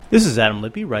This is Adam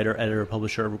Lippy, writer, editor,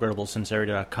 publisher of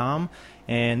RegrettableSincerity.com,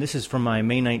 and this is from my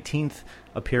May 19th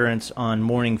appearance on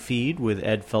Morning Feed with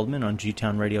Ed Feldman on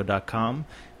Gtown Radio.com.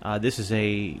 This is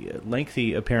a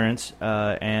lengthy appearance,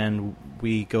 and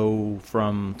we go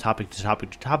from topic to topic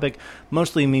to topic,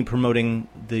 mostly me promoting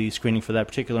the screening for that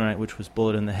particular night, which was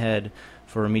Bullet in the Head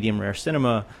for a medium rare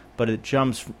cinema, but it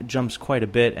jumps quite a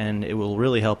bit, and it will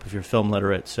really help if you're film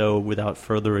literate. So without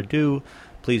further ado,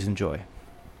 please enjoy.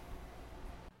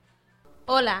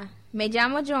 Hola, me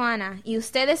llamo Joanna y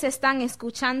ustedes están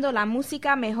escuchando la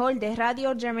música mejor de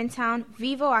Radio Germantown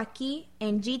vivo aquí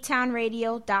en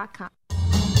gtownradio.com.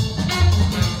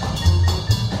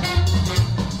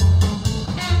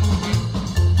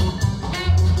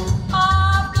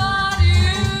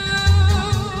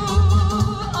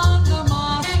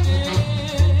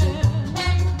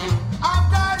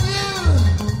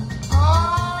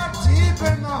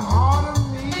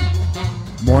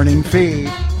 Morning Feed.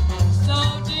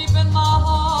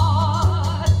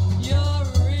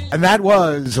 And that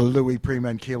was Louis Prima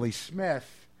and Keely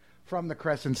Smith from the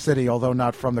Crescent City, although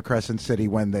not from the Crescent City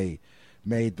when they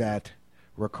made that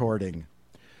recording.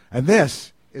 And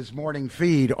this is Morning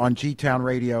Feed on Gtown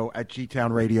Radio at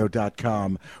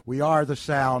gtownradio.com. We are the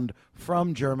sound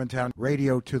from Germantown,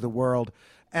 radio to the world.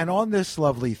 And on this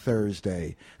lovely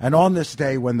Thursday, and on this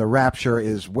day when the rapture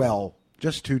is, well,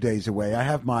 just 2 days away, I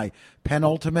have my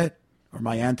penultimate, or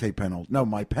my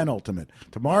my penultimate.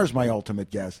 Tomorrow's my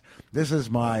ultimate guest. This is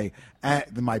my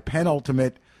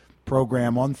penultimate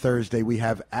program on Thursday. We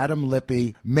have Adam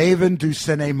Lippy, Maven du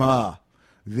Cinéma,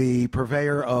 the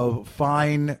purveyor of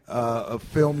fine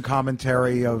film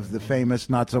commentary of the famous,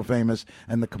 not so famous,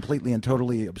 and the completely and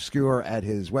totally obscure at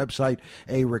his website,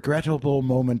 a regrettable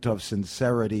moment of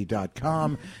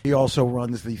sincerity.com. He also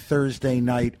runs the Thursday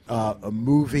night a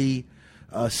movie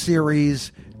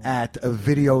series at a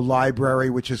video library,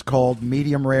 which is called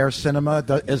Medium Rare Cinema.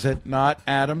 Is it not,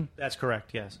 Adam? That's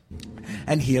correct, yes.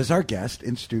 And he is our guest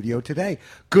in studio today.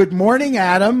 Good morning,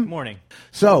 Adam. Morning.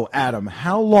 So, Adam,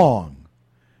 how long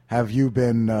have you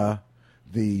been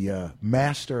the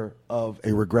master of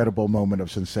a regrettable moment of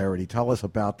sincerity? Tell us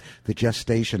about the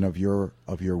gestation of your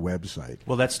website.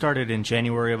 Well, that started in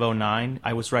January of 2009.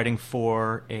 I was writing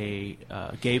for a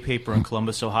gay paper in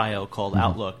Columbus, Ohio called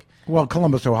Outlook. Well,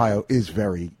 Columbus, Ohio is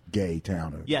very gay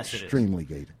town. Yes, it is. Extremely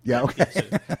gay. Yeah, okay.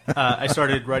 Yes, I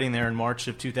started writing there in March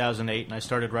of 2008, and I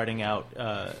started writing out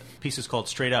pieces called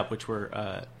Straight Up, which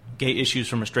were gay issues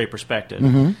from a straight perspective.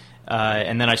 Mm-hmm.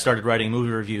 And then I started writing movie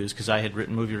reviews because I had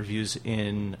written movie reviews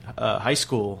in high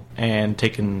school and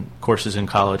taken courses in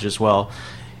college as well.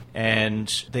 And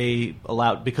they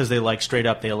allowed, because they liked Straight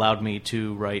Up, they allowed me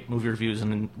to write movie reviews.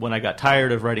 And then when I got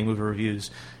tired of writing movie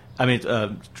reviews,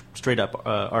 straight up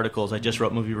articles, I just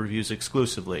wrote movie reviews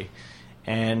exclusively.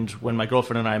 And when my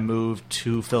girlfriend and I moved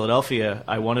to Philadelphia,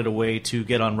 I wanted a way to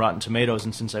get on Rotten Tomatoes,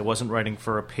 and since I wasn't writing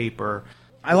for a paper...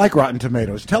 I like Rotten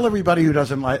Tomatoes. Tell everybody who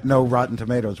doesn't know Rotten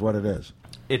Tomatoes what it is.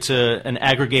 It's an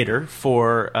aggregator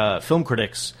for film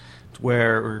critics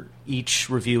where each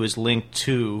review is linked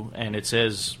to, and it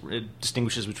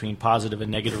distinguishes between positive and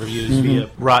negative reviews via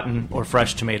Rotten or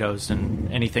Fresh Tomatoes,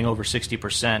 and anything over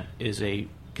 60% is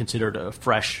considered a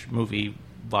fresh movie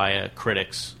via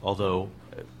critics, although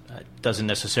it doesn't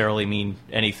necessarily mean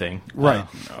anything. Right,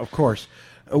 of course.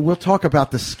 We'll talk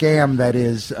about the scam that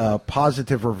is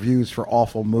positive reviews for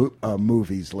awful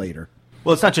movies later.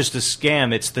 Well, it's not just a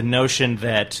scam. It's the notion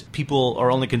that people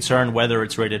are only concerned whether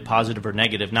it's rated positive or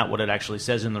negative, not what it actually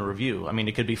says in the review. I mean,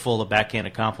 it could be full of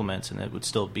backhanded compliments, and it would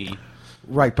still be...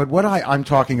 Right, but what I'm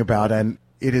talking about, and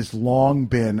it has long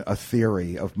been a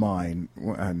theory of mine,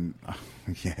 and...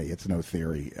 Yeah, it's no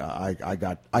theory. I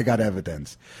got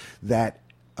evidence that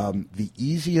the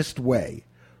easiest way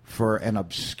for an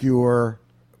obscure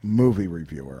movie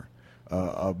reviewer,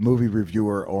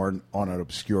 on an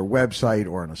obscure website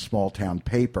or in a small town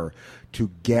paper, to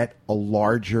get a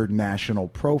larger national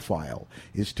profile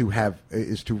is to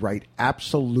write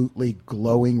absolutely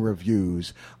glowing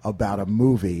reviews about a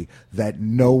movie that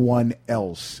no one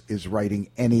else is writing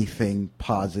anything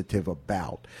positive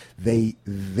about.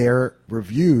 Their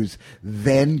reviews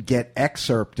then get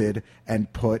excerpted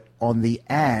and put on the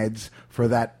ads for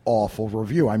that awful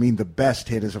review. I mean, the best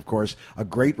hit is, of course, a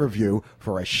great review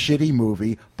for a shitty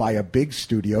movie by a big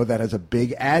studio that has a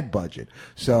big ad budget.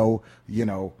 So,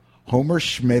 Homer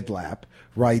Schmidlap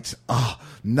writes a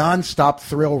nonstop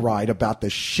thrill ride about the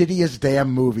shittiest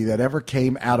damn movie that ever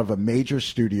came out of a major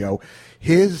studio.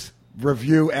 His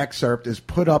review excerpt is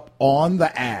put up on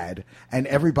the ad, and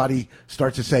everybody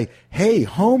starts to say, "Hey,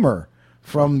 Homer,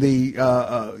 from the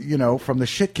from the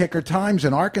Shit Kicker Times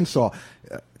in Arkansas.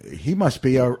 He must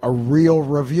be a real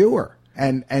reviewer.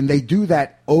 And they do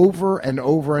that over and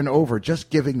over and over, just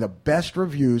giving the best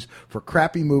reviews for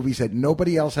crappy movies that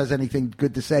nobody else has anything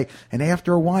good to say. And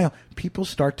after a while, people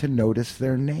start to notice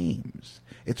their names.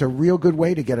 It's a real good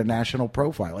way to get a national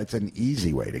profile. It's an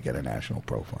easy way to get a national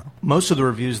profile. Most of the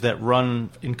reviews that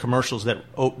run in commercials that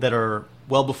are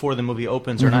well before the movie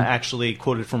opens are not actually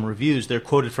quoted from reviews. They're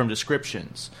quoted from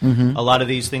descriptions. A lot of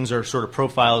these things are sort of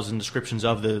profiles and descriptions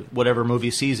of the whatever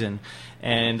movie season.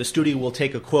 And the studio will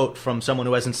take a quote from someone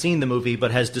who hasn't seen the movie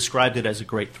but has described it as a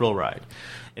great thrill ride.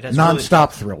 It has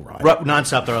non-stop thrill ride.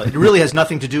 Non-stop thrill ride. It really has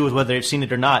nothing to do with whether they've seen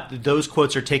it or not. Those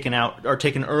quotes are taken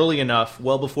early enough,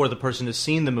 well before the person has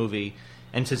seen the movie.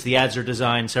 And since the ads are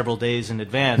designed several days in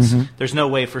advance, there's no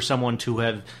way for someone to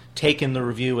have taken the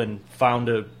review and found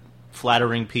a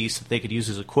flattering piece that they could use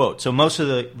as a quote. So most of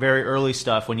the very early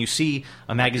stuff, when you see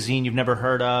a magazine you've never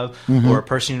heard of or a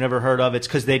person you've never heard of, it's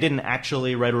because they didn't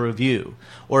actually write a review.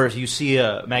 Or if you see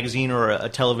a magazine or a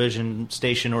television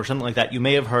station or something like that you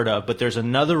may have heard of, but there's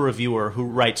another reviewer who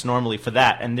writes normally for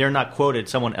that, and they're not quoted.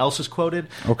 Someone else is quoted.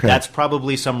 Okay. That's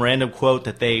probably some random quote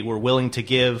that they were willing to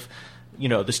give.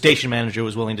 The station manager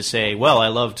was willing to say, well, I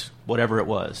loved whatever it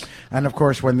was. And, of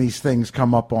course, when these things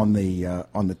come up on the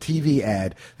TV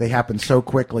ad, they happen so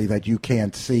quickly that you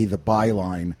can't see the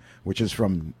byline, which is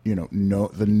from,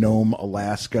 the Nome,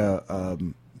 Alaska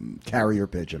carrier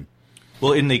pigeon.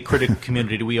 Well, in the critic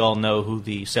community, we all know who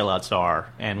the sellouts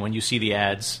are. And when you see the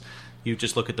ads, you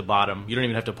just look at the bottom. You don't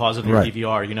even have to pause it on your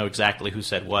DVR. You know exactly who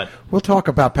said what. We'll talk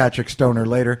about Patrick Stoner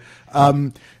later.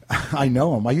 I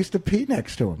know him. I used to pee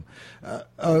next to him.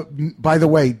 By the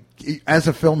way, as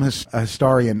a film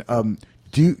historian,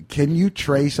 can you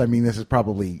trace? I mean, this is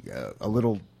probably a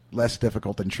little less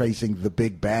difficult than tracing The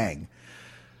Big Bang.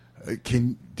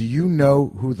 Do you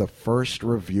know who the first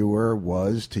reviewer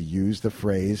was to use the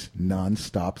phrase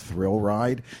 "nonstop thrill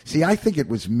ride"? See, I think it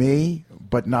was me,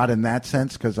 but not in that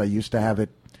sense because I used to have it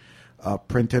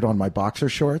printed on my boxer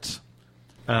shorts.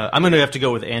 I'm going to have to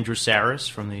go with Andrew Saris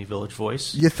from the Village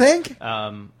Voice. You think?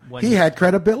 He had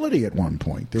credibility at one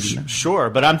point, didn't he? Sure,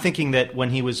 but I'm thinking that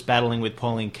when he was battling with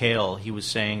Pauline Kael, he was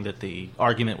saying that the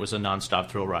argument was a nonstop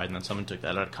thrill ride, and then someone took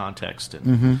that out of context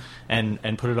and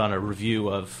put it on a review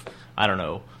of, I don't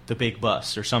know, The Big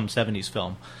Bus or some 70s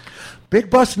film. Big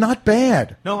Bus, not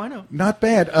bad. No, I know. Not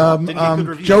bad. Didn't get good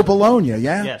reviews. Joe Bologna,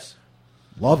 yeah? Yes.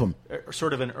 Love him.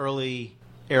 Sort of an early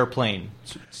Airplane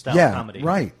style comedy.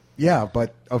 Right. Yeah,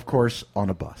 but of course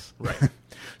on a bus. Right.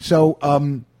 So,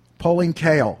 Pauline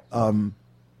Kael,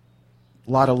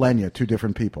 Lotta Lenya, two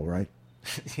different people, right?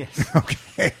 Yes.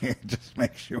 Okay, just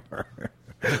make sure.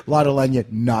 Lotta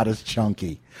Lenya, not as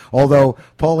chunky. Although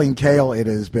Pauline Kael, it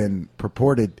has been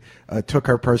purported, took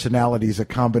her personality as a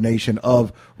combination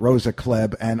of Rosa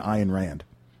Klebb and Ayn Rand.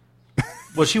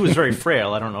 Well, she was very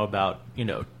frail. I don't know about,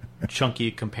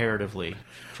 chunky comparatively.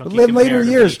 In later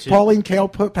years, Pauline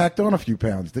Kael packed on a few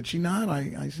pounds. Did she not?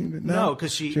 I seem to know. No,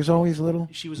 because she was always little.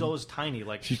 She was always tiny,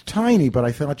 she's tiny, but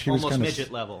I thought she almost was kind midget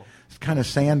of level, kind of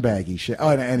sandbaggy.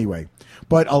 Anyway,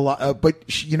 but a lot. But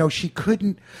she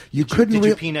couldn't. Did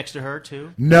you pee next to her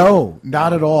too? No,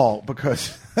 not at all,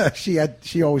 because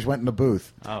she always went in the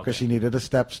booth because she needed a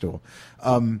step stool.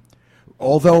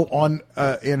 Although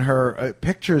in her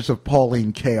pictures of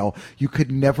Pauline Kael, you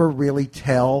could never really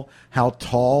tell how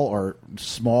tall or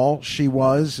small she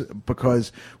was,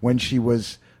 because when she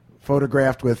was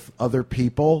photographed with other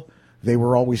people, they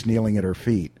were always kneeling at her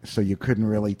feet, so you couldn't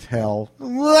really tell.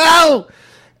 Whoa!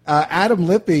 Adam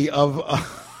Lippy of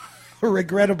A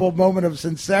Regrettable Moment of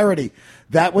Sincerity.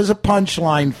 That was a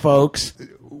punchline, folks.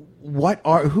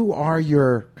 Who are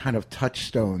your kind of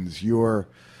touchstones, your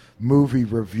movie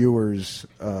reviewers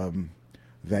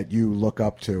that you look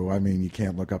up to? I mean, you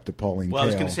can't look up to Pauline Kael. Well, I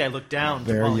was going to say I look down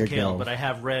to Pauline Kael, but I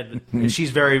have read,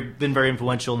 she's been very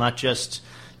influential, not just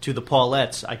to the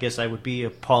Paulettes. I guess I would be a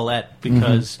Paulette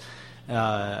because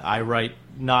I write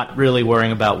not really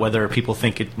worrying about whether people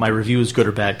think my review is good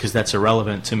or bad, because that's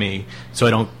irrelevant to me. So I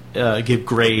don't give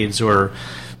grades or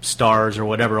stars or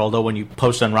whatever, although when you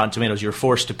post on Rotten Tomatoes, you're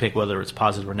forced to pick whether it's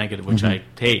positive or negative, which I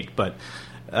hate, but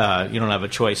you don't have a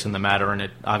choice in the matter, and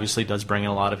it obviously does bring in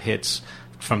a lot of hits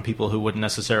from people who wouldn't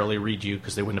necessarily read you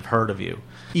because they wouldn't have heard of you.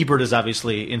 Ebert is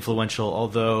obviously influential,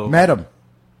 although... Met him.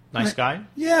 Nice guy?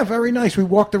 Yeah, very nice. We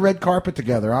walked the red carpet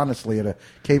together, honestly, at a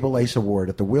Cable Ace Award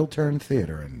at the Wiltern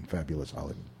Theater in fabulous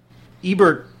Hollywood.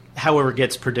 Ebert, however,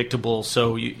 gets predictable,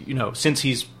 so, since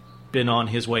he's been on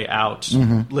his way out,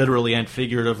 literally and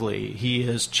figuratively, he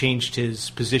has changed his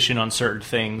position on certain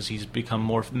things. He's become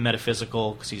more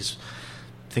metaphysical because he's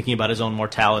thinking about his own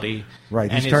mortality. Right,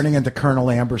 and he's turning into Colonel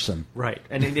Amberson. Right,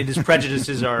 and his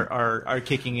prejudices are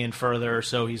kicking in further,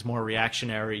 so he's more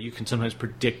reactionary. You can sometimes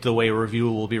predict the way a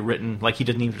review will be written. Like, he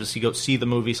didn't even go see the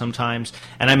movie sometimes.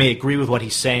 And I may agree with what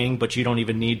he's saying, but you don't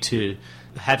even need to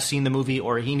have seen the movie,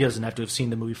 or he doesn't have to have seen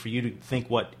the movie for you to think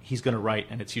what he's going to write,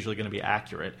 and it's usually going to be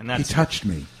accurate. And that's... He touched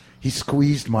me. He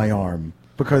squeezed my arm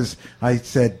because I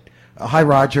said... Hi,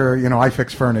 Roger. I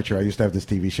fix furniture. I used to have this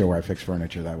TV show where I fix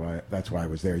furniture. That's why I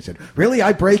was there. He said, really?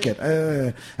 I break it.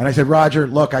 And I said, Roger,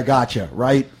 look, I got you,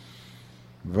 right?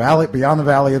 Beyond the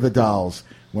Valley of the Dolls.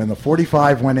 When the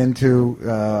 45 went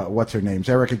into, what's her name,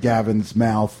 Erica Gavin's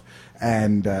mouth,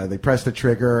 and they pressed the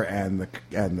trigger and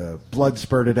the blood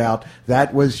spurted out,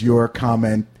 that was your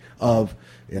comment of...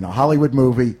 In a Hollywood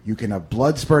movie, you can have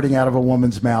blood spurting out of a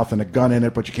woman's mouth and a gun in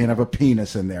it, but you can't have a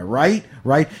penis in there, right?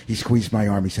 Right? He squeezed my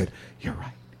arm. He said, you're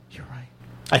right. You're right.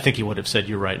 I think he would have said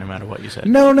you're right no matter what you said.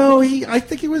 No, I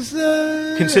think he was...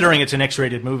 Considering it's an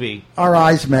X-rated movie. Our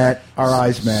eyes met.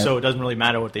 So it doesn't really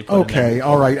matter what they put in there. Okay,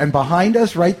 all right. And behind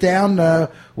us, right down,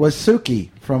 was Suki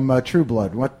from True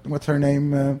Blood. What's her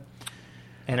name?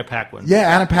 Anna Paquin.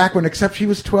 Yeah, Anna Paquin, except she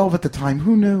was 12 at the time.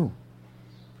 Who knew?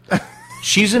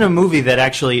 She's in a movie that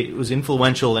actually was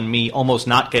influential in me almost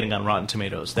not getting on Rotten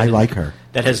Tomatoes. I like her.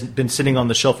 That has been sitting on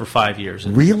the shelf for 5 years.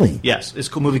 Really? Yes. It's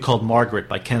a movie called Margaret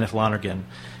by Kenneth Lonergan.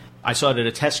 I saw it at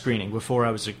a test screening before I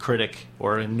was a critic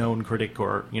or a known critic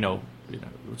or,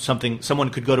 something. Someone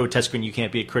could go to a test screening. You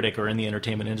can't be a critic or in the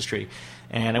entertainment industry.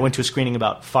 And I went to a screening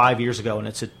about 5 years ago, and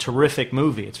it's a terrific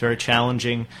movie. It's very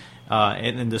challenging.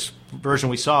 And this version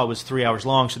we saw was 3 hours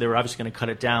long, so they were obviously going to cut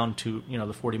it down to,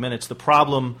 the 40 minutes. The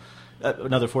problem...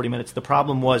 another 40 minutes. The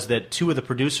problem was that two of the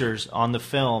producers on the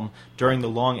film during the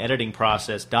long editing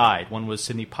process died. One was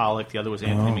Sidney Pollack, the other was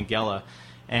Anthony Minghella.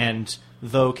 And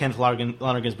though Kenneth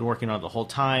Lonergan's been working on it the whole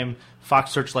time,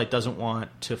 Fox Searchlight doesn't want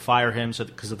to fire him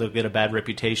because they'll get a bad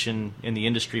reputation in the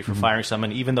industry for firing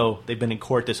someone, even though they've been in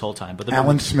court this whole time. But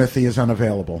Alan Smithy is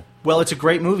unavailable. Well, it's a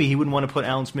great movie. He wouldn't want to put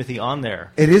Alan Smithy on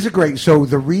there. It is a great... So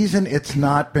the reason it's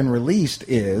not been released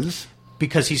is...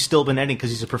 Because he's still been editing,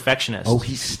 because he's a perfectionist. Oh,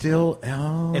 he's still...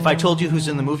 Oh. If I told you who's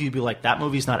in the movie, you'd be like, that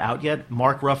movie's not out yet?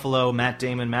 Mark Ruffalo, Matt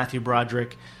Damon, Matthew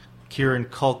Broderick, Kieran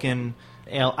Culkin,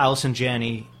 Allison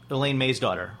Janney, Elaine May's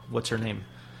daughter. What's her name?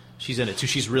 She's in it, too.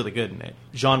 She's really good in it.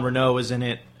 Jean Reno is in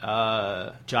it.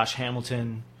 Josh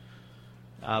Hamilton.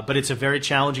 But it's a very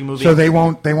challenging movie. So they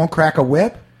won't crack a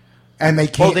whip? And they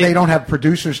can't. Well, they don't have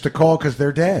producers to call because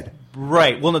they're dead.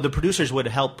 Right. Well, no, the producers would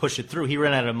help push it through. He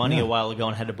ran out of money a while ago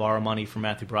and had to borrow money from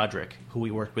Matthew Broderick, who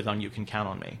we worked with on You Can Count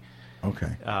on Me.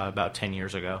 Okay. About 10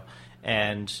 years ago.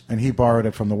 And he borrowed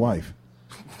it from the wife.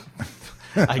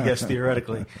 I guess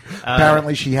theoretically.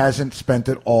 Apparently she hasn't spent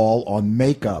it all on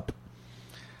makeup.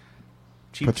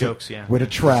 Cheap jokes, yeah. With a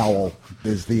trowel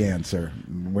is the answer.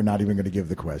 We're not even going to give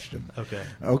the question.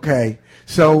 Okay.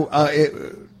 So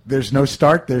there's no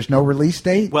start. There's no release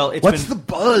date. Well, what's the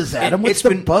buzz, Adam? What's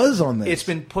the buzz on this? It's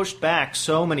been pushed back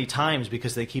so many times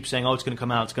because they keep saying, "Oh, it's going to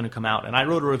come out. It's going to come out." And I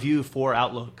wrote a review for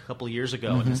Outlook a couple of years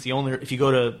ago, and it's the only. If you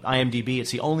go to IMDb,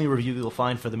 it's the only review you'll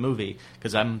find for the movie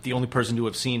because I'm the only person to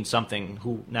have seen something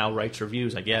who now writes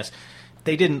reviews. I guess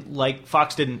they didn't like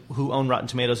Fox didn't, who owned Rotten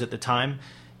Tomatoes at the time,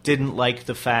 didn't like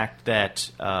the fact that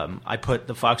I put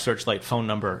the Fox Searchlight phone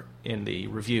number in the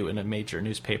review in a major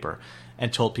newspaper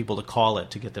and told people to call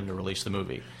it to get them to release the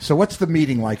movie. So what's the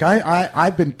meeting like?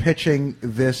 I've been pitching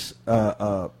this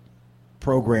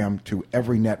program to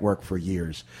every network for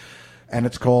years, and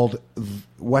it's called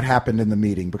What Happened in the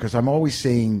Meeting, because I'm always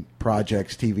seeing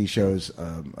projects, TV shows,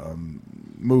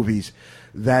 movies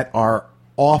that are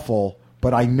awful,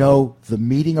 but I know the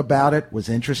meeting about it was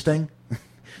interesting.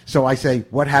 So I say,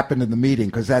 what happened in the meeting?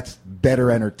 Because that's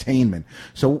better entertainment.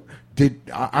 So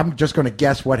I'm just going to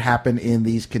guess what happened in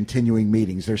these continuing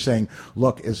meetings. They're saying,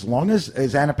 look, as long as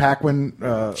Anna Paquin...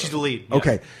 she's the lead. Yeah.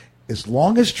 Okay. As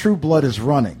long as True Blood is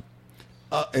running,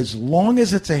 as long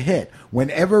as it's a hit,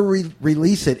 whenever we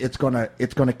release it, it's going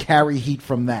to carry heat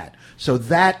from that. So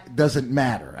that doesn't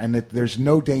matter. And there's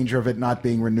no danger of it not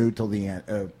being renewed till the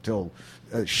end, till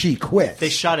she quits. They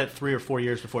shot it 3 or 4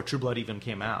 years before True Blood even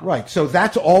came out. Right. So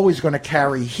that's always going to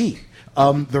carry heat.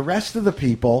 The rest of the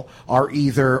people are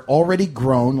either already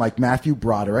grown, like Matthew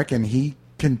Broderick, and he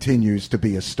continues to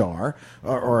be a star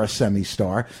or a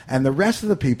semi-star. And the rest of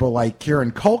the people, like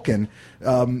Kieran Culkin,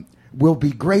 will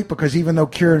be great because even though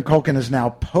Kieran Culkin is now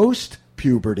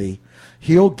post-puberty,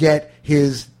 he'll get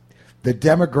the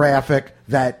demographic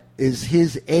that is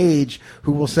his age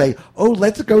who will say, "Oh,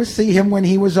 let's go see him when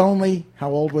he was only how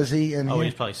old was he?" And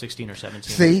he's probably 16 or 17.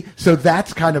 See, so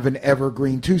that's kind of an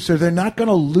evergreen too. So they're not going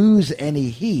to lose any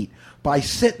heat by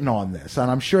sitting on this, and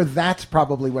I'm sure that's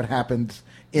probably what happens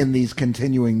in these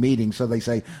continuing meetings. So they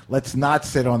say, let's not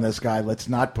sit on this guy. Let's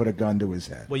not put a gun to his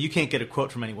head. Well, you can't get a quote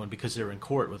from anyone because they're in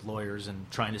court with lawyers and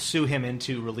trying to sue him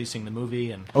into releasing the movie.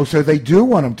 And so they do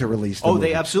want him to release the movie.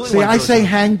 They absolutely See, want I to say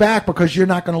hang back because you're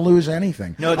not going to lose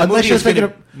anything. No, the movie's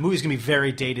going to be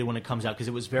very dated when it comes out because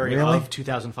it was very of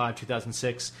 2005,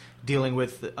 2006, dealing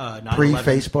with 9/11.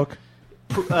 Pre-Facebook?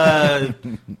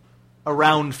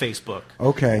 Around Facebook.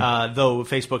 Okay. Though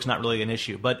Facebook's not really an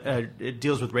issue. But it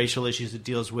deals with racial issues. It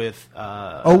deals with...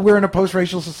 we're in a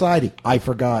post-racial society. I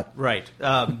forgot. Right.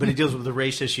 But it deals with the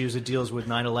race issues. It deals with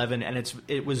 9/11. And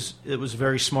it was a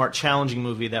very smart, challenging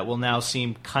movie that will now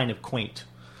seem kind of quaint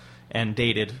and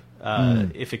dated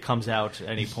if it comes out at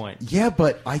any point. Yeah,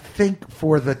 but I think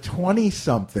for the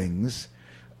 20-somethings...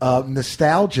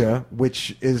 nostalgia,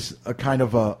 which is a kind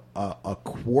of a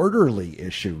quarterly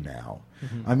issue now.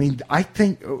 Mm-hmm. I mean, I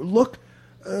think look,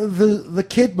 the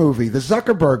kid movie, the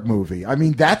Zuckerberg movie. I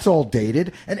mean, that's all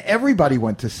dated, and everybody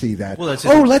went to see that. Well,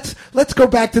 let's go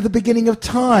back to the beginning of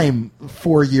time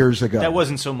 4 years ago. That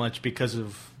wasn't so much because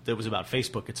it was about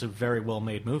Facebook. It's a very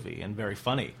well-made movie and very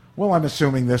funny. Well, I'm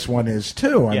assuming this one is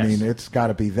too. I mean, it's got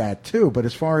to be that too. But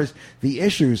as far as the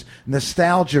issues,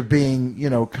 nostalgia being,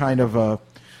 kind of a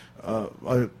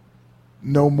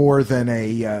no more than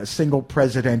a single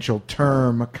presidential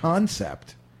term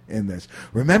concept in this.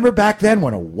 Remember back then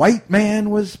when a white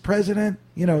man was president?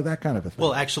 That kind of a thing.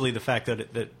 Well, actually, the fact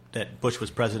that Bush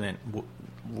was president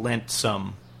lent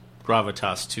some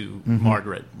gravitas to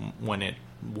Margaret when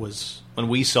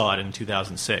we saw it in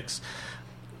 2006.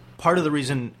 Part of the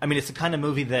reason, it's the kind of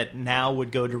movie that now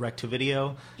would go direct to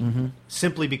video,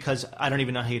 simply because I don't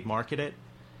even know how you'd market it.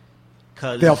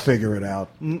 They'll figure it out.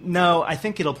 No, I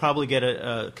think it'll probably get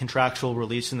a contractual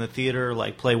release in the theater,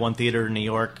 like Play One Theater in New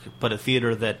York, but a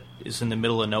theater that is in the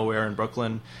middle of nowhere in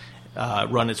Brooklyn,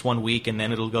 run its 1 week, and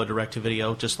then it'll go direct to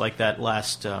video, just like that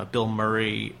last Bill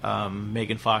Murray,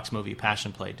 Megan Fox movie,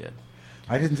 Passion Play did.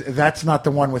 That's not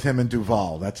the one with him and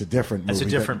Duvall. That's a different movie. That's a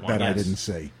different one, that yes. I didn't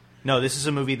see. No, this is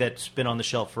a movie that's been on the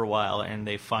shelf for a while, and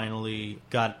they finally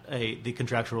got the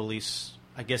contractual release.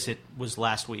 I guess it was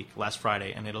last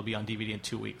Friday, and it'll be on DVD in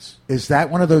 2 weeks. Is that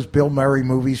one of those Bill Murray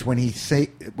movies where he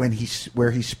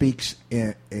speaks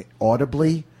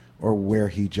audibly, or where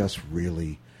he just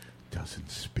really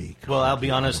doesn't speak? Well, I'll be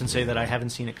honest and say that I haven't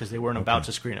seen it because they weren't about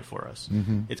to screen it for us.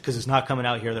 Mm-hmm. It's because it's not coming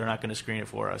out here. They're not going to screen it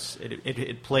for us.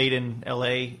 It played in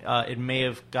L.A. It may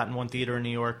have gotten one theater in New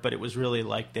York, but it was really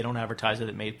like they don't advertise it.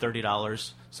 It made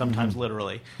 $30, sometimes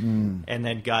literally, and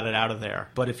then got it out of there.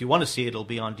 But if you want to see it, it'll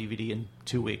be on DVD in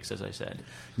 2 weeks, as I said.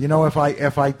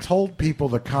 If I told people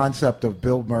the concept of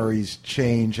Bill Murray's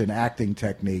change in acting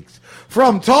techniques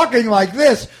from talking like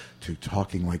this to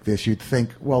talking like this, you'd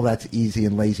think, well, that's easy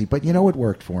and lazy. But it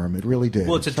worked for him. It really did.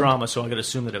 Well, it's a drama, so I'm going to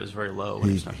assume that it was very low.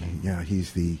 He's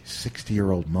the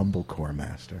 60-year-old mumblecore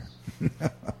master.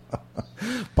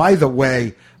 By the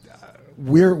way,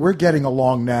 we're getting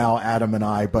along now, Adam and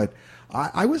I, but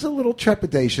I was a little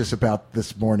trepidatious about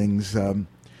this morning's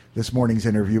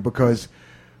interview because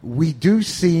we do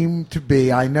seem to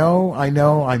be, I know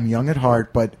I'm young at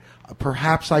heart, but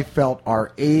perhaps I felt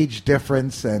our age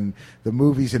difference and the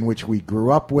movies in which we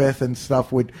grew up with and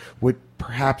stuff would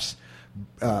perhaps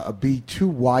be too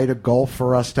wide a gulf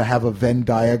for us to have a Venn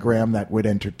diagram that would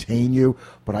entertain you.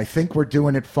 But I think we're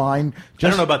doing it fine. I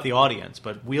don't know about the audience,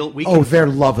 but they're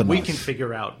loving us. We can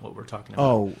figure out what we're talking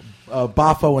about.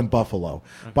 Boffo and Buffalo.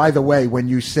 Okay. By the way, when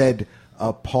you said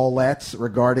Paulettes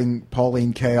regarding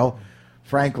Pauline Kael,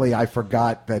 frankly, I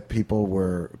forgot that people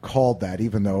were called that,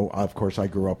 even though, of course, I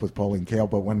grew up with Pauline Kael.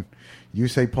 But when you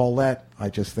say Paulette, I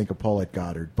just think of Paulette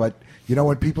Goddard. But,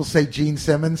 when people say Gene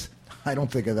Simmons, I don't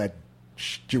think of that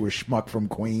Jewish schmuck from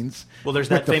Queens. Well, there's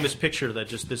that famous picture that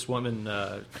just this woman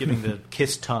giving the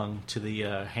kiss tongue to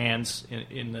the hands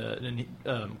in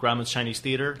Grauman's Chinese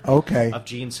Theater. Okay. Of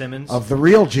Gene Simmons. Of the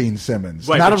real Gene Simmons.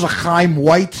 Right, not of the Chaim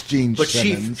White's Gene but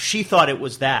Simmons. But she thought it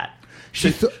was that.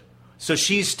 So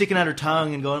she's sticking out her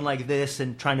tongue and going like this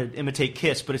and trying to imitate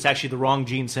Kiss, but it's actually the wrong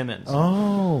Gene Simmons.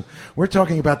 Oh, we're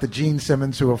talking about the Gene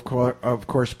Simmons who, of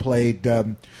course, played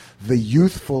the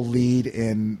youthful lead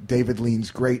in David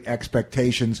Lean's Great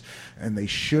Expectations, and they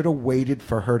should have waited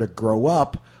for her to grow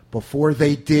up before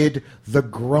they did the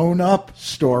grown-up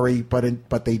story,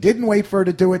 but they didn't wait for her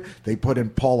to do it. They put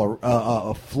in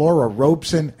Flora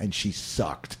Robeson, and she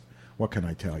sucked. What can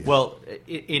I tell you? Well,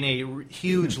 in a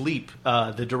huge leap,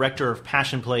 the director of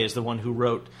Passion Play is the one who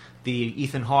wrote the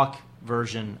Ethan Hawke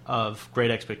version of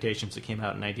Great Expectations that came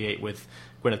out in '98 with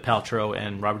Gwyneth Paltrow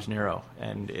and Robert De Niro,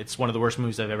 and it's one of the worst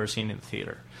movies I've ever seen in the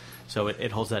theater. So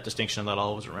it holds that distinction that I'll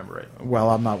always remember it. Well,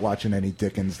 I'm not watching any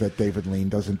Dickens that David Lean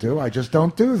doesn't do. I just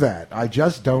don't do that.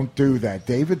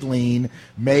 David Lean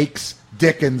makes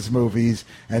Dickens movies,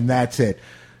 and that's it.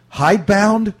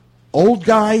 Hidebound, old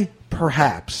guy,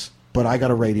 perhaps, but I got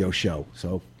a radio show,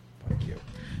 so fuck you.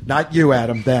 Not you,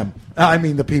 Adam, them. I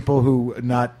mean the people who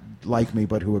not like me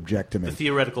but who object to me. The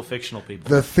theoretical fictional people.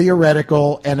 The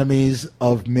theoretical enemies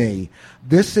of me.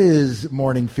 This is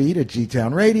Morning Feed at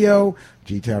Gtown Radio,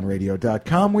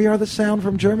 gtownradio.com. We are the sound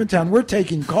from Germantown. We're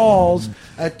taking calls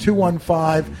at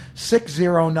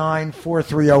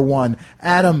 215-609-4301.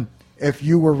 Adam, if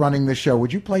you were running the show,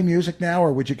 would you play music now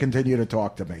or would you continue to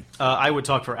talk to me? I would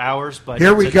talk for hours, but...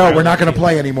 Here we go. We're not going to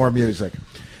play any more music.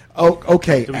 Oh,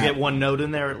 okay. Did we get one note in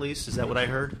there at least? Is that what I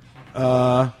heard?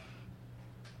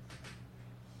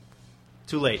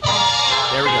 Too late.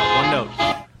 There we go. One note.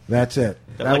 That's it.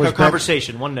 That was our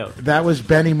conversation. One note. That was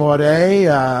Benny Morey,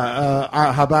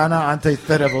 Habana Antes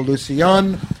de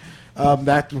Revolucion.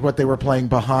 That's what they were playing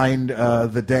behind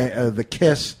the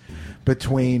kiss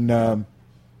between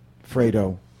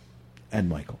Fredo and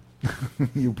Michael.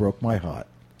 You broke my heart.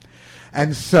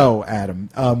 And so, Adam,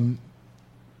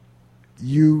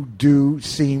 you do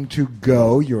seem to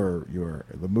go,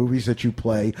 the movies that you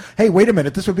play. Hey, wait a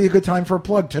minute. This would be a good time for a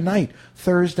plug. Tonight,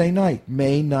 Thursday night,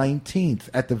 May 19th,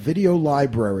 at the Video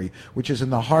Library, which is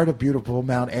in the heart of beautiful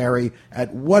Mount Airy,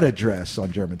 at what address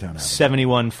on Germantown Avenue?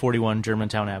 7141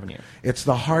 Germantown Avenue. It's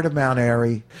the heart of Mount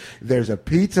Airy. There's a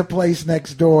pizza place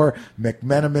next door,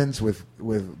 McMenamin's, with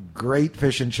great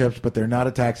fish and chips, but they're not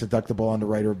a tax-deductible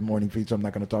underwriter of Morning Feed, so I'm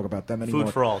not going to talk about them anymore.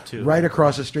 Food for all, too. Right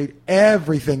across the street.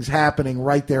 Everything's happening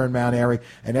right there in Mount Airy,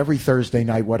 and every Thursday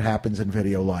night, what happens in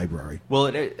Video Library. Well,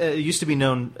 it used to be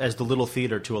known as the Little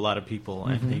Theater to a lot of people,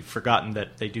 and they've forgotten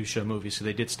that they do show movies, so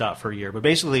they did stop for a year. But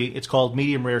basically, it's called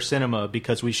medium rare cinema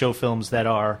because we show films that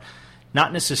are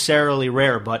not necessarily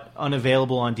rare, but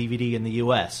unavailable on DVD in the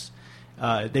U.S.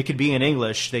 They could be in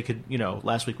English. They could,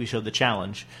 last week we showed The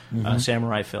Challenge,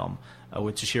 samurai film,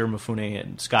 with Toshiro Mifune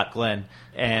and Scott Glenn.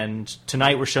 And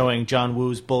tonight we're showing John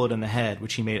Woo's Bullet in the Head,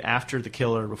 which he made after The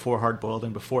Killer, before Hard Boiled,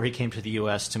 and before he came to the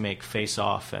U.S. to make Face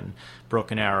Off and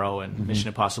Broken Arrow and Mission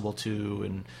Impossible 2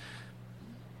 and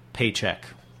Paycheck,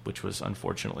 which was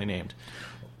unfortunately named.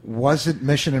 Wasn't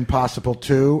Mission Impossible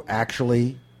 2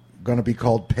 actually going to be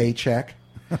called Paycheck?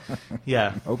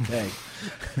 Yeah. Okay.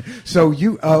 So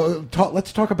you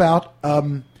let's talk about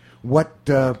what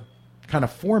kind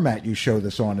of format you show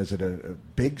this on. Is it a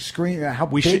big screen? How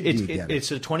big do you get it?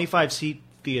 It's a 25-seat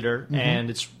theater, and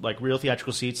it's like real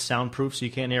theatrical seats, soundproof, so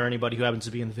you can't hear anybody who happens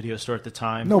to be in the video store at the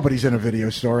time. Nobody's in a video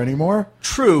store anymore.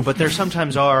 True, but there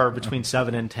sometimes are between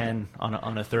 7 and 10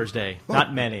 on a Thursday.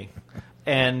 Not many.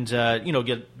 And,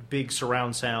 get big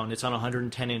surround sound. It's on a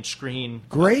 110-inch screen.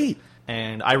 Great.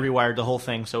 And I rewired the whole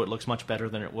thing so it looks much better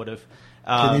than it would have.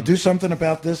 Can you do something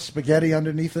about this spaghetti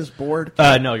underneath this board?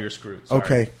 No, you're screwed. Sorry.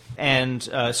 Okay. And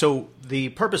so the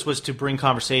purpose was to bring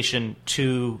conversation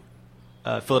to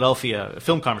Philadelphia,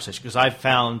 film conversation, because I've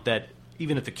found that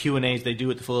even at the Q&As they do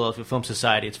at the Philadelphia Film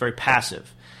Society, it's very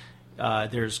passive.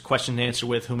 There's question and answer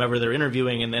with whomever they're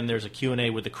interviewing, and then there's a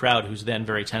Q&A with the crowd who's then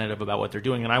very tentative about what they're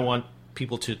doing. And I want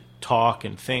people to talk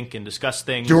and think and discuss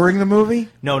things. During the movie?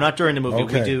 No, not during the movie.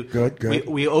 Okay, We do, good.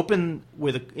 We open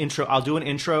with an intro. I'll do an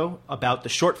intro about the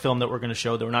short film that we're going to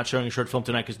show, that we're not showing a short film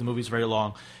tonight because the movie's very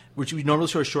long, which we normally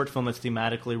show a short film that's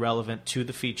thematically relevant to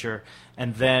the feature.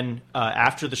 And then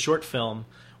after the short film,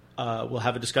 we'll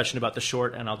have a discussion about the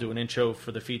short, and I'll do an intro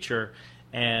for the feature.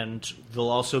 And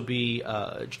there'll also be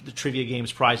the trivia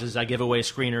games prizes. I give away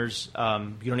screeners.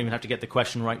 You don't even have to get the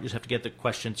question right. You just have to get the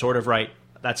question sort of right.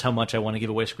 That's how much I want to give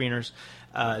away screeners.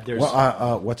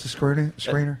 What's a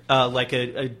screener? Like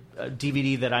a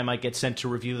DVD that I might get sent to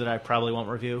review that I probably won't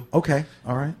review. Okay,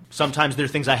 all right. Sometimes there are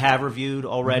things I have reviewed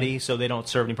already, so they don't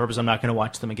serve any purpose. I'm not going to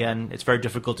watch them again. It's very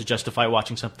difficult to justify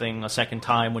watching something a second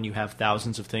time when you have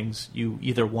thousands of things you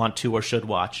either want to or should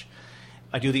watch.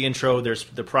 I do the intro. There's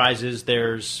the prizes.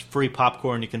 There's free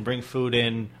popcorn. You can bring food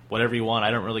in, whatever you want. I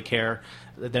don't really care.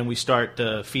 Then we start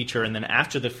the feature, and then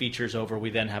after the feature's over, we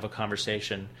then have a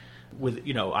conversation with,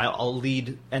 I'll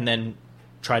lead and then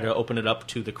try to open it up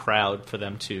to the crowd for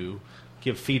them to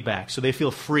give feedback. So they feel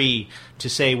free to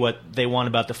say what they want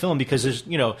about the film because there's,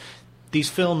 these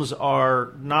films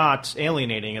are not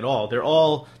alienating at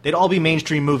all. They'd all be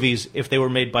mainstream movies if they were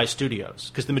made by studios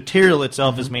because the material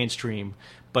itself is mainstream,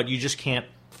 but you just can't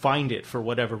find it for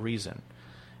whatever reason.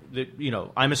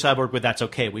 I'm a Cyborg, but that's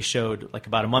okay. We showed like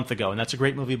about a month ago, and that's a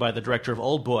great movie by the director of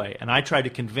Old Boy. And I tried to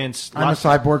convince. I'm a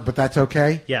Cyborg, but that's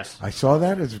okay. Yes, I saw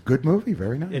that. It's a good movie.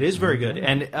 Very nice. It is very good,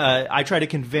 and I tried to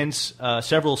convince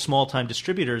several small-time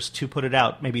distributors to put it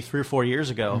out maybe 3 or 4 years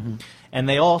ago, and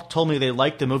they all told me they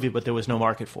liked the movie, but there was no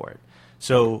market for it.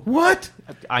 So what?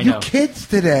 I know. You kids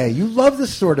today, you love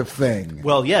this sort of thing.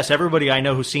 Well, yes, everybody I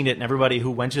know who's seen it and everybody who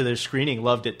went to their screening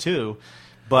loved it too.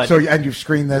 But and you've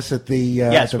screened this at the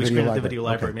yes, at the we video screened it at library. the video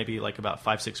library maybe like about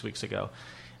 5-6 weeks ago.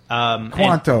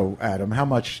 Quanto, Adam? How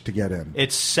much to get in?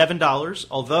 It's $7.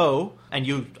 Although, and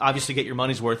you obviously get your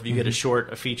money's worth if you get a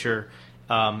short, a feature.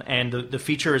 And the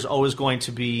feature is always going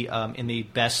to be in the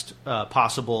best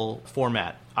possible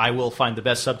format. I will find the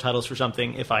best subtitles for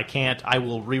something. If I can't, I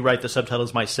will rewrite the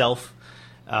subtitles myself.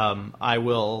 I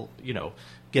will,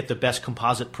 get the best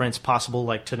composite prints possible.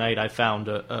 Like tonight, I found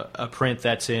a print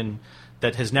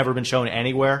that has never been shown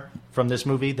anywhere from this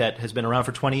movie that has been around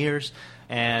for 20 years.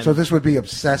 And so this would be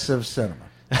obsessive cinema.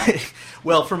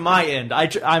 Well, from my end,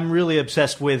 I'm really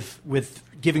obsessed with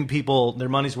giving people their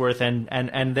money's worth and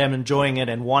them enjoying it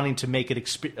and wanting to make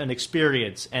it an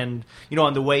experience. And,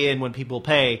 on the way in when people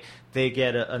pay, they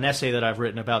get an essay that I've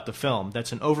written about the film.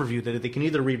 That's an overview that they can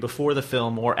either read before the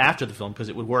film or after the film, because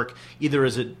it would work either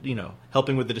as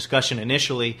helping with the discussion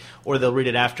initially, or they'll read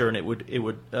it after and it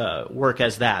would work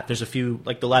as that. There's a few,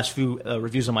 like the last few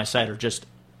reviews on my site are just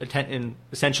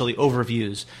essentially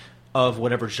overviews of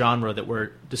whatever genre that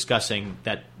we're discussing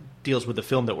that deals with the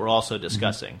film that we're also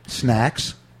discussing.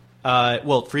 Snacks?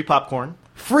 Free popcorn.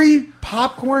 Free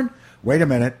popcorn? Wait a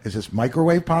minute. Is this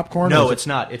microwave popcorn? No, it's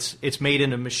not. It's made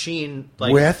in a machine.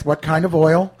 With what kind of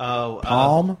oil?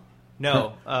 Palm?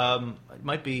 No. It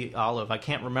might be olive. I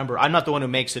can't remember. I'm not the one who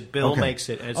makes it. Bill makes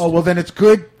it. And well, then it's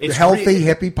good, healthy,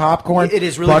 hippie popcorn. It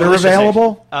is really butter delicious,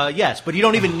 available? Yes, but you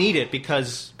don't even need it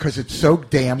because it's so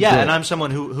damn good. Yeah, and I'm someone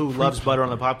who loves butter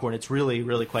on the popcorn. It's really,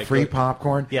 really quite free good. Free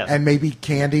popcorn? Yes. And maybe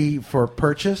candy for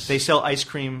purchase? They sell ice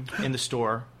cream in the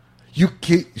store.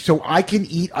 So I can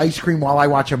eat ice cream while I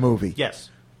watch a movie? Yes.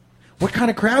 What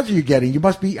kind of crowds are you getting? You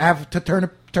must have to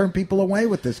turn people away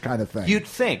with this kind of thing. You'd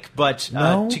think, but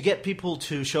no? To get people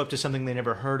to show up to something they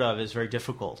never heard of is very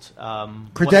difficult.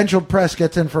 Credentialed press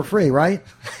gets in for free, right?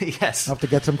 Yes. I'll have to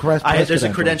get some press. There's a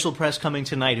credentialed press coming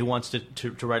tonight who wants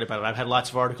to write about it. I've had lots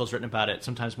of articles written about it,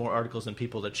 sometimes more articles than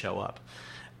people that show up.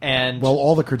 And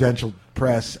all the credentialed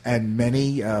press and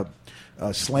many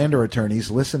slander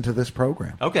attorneys listen to this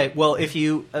program. Okay, well, if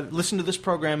you listen to this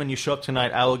program and you show up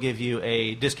tonight, I will give you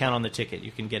a discount on the ticket.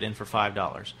 You can get in for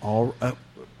 $5.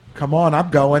 Come on, I'm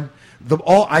going.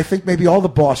 I think maybe all the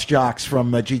boss jocks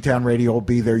from Gtown Radio will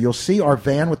be there. You'll see our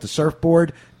van with the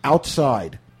surfboard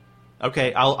outside.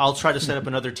 Okay, I'll try to set up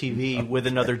another TV with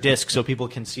another disc so people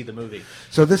can see the movie.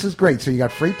 So this is great. So you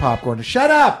got free popcorn. Shut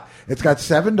up! It's got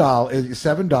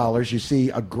 $7. You see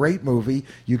a great movie.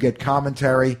 You get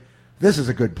commentary. This is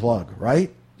a good plug,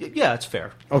 right? Yeah, it's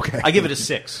fair. Okay. I give it a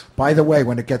 6. By the way,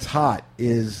 when it gets hot,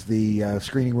 is the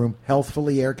screening room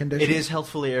healthfully air conditioned? It is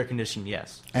healthfully air conditioned,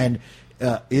 yes. And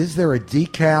is there a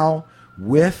decal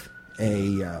with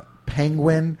a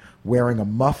penguin wearing a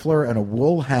muffler and a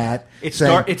wool hat? It's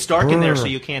dark in there, so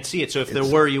you can't see it. So if there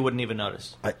were, you wouldn't even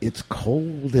notice. It's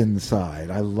cold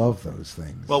inside. I love those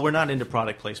things. Well, we're not into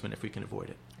product placement if we can avoid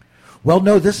it. Well,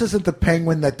 no, this isn't the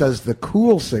penguin that does the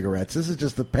cool cigarettes. This is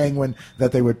just the penguin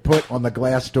that they would put on the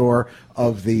glass door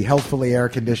of the healthfully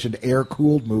air-conditioned,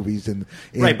 air-cooled movies.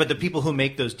 Right, but the people who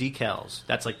make those decals,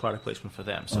 that's like product placement for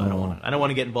them. So I don't want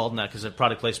to get involved in that because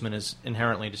product placement is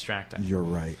inherently distracting. You're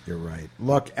right.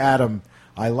 Look, Adam,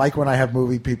 I like when I have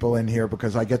movie people in here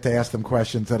because I get to ask them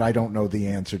questions that I don't know the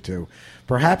answer to.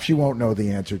 Perhaps you won't know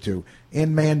the answer to.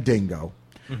 In Mandingo,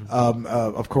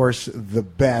 of course, the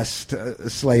best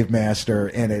slave master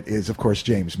in it is, of course,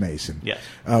 James Mason. Yes.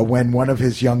 When one of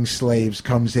his young slaves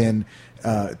comes in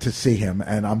to see him,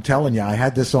 and I'm telling you, I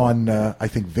had this on, I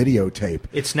think, videotape.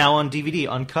 It's now on DVD,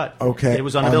 uncut. Okay, it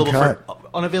was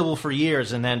unavailable for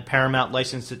years, and then Paramount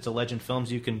licensed it to Legend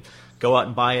Films. You can go out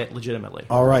and buy it legitimately.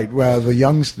 All right. Well, the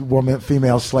young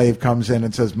female slave comes in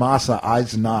and says, "Massa,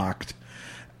 I's knocked."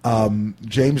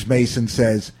 James Mason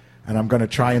says, and I'm going to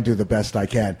try and do the best I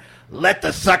can, "Let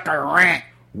the sucker rant."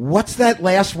 What's that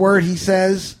last word he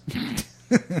says?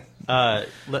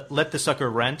 Let the sucker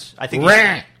rent. I think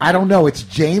rant. I don't know. It's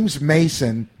James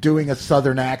Mason doing a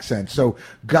Southern accent, so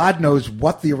God knows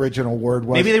what the original word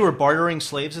was. Maybe they were bartering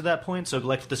slaves at that point, so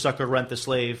let the sucker rent the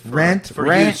slave for rent.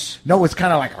 use. No, it's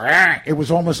kind of like rant. It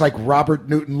was almost like Robert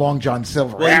Newton Long John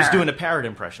Silver. Well, he was doing a parrot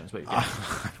impression. Is what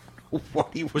you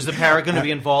Was the parrot going to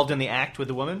be involved in the act with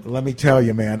the woman? Let me tell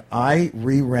you, man, I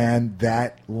reran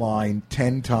that line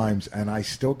 10 times, and I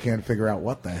still can't figure out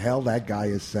what the hell that guy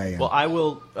is saying. Well, I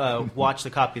will watch the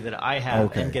copy that I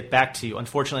have and get back to you.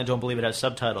 Unfortunately, I don't believe it has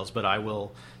subtitles, but I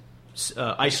will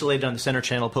isolate it on the center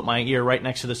channel, put my ear right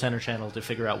next to the center channel to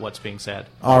figure out what's being said.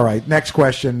 All right, next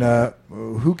question.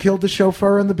 Who killed the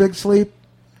chauffeur in The Big Sleep?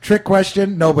 Trick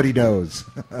question. Nobody knows.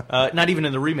 Not even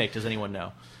in the remake does anyone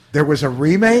know. There was a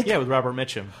remake? Yeah, with Robert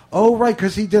Mitchum. Oh, right,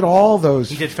 because he did all those.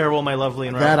 He did Farewell, My Lovely,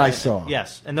 and that I saw.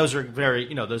 Yes, and those are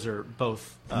those are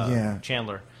both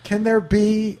Chandler. Can there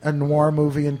be a noir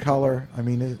movie in color? I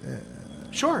mean,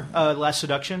 sure. Last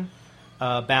Seduction,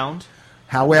 Bound.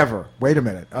 However, wait a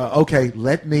minute. Okay,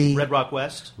 Red Rock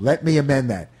West. Let me amend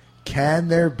that. Can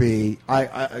there be?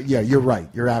 Yeah, you're right.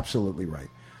 You're absolutely right.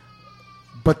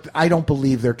 But I don't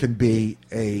believe there can be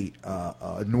a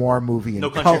noir movie in No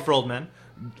Country for Old Men.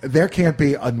 There can't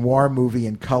be a noir movie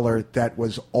in color that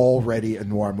was already a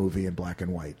noir movie in black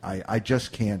and white. I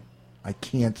just can't. I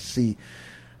can't see.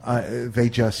 They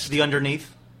just The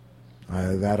Underneath.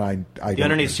 That I The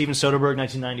Underneath, Steven Soderbergh,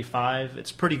 1995.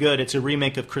 It's pretty good. It's a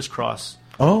remake of Criss Cross.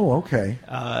 Oh, okay.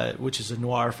 Which is a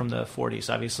noir from the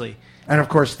 40s, obviously. And of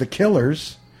course, The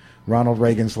Killers, Ronald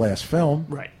Reagan's last film.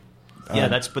 Right. Yeah,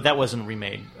 but that wasn't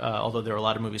remade. Although there are a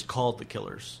lot of movies called The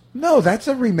Killers. No, that's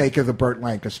a remake of the Burt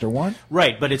Lancaster one.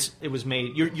 Right, but it was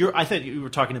made. I thought you were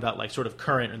talking about like sort of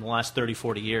current in the last 30,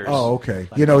 40 years. Oh, okay.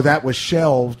 That was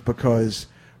shelved because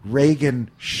Reagan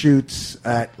shoots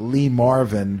at Lee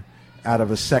Marvin out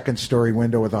of a second-story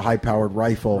window with a high-powered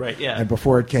rifle. Right, yeah. And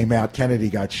before it came out,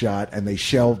 Kennedy got shot, and they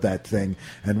shelved that thing.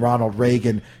 And Ronald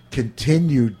Reagan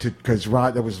continued to, because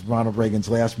that was Ronald Reagan's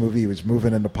last movie. He was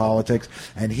moving into politics,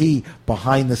 and he,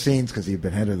 behind the scenes, because he'd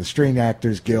been head of the Screen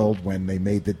Actors Guild when they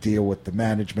made the deal with the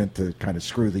management to kind of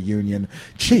screw the union.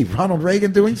 Gee, Ronald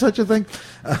Reagan doing such a thing?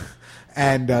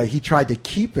 And he tried to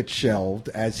keep it shelved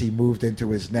as he moved into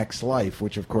his next life,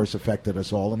 which, of course, affected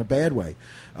us all in a bad way.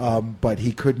 But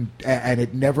he couldn't, and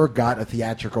it never got a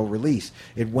theatrical release.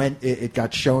 It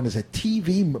got shown as a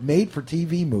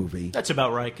made-for-TV movie. That's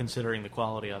about right, considering the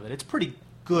quality of it. It's pretty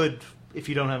good if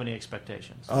you don't have any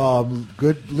expectations.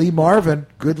 Good Lee Marvin.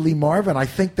 I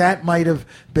think that might have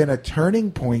been a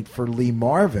turning point for Lee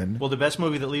Marvin. Well, the best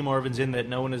movie that Lee Marvin's in that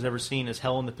no one has ever seen is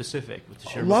Hell in the Pacific. With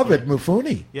the Love it,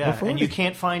 Mufuni. Yeah, Mufuni. And you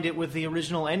can't find it with the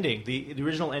original ending. The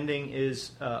original ending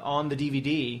is on the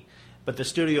DVD, but the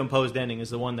studio-imposed ending is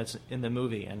the one that's in the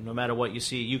movie. And no matter what you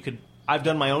see, I've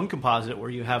done my own composite where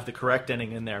you have the correct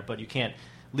ending in there, but you can't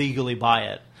legally buy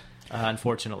it.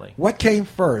 Unfortunately. What came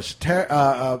first,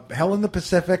 Hell in the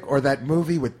Pacific or that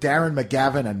movie with Darren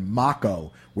McGavin and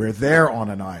Mako, where they're on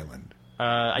an island?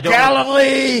 I don't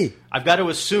Galilee! know. I've got to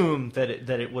assume that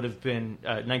it would have been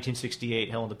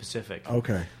 1968, Hell in the Pacific.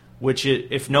 Okay. Which,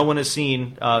 if no one has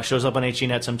seen, shows up on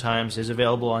HDNet sometimes, is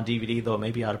available on DVD, though it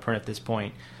may be out of print at this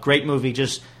point. Great movie.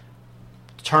 Just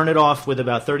turn it off with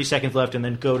about 30 seconds left and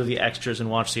then go to the extras and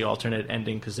watch the alternate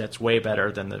ending, because that's way better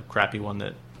than the crappy one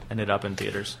that ended up in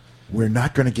theaters. We're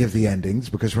not going to give the endings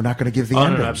because we're not going to give the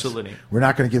endings. No, absolutely. We're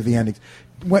not going to give the endings.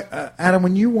 Adam,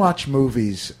 when you watch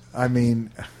movies, I mean,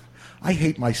 I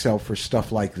hate myself for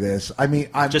stuff like this. I mean,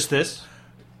 just this?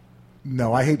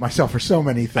 No, I hate myself for so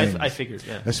many things. I figured,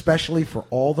 yeah. Especially for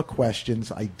all the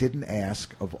questions I didn't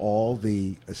ask of all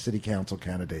the city council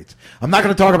candidates. I'm not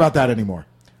going to talk about that anymore.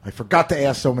 I forgot to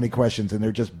ask so many questions, and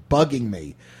they're just bugging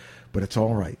me. But it's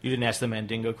all right. You didn't ask the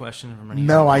Mandingo question?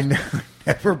 No, I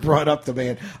never brought up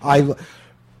the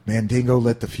Mandingo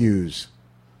lit the fuse.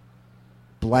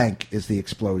 Blank is the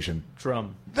explosion.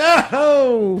 Drum.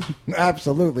 No!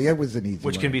 Absolutely. It was an easy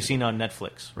Which one. can be seen on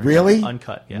Netflix. Right really? Now.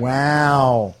 Uncut, yeah.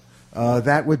 Wow.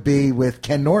 That would be with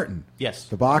Ken Norton. Yes.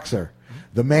 The boxer. Mm-hmm.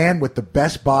 The man with the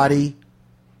best body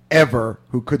ever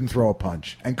who couldn't throw a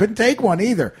punch. And couldn't take one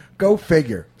either. Go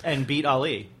figure. And beat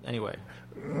Ali, anyway.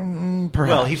 Perhaps.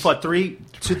 Well, he fought 3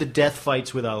 to-the-death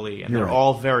fights with Ali, and they're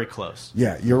all very close.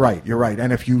 Yeah, you're right.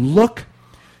 And if you look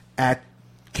at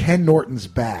Ken Norton's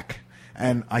back,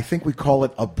 and I think we call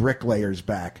it a bricklayer's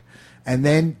back, and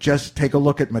then just take a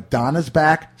look at Madonna's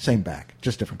back, same back,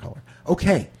 just different color.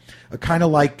 Okay, kind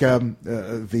of like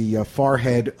the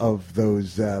forehead of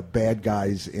those bad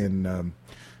guys in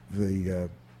the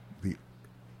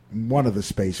one of the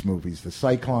space movies, the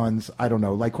Cyclones, I don't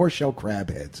know, like horseshell crab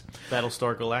heads.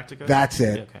 Battlestar Galactica? That's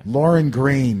it. Yeah, okay. Lauren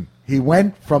Green. He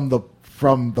went from the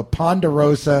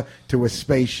Ponderosa to a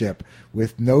spaceship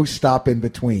with no stop in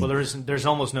between. Well, there's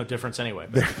almost no difference anyway.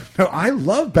 No, I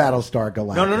love Battlestar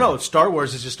Galactica. No. Star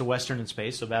Wars is just a Western in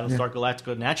space, so Battlestar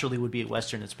Galactica naturally would be a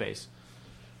Western in space.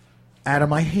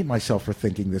 Adam, I hate myself for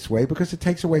thinking this way because it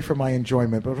takes away from my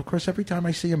enjoyment. But, of course, every time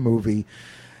I see a movie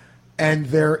and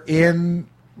they're in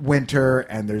winter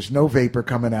and there's no vapor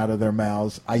coming out of their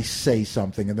mouths, I say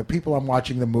something. And the people I'm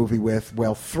watching the movie with,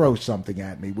 well, throw something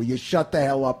at me. Will you shut the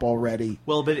hell up already?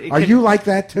 Well, but Are you like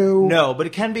that, too? No, but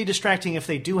it can be distracting if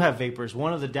they do have vapors.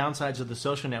 One of the downsides of The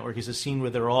Social Network is a scene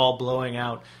where they're all blowing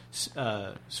out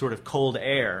sort of cold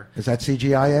air. Is that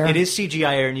CGI air? It is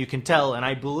CGI air, and you can tell. And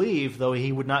I believe, though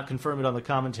he would not confirm it on the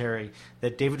commentary,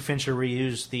 that David Fincher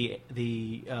reused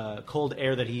the cold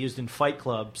air that he used in Fight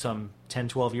Club some 10,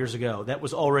 12 years ago. That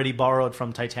was already borrowed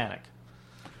from Titanic.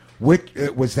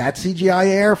 Was that CGI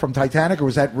air from Titanic, or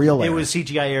was that real air? It was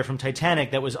CGI air from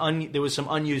Titanic. That was there was some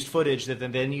unused footage that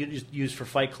then used for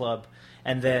Fight Club.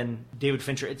 And then David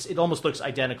Fincher, it almost looks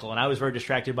identical. And I was very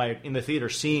distracted by it in the theater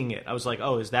seeing it. I was like,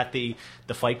 oh, is that the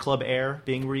Fight Club air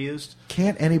being reused?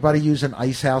 Can't anybody use an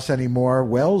ice house anymore?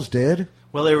 Wells did.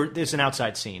 Well, there's an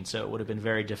outside scene, so it would have been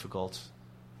very difficult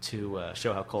to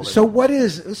show how cold it was. So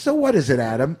what is it,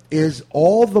 Adam? Is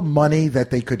all the money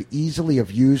that they could easily have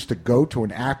used to go to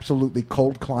an absolutely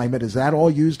cold climate, is that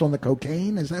all used on the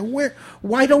cocaine? Is that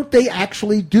why don't they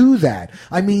actually do that?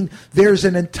 I mean, there's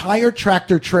an entire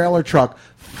tractor trailer truck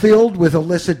filled with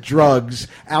illicit drugs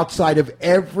outside of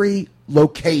every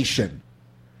location.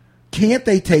 Can't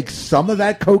they take some of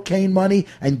that cocaine money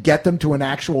and get them to an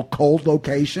actual cold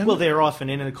location? Well, they're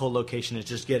often in a cold location. It's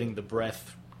just getting the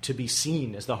breath to be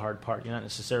seen is the hard part. You're not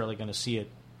necessarily going to see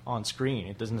it on screen.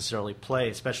 It doesn't necessarily play,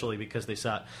 especially because they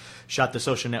shot The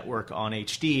Social Network on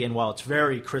HD, and while it's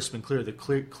very crisp and clear, the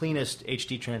cleanest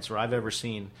HD transfer I've ever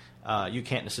seen, you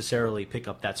can't necessarily pick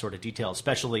up that sort of detail,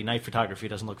 especially night photography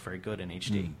doesn't look very good in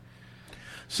HD.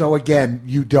 So again,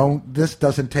 this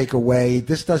doesn't take away,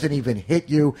 this doesn't even hit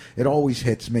you, it always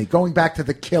hits me. Going back to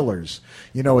The Killers,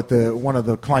 at one of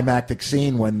the climactic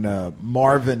scene when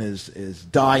Marvin is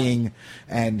dying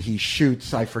and he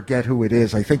shoots, I forget who it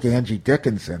is, I think Angie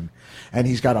Dickinson, and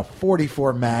he's got a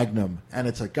 .44 Magnum and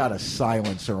it's got a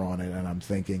silencer on it, and I'm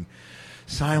thinking,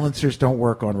 silencers don't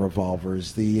work on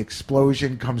revolvers. The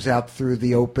explosion comes out through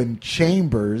the open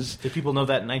chambers. Did people know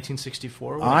that in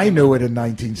 1964? I knew it in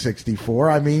 1964.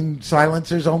 I mean,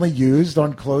 silencers only used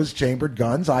on closed-chambered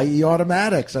guns, i.e.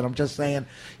 automatics. And I'm just saying,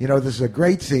 this is a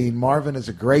great scene. Marvin is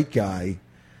a great guy.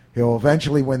 He'll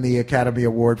eventually win the Academy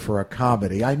Award for a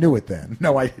comedy. I knew it then.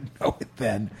 No, I didn't know it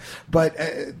then. But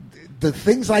the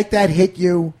things like that hit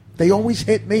you. They always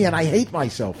hit me, and I hate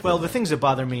myself. Well, the things that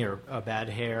bother me are bad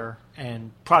hair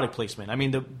and product placement. I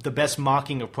mean, the best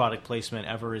mocking of product placement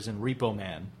ever is in Repo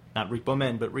Man. Not Repo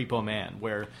Men, but Repo Man,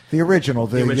 where... The original.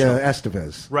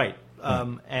 Estevez. Right.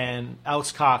 And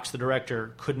Alex Cox, the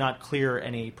director, could not clear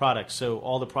any products, so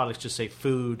all the products just say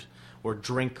food or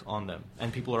drink on them,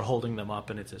 and people are holding them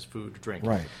up, and it says food, drink.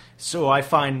 Right. So I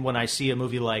find when I see a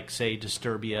movie like, say,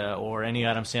 Disturbia or any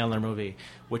Adam Sandler movie,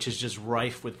 which is just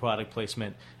rife with product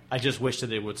placement, I just wish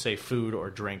that it would say food or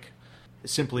drink,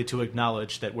 simply to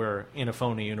acknowledge that we're in a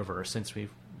phony universe, since we're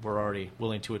already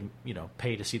willing to,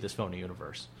 pay to see this phony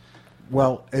universe.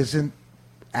 Well, isn't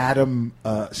Adam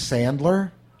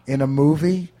Sandler in a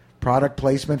movie product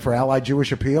placement for Allied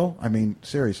Jewish Appeal? I mean,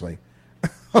 seriously.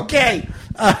 Okay.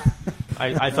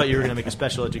 I thought you were going to make a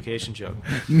special education joke.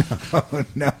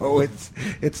 No, it's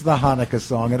the Hanukkah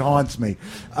song. It haunts me.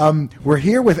 We're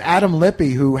here with Adam Lippy,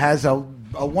 who has a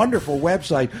wonderful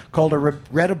website called A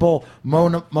Regrettable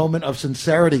Moment of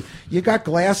Sincerity. You got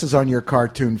glasses on your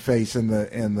cartoon face in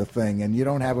the thing, and you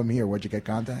don't have them here. Where'd you get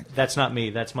contact? That's not me.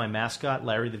 That's my mascot,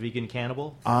 Larry the Vegan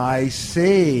Cannibal. I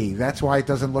see. That's why it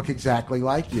doesn't look exactly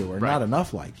like you, or right. Not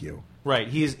enough like you. Right.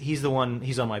 He's the one.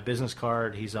 He's on my business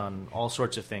card. He's on all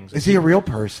sorts of things. Is he a real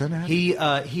person? He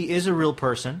is a real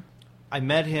person. I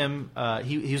met him.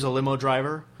 He was a limo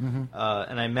driver, and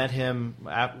I met him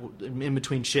in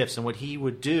between shifts. And what he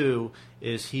would do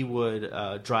is he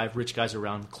would drive rich guys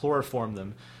around, chloroform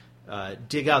them,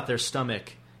 dig out their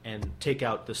stomach, and take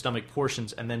out the stomach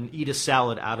portions, and then eat a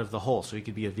salad out of the whole, so he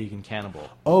could be a vegan cannibal.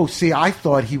 Oh, see, I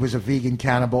thought he was a vegan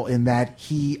cannibal in that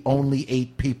he only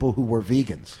ate people who were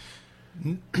vegans.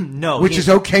 No, which is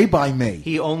okay by me.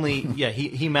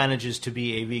 He manages to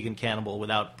be a vegan cannibal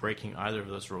without breaking either of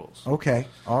those rules. Okay,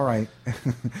 all right.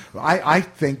 I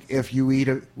think if you eat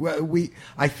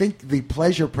I think the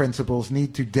pleasure principles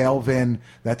need to delve in.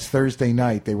 That's Thursday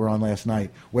night. They were on last night.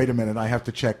 Wait a minute, I have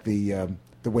to check the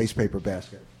waste paper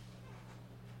basket.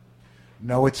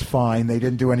 No, it's fine. They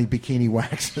didn't do any bikini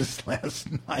waxes last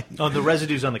night. Oh, the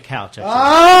residue's on the couch. Actually.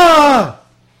 Ah!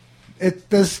 It's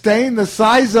the stain the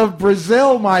size of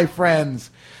Brazil, my friends.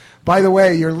 By the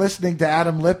way, you're listening to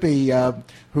Adam Lippy,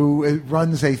 who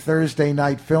runs a Thursday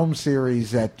night film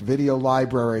series at Video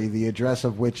Library, the address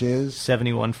of which is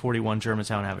 7141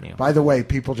 Germantown Avenue. By the way,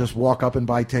 people just walk up and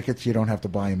buy tickets. You don't have to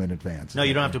buy them in advance. No,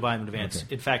 you don't have to buy them in advance.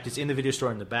 Okay. In fact, it's in the video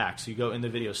store in the back. So you go in the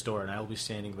video store, and I will be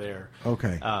standing there.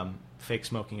 Okay. Fake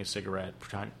smoking a cigarette,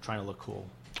 trying to look cool.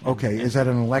 Okay. Is that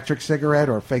an electric cigarette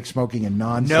or fake smoking a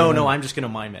non-cigarette? No, I'm just going to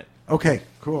mime it. Okay,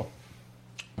 cool.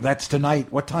 That's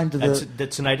tonight. What time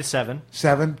That's tonight at 7.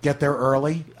 7? Get there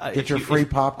early. Get your free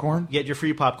popcorn. Get your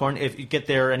free popcorn. If you get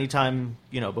there anytime,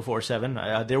 before 7.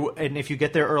 And if you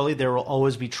get there early, there will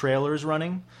always be trailers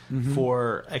running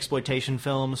for exploitation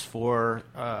films, for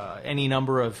any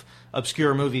number of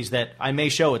obscure movies that I may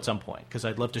show at some point, because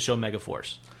I'd love to show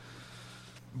Megaforce.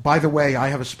 By the way, I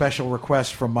have a special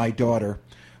request from my daughter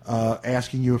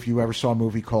asking you if you ever saw a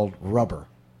movie called Rubber.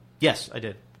 Yes, I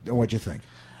did. What'd you think?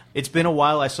 It's been a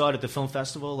while. I saw it at the film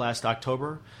festival last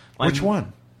October. Which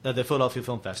one? The Philadelphia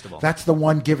Film Festival. That's the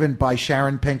one given by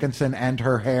Sharon Pinkenson and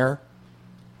her hair?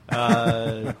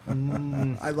 I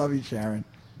love you, Sharon.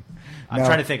 I'm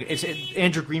trying to think.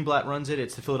 Andrew Greenblatt runs it.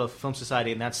 It's the Philadelphia Film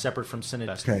Society, and that's separate from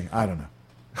Cinefest. Okay, I don't know.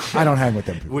 I don't hang with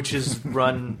them people. Which is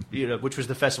run, which was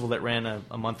the festival that ran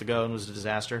a month ago and was a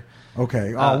disaster.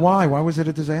 Okay. Why? Why was it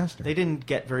a disaster? They didn't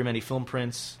get very many film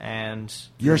prints, and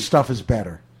your stuff is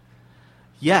better.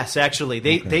 Yes, actually,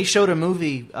 they showed a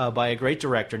movie by a great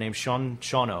director named Sean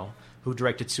Shawno, who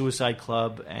directed Suicide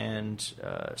Club and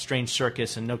Strange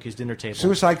Circus and Nokia's Dinner Table.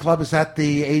 Suicide Club, is that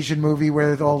the Asian movie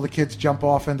where all the kids jump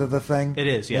off into the thing? It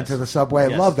is, yes. Into the subway.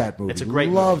 Yes. I love that movie. It's a great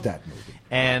movie. That movie.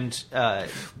 And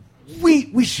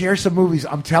we share some movies.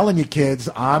 I'm telling you, kids,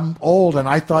 I'm old, and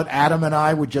I thought Adam and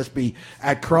I would just be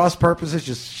at cross purposes,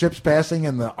 just ships passing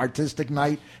in the artistic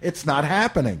night. It's not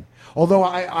happening. Although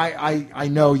I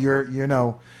know you're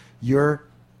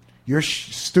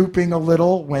stooping a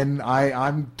little when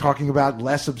I'm talking about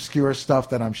less obscure stuff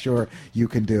that I'm sure you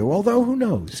can do. Although who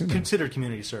knows? Consider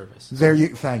community service.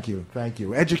 Thank you.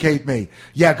 Educate me.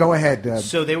 Yeah, go ahead.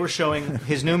 So they were showing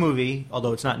his new movie,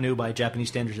 although it's not new by Japanese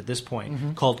standards at this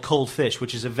point, called Cold Fish,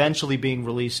 which is eventually being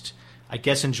released, I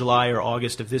guess, in July or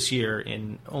August of this year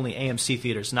in only AMC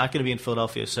theaters. Not going to be in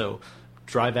Philadelphia, so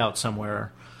drive out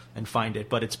somewhere and find it.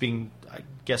 But it's being, I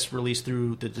guess, released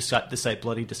through the site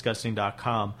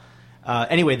bloodydisgusting.com.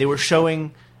 Anyway, they were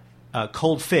showing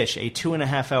Cold Fish, a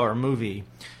 2.5-hour movie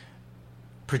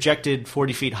projected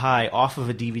 40 feet high off of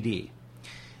a DVD.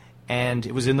 And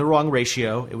it was in the wrong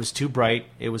ratio. It was too bright.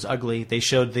 It was ugly. They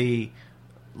showed the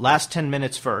last 10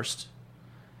 minutes first,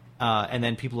 and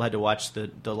then people had to watch the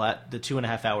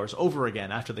 2.5 hours over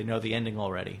again after they know the ending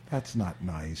already. That's not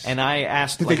nice. And I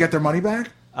asked, did they get their money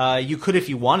back? You could if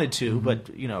you wanted to, but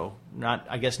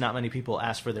I guess not many people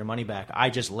asked for their money back. I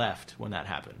just left when that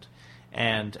happened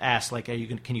and asked,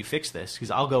 can you fix this?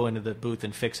 Because I'll go into the booth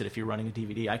and fix it. If you're running a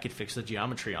DVD, I could fix the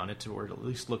geometry on it to where it at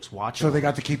least looks watchable. So they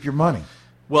got to keep your money.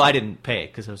 Well, I didn't pay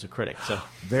because I was a critic. So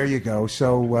there you go.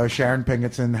 So Sharon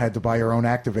Pinkenson had to buy her own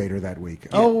activator that week. Yeah.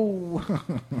 Oh,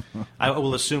 I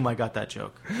will assume I got that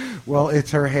joke. Well,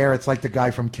 it's her hair. It's like the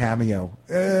guy from Cameo.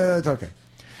 It's okay.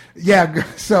 Yeah.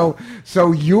 So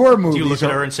your movies. Do you look at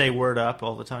her and say "word up"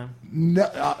 all the time?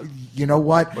 No. You know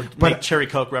what? Or make Cherry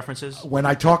Coke references. When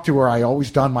I talk to her, I always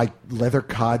don my leather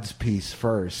cods piece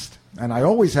first, and I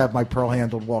always have my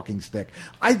pearl-handled walking stick.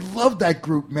 I love that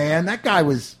group, man. That guy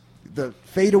was. The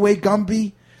Fadeaway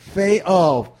Gumby,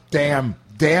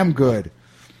 damn good.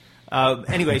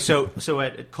 Anyway, so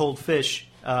at Cold Fish,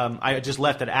 I just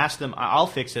left and asked them, I'll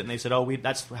fix it, and they said,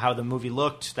 that's how the movie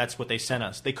looked. That's what they sent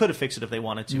us. They could have fixed it if they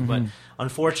wanted to, but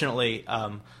unfortunately,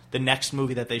 the next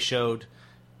movie that they showed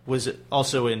was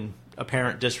also in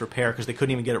apparent disrepair because they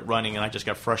couldn't even get it running, and I just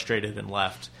got frustrated and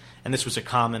left. And this was a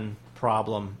common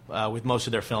problem with most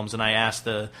of their films, and I asked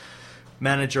the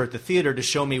manager at the theater to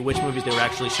show me which movies they were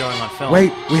actually showing on film.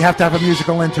 Wait, we have to have a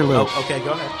musical interlude. Oh, okay,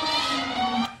 go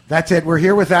ahead. That's it. We're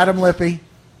here with Adam Lippy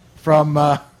from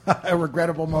A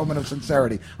Regrettable Moment of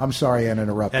Sincerity. I'm sorry I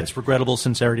interrupted. That's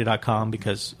regrettablesincerity.com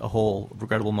because a whole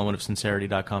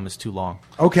regrettablemomentofsincerity.com is too long.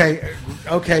 Okay,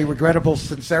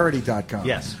 regrettablesincerity.com.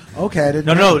 Yes. Okay, I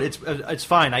didn't No, it's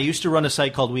fine. I used to run a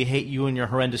site called We Hate You and Your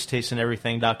Horrendous Taste in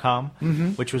Everything.com,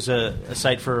 which was a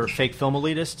site for fake film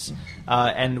elitists,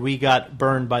 and we got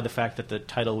burned by the fact that the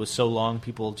title was so long,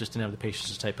 people just didn't have the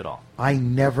patience to type it all. I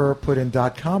never put in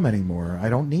 .com anymore. I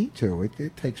don't need to.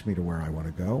 It takes me to where I want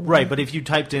to go. Right, but if you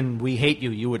typed in We Hate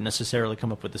You, you wouldn't necessarily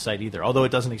come up with the site either, although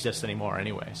it doesn't exist anymore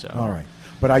anyway. So. All right.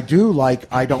 But I do like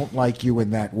I don't like you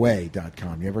in that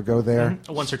way.com. You ever go there?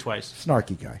 Once or twice.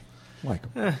 Snarky guy.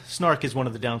 Like him. Snark is one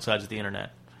of the downsides of the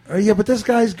internet. Yeah, but this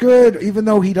guy's good, even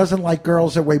though he doesn't like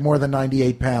girls that weigh more than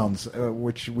 98 pounds,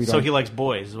 which we don't. So he likes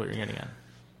boys, is what you're getting at.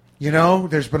 You know,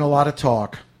 there's been a lot of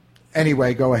talk.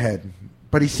 Anyway, go ahead.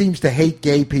 But he seems to hate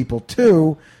gay people,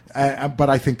 too, but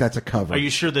I think that's a cover. Are you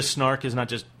sure the snark is not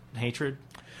just hatred?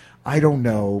 I don't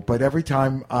know, but every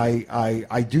time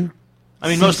I do... I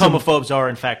mean, most homophobes are,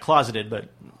 in fact, closeted, but...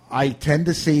 I tend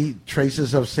to see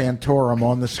traces of Santorum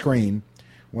on the screen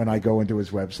when I go into his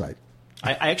website.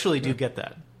 I actually do get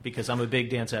that, because I'm a big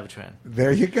Dan Savage fan.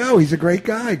 There you go. He's a great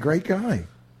guy. Great guy.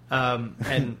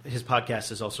 And his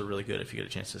podcast is also really good if you get a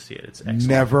chance to see it. It's excellent.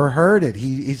 Never heard it.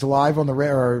 He's live on the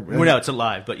radio. Well, no, it's a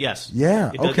live, but yes.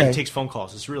 Yeah, okay. It takes phone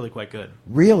calls. It's really quite good.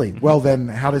 Really? Well, then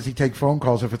how does he take phone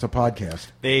calls if it's a podcast?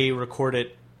 They record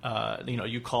it.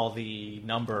 You call the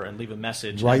number and leave a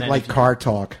message. Right, like car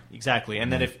talk. Exactly.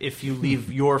 And then if you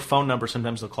leave your phone number,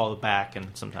 sometimes they'll call it back, and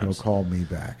sometimes... He'll call me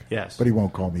back. Yes. But he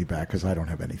won't call me back because I don't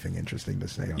have anything interesting to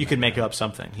say on You can make up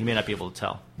something. He may not be able to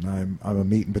tell. I'm a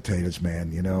meat and potatoes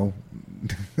man, you know.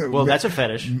 Well, that's a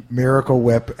fetish. Miracle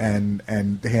Whip and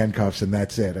handcuffs, and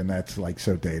that's it. And that's like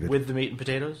so dated. With the meat and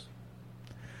potatoes?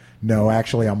 No,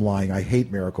 actually, I'm lying. I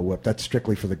hate Miracle Whip. That's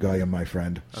strictly for the goyim, my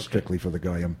friend. Okay. Strictly for the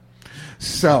goyim.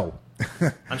 So...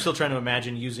 I'm still trying to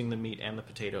imagine using the meat and the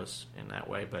potatoes in that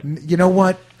way. But you know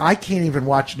what? I can't even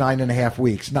watch 9.5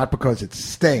 Weeks, not because it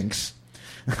stinks,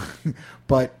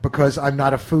 but because I'm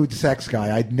not a food sex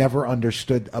guy. I'd never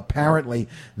understood. Apparently,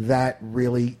 that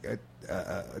really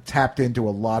tapped into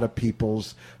a lot of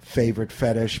people's favorite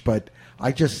fetish. But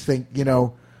I just think,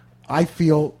 I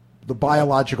feel the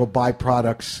biological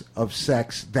byproducts of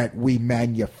sex that we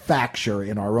manufacture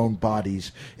in our own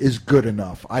bodies is good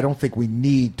enough. I don't think we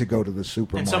need to go to the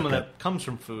supermarket. And some of that comes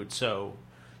from food, so...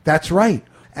 That's right.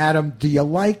 Adam, do you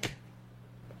like...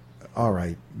 All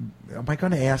right. Am I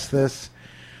going to ask this?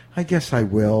 I guess I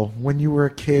will. When you were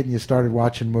a kid and you started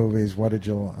watching movies, what did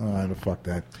you... Oh, fuck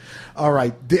that. All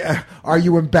right. Are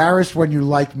you embarrassed when you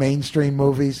like mainstream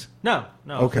movies? No.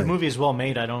 Okay. If the movie is well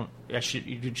made, you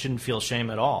shouldn't feel shame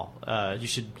at all. You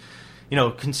should,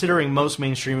 considering most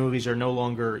mainstream movies are no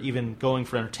longer even going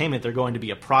for entertainment, they're going to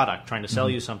be a product, trying to sell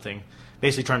you something,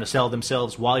 basically trying to sell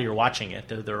themselves while you're watching it.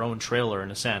 They're their own trailer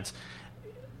in a sense.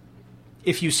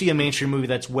 If you see a mainstream movie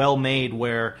that's well made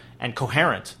and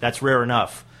coherent, that's rare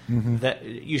enough. That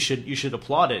you should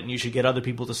applaud it, and you should get other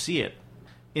people to see it.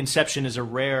 Inception is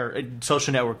a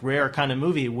Social Network rare kind of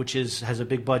movie, which has a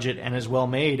big budget and is well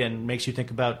made and makes you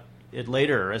think about it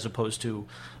later, as opposed to,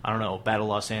 I don't know, Battle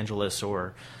Los Angeles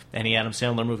or any Adam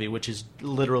Sandler movie, which is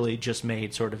literally just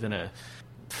made sort of in a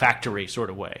factory sort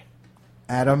of way.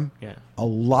 Adam, yeah. A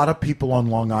lot of people on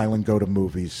Long Island go to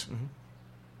movies.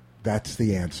 That's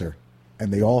the answer.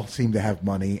 And they all seem to have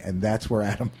money, and that's where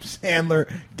Adam Sandler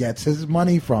gets his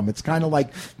money from. It's kind of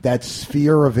like that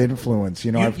sphere of influence.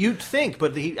 You'd think,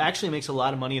 but he actually makes a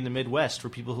lot of money in the Midwest for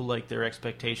people who like their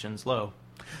expectations low.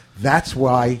 That's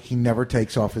why he never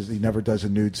takes off he never does a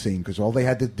nude scene, because all they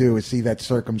had to do is see that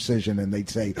circumcision, and they'd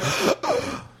say...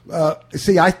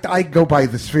 I go by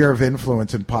the sphere of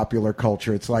influence in popular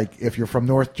culture. It's like if you're from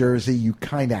North Jersey, you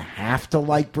kind of have to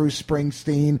like Bruce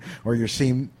Springsteen, or you're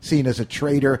seen as a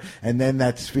traitor, and then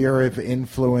that sphere of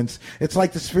influence. It's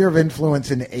like the sphere of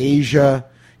influence in Asia,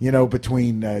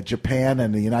 between Japan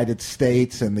and the United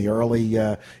States in the early,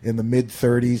 in the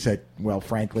mid-'30s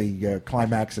frankly,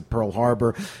 climax at Pearl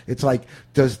Harbor. It's like,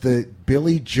 does the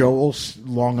Billy Joel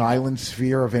Long Island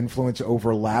sphere of influence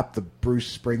overlap the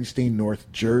Bruce Springsteen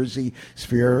North Jersey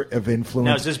sphere of influence?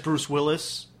 Now, is this Bruce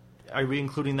Willis? Are we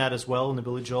including that as well in the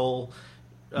Billy Joel?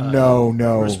 No.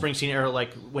 Bruce Springsteen era,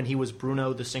 like when he was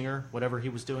Bruno the singer, whatever he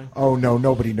was doing? Oh, no,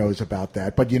 nobody knows about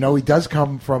that. But, he does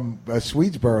come from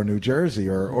Swedesboro, New Jersey.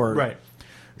 or Right.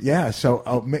 Yeah, so,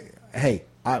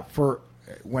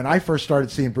 when I first started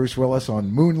seeing Bruce Willis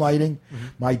on Moonlighting,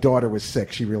 my daughter was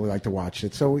sick. She really liked to watch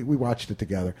it. So we watched it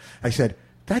together. I said,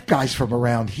 that guy's from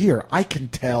around here. I can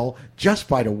tell just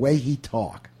by the way he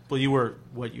talks. Well,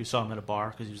 you saw him at a bar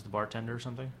because he was the bartender or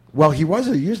something? Well, he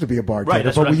used to be a bartender, right,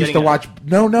 that's but what we I'm used to watch. at.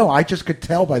 No, I just could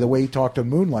tell by the way he talked to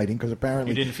Moonlighting, because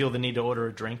apparently you didn't feel the need to order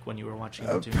a drink when you were watching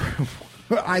it too.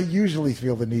 I usually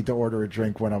feel the need to order a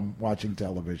drink when I'm watching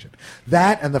television.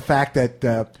 That and the fact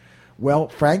that,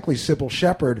 frankly, Sybil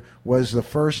Shepherd was the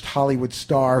first Hollywood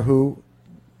star who,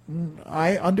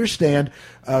 I understand,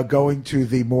 going to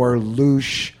the more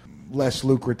louche, less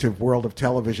lucrative world of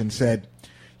television, said,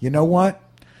 you know what?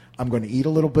 I'm going to eat a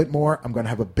little bit more. I'm going to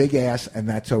have a big ass, and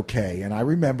that's okay. And I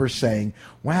remember saying,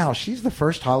 wow, she's the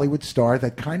first Hollywood star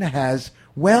that kind of has,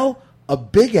 a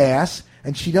big ass,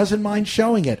 and she doesn't mind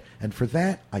showing it. And for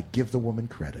that, I give the woman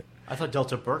credit. I thought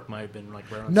Delta Burke might have been like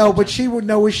right on. No, but she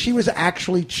was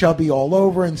actually chubby all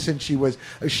over, and since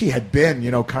she had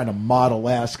been, kind of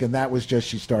model-esque, and that was just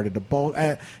she started to bowl.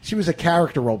 She was a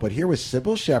character role, but here was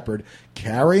Sybil Shepherd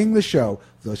carrying the show,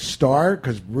 the star,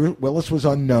 because Willis was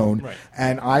unknown, right.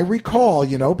 And I recall,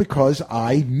 because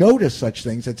I noticed such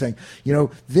things, and saying,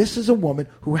 this is a woman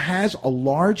who has a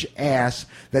large ass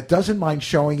that doesn't mind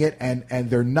showing it, and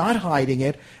they're not hiding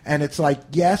it, and it's like,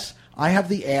 yes, I have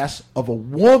the ass of a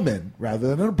woman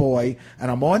rather than a boy, and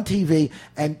I'm on TV,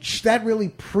 and that really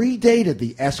predated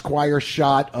the Esquire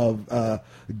shot of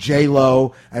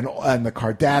J-Lo and the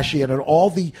Kardashian and all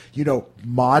the,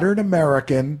 modern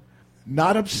American,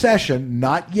 not obsession,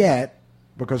 not yet,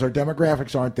 because our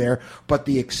demographics aren't there, but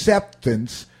the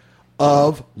acceptance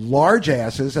of large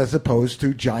asses as opposed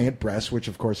to giant breasts, which,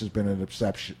 of course, has been an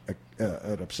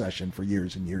obsession for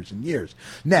years and years and years.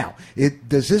 Now,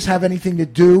 does this have anything to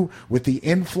do with the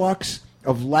influx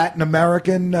of Latin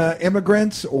American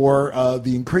immigrants or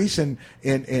the increase in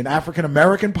African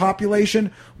American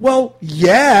population? Well,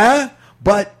 yeah,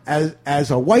 but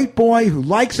as a white boy who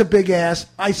likes a big ass,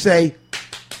 I say,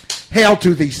 hail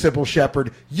to thee, Sybil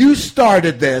Shepherd. You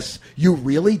started this. You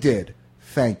really did.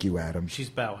 Thank you, Adam. She's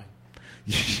bowing.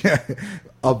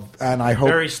 And I hope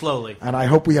very slowly. And I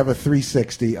hope we have a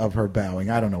 360 of her bowing.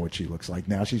 I don't know what she looks like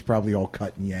now. She's probably all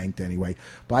cut and yanked anyway.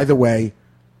 By the way,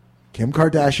 Kim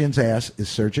Kardashian's ass is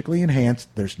surgically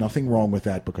enhanced. There's nothing wrong with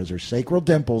that because her sacral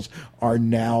dimples are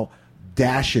now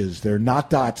dashes. They're not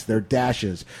dots, they're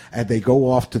dashes. And they go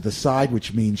off to the side,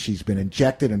 which means she's been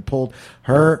injected and pulled.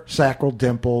 Her sacral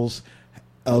dimples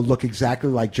look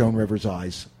exactly like Joan Rivers'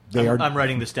 eyes. I'm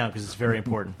writing this down because it's very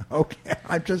important. Okay.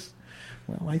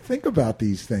 I think about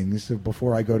these things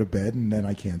before I go to bed, and then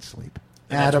I can't sleep.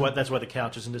 Adam, that's why the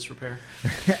couch is in disrepair?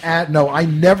 No, I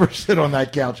never sit on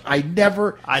that couch. I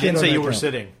didn't say you were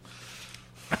sitting.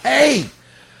 Hey!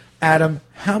 Adam,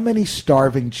 how many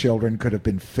starving children could have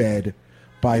been fed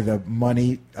by the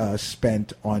money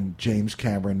spent on James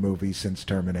Cameron movies since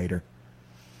Terminator?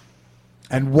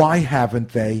 And why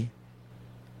haven't they?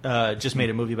 Just made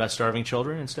a movie about starving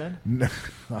children instead? No,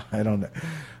 I don't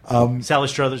know. Sally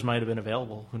Struthers might have been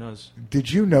available. Who knows?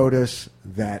 Did you notice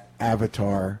that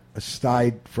Avatar,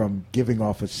 aside from giving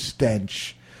off a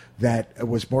stench that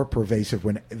was more pervasive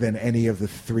than any of the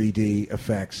 3D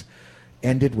effects,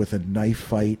 ended with a knife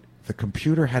fight? The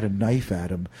computer had a knife at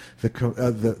him.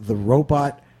 The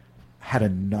robot had a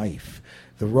knife.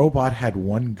 The robot had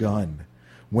one gun.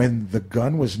 When the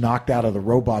gun was knocked out of the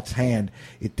robot's hand,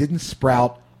 it didn't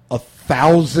sprout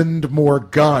 1,000 more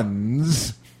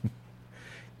guns.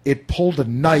 It pulled a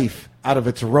knife out of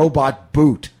its robot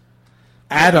boot.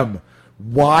 Adam,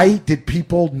 why did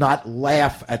people not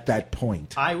laugh at that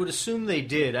point? I would assume they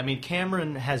did. I mean,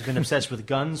 Cameron has been obsessed with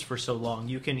guns for so long.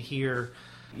 You can hear,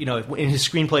 in his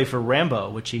screenplay for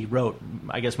Rambo, which he wrote,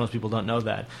 I guess most people don't know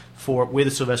that,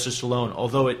 with Sylvester Stallone,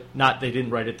 although they didn't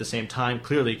write it at the same time,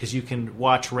 clearly, because you can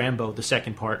watch Rambo, the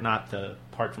second part, not the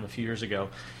part from a few years ago,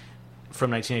 from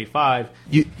 1985.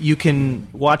 You can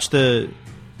watch the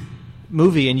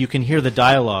movie and you can hear the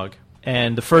dialogue,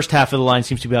 and the first half of the line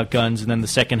seems to be about guns, and then the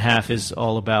second half is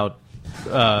all about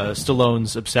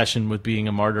Stallone's obsession with being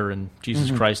a martyr and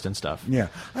Jesus Christ and stuff. Yeah.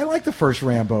 I like the first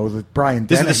Rambo, the Brian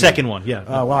This Dennehy. is the second one, yeah.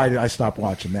 Well, I stopped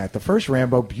watching that. The first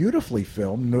Rambo, beautifully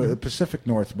filmed, the Pacific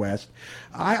Northwest.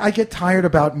 I get tired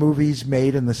about movies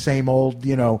made in the same old,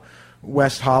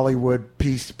 West Hollywood,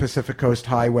 Pacific Coast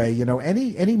Highway,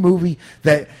 any movie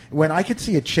that when I could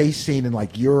see a chase scene in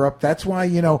like Europe, that's why,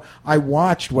 I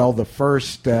watched, the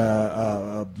first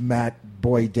Matt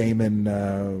Boyd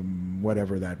Damon,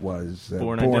 whatever that was,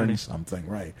 Born something,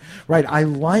 right. I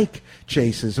like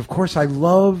chases. Of course, I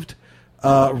loved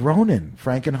Ronin,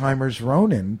 Frankenheimer's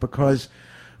Ronin, because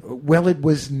it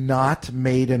was not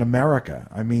made in America.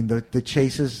 I mean, the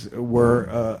chases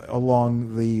were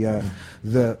along the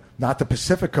not the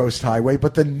Pacific Coast Highway,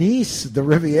 but the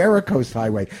Riviera Coast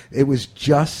Highway. It was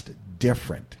just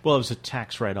different. Well, it was a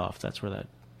tax write-off. That's where that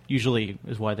usually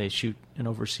is why they shoot in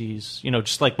overseas.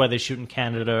 Just like why they shoot in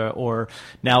Canada, or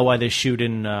now why they shoot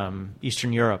in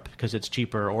Eastern Europe, because it's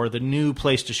cheaper. Or the new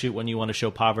place to shoot when you want to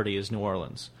show poverty is New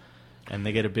Orleans. And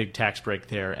they get a big tax break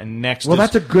there. And that's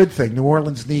a good thing. New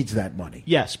Orleans needs that money.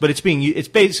 Yes, but it's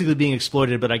basically being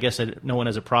exploited. But I guess no one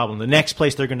has a problem. The next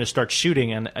place they're going to start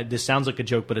shooting, and this sounds like a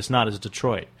joke, but it's not, is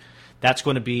Detroit. That's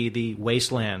going to be the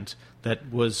wasteland that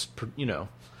was,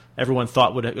 everyone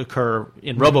thought would occur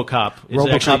in RoboCop.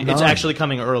 It's actually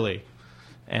coming early,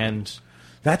 and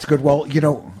that's good.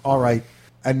 Well, all right.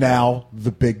 And now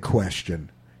the big question.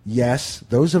 Yes,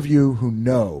 those of you who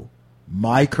know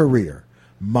my career,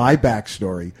 my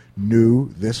backstory,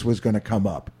 knew this was going to come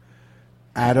up.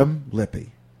 Adam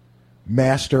Lippy,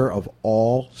 master of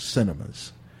all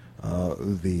cinemas,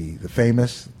 the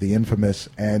famous, the infamous,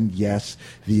 and yes,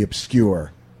 the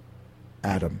obscure.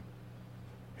 Adam,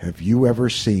 have you ever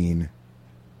seen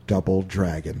Double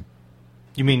Dragon?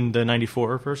 You mean the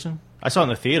 94 version? I saw it in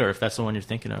the theater, if that's the one you're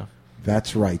thinking of.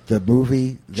 That's right. The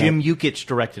movie... Jim Yukich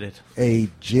directed it. A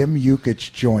Jim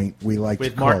Yukich joint, we like to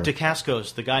call it. With Mark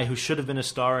Dacascos, the guy who should have been a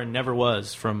star and never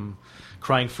was, from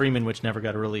Crying Freeman, which never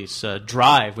got a release.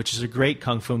 Drive, which is a great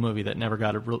kung fu movie that never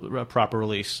got a proper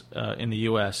release in the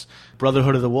U.S.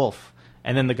 Brotherhood of the Wolf.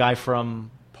 And then the guy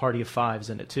from Party of Five's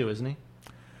in it, too, isn't he?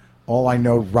 All I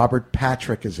know, Robert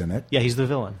Patrick is in it. Yeah, he's the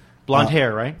villain. Blonde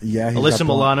hair, right? Yeah. Alyssa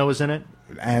Milano is in it.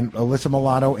 And Alyssa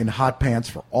Milano in hot pants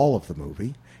for all of the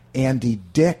movie. Andy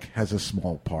Dick has a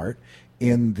small part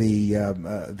in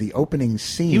the opening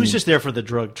scene. He was just there for the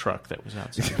drug truck that was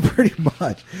outside. Pretty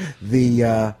much.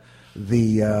 The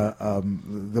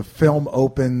film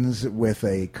opens with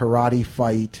a karate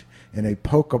fight in a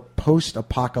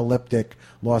post-apocalyptic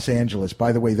Los Angeles.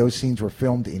 By the way, those scenes were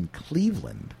filmed in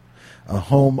Cleveland, a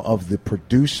home of the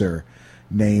producer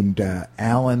named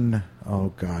Alan. Oh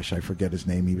gosh, I forget his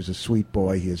name. He was a sweet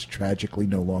boy. He is tragically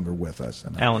no longer with us.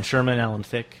 Alan Sherman, Alan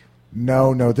Thicke.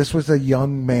 No. This was a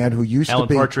young man who used Alan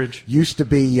to be Partridge. Used to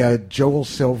be Joel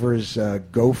Silver's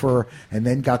gopher, and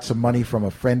then got some money from a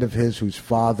friend of his whose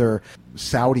father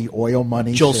Saudi oil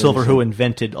money. Joel Silver, who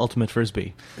invented Ultimate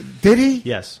Frisbee. Did he?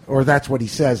 Yes. Or that's what he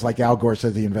says. Like Al Gore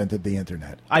says, he invented the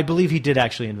internet. I believe he did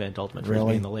actually invent Ultimate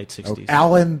Frisbee in the late '60s. Oh,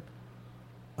 Alan.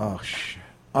 Oh,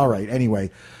 all right.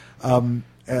 Anyway.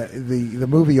 The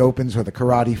movie opens with a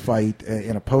karate fight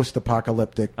in a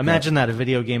post-apocalyptic... Imagine that, a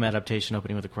video game adaptation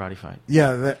opening with a karate fight.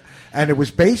 Yeah, and it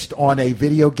was based on a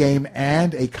video game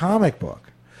and a comic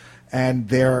book. And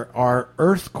there are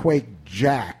earthquake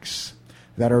jacks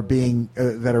that are being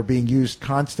used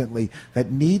constantly that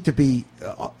need to be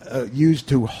used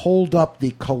to hold up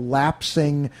the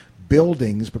collapsing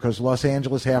buildings, because Los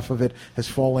Angeles, half of it has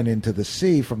fallen into the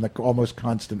sea from the almost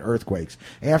constant earthquakes.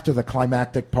 After the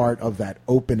climactic part of that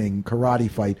opening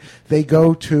karate fight, they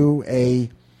go to a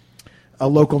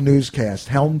local newscast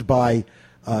helmed by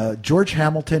George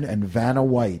Hamilton and Vanna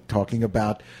White, talking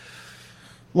about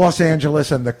Los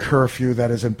Angeles and the curfew that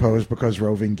is imposed because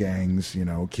roving gangs,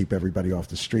 keep everybody off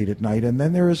the street at night. And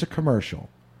then there is a commercial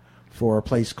for a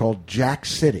place called Jack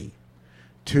City.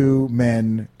 Two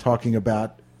men talking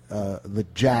about the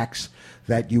jacks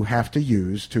that you have to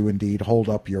use to indeed hold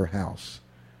up your house.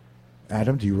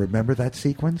 Adam, do you remember that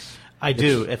sequence? I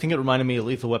do. I think it reminded me of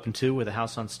Lethal Weapon 2 with a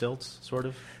house on stilts, sort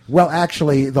of. Well,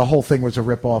 actually, the whole thing was a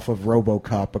ripoff of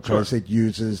RoboCop because it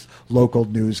uses local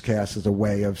newscasts as a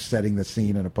way of setting the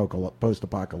scene in a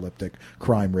post-apocalyptic,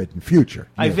 crime-ridden future.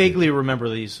 I vaguely remember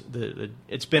these.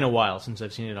 It's been a while since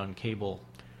I've seen it on cable,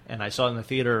 and I saw it in the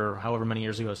theater however many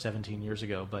years ago, 17 years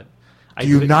ago, but... Do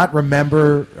you not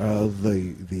remember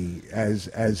as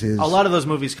is a lot of those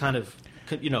movies kind of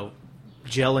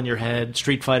gel in your head?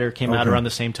 Street Fighter came out around the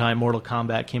same time. Mortal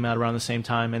Kombat came out around the same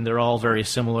time, and they're all very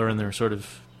similar in their sort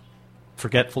of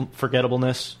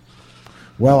forgettableness.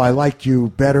 Well, I liked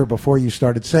you better before you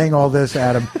started saying all this,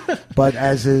 Adam. But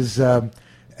as is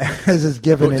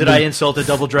given. Did I insult a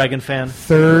Double Dragon fan?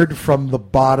 Third from the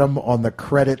bottom on the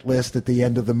credit list at the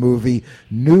end of the movie,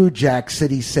 New Jack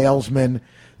City Salesman.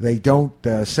 They don't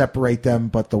separate them,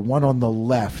 but the one on the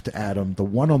left, Adam, the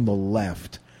one on the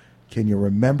left, can you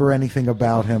remember anything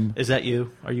about him? Is that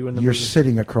you? Are you in the You're movie?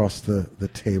 sitting across the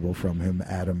table from him,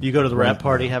 Adam. You go to the rap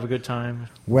party, have a good time?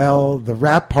 Well, the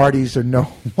rap parties are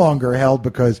no longer held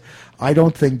because I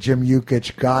don't think Jim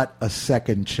Yukich got a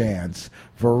second chance.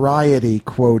 Variety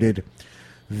quoted,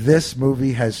 "This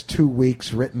movie has 2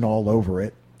 weeks written all over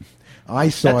it. I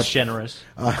saw That's it. generous.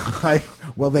 I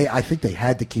think they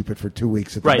had to keep it for 2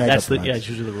 weeks at the Megaplex. Right, that's it's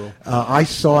usually the rule. I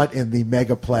saw it in the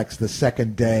Megaplex the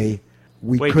second day.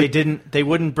 They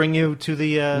wouldn't bring you to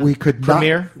the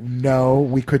premiere? No,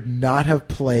 we could not have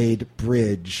played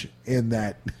bridge in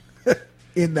that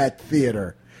in that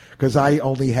theater because I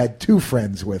only had 2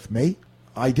 friends with me.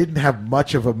 I didn't have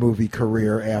much of a movie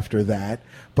career after that,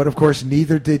 but of course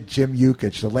neither did Jim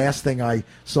Yukich. The last thing I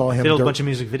saw him did a bunch of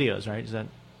music videos, right? Is that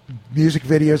music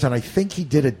videos, and I think he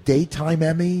did a daytime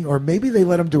Emmy, or maybe they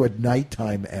let him do a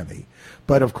nighttime Emmy.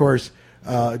 But of course,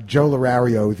 Joe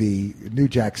Lorario, the New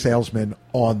Jack Salesman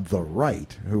on the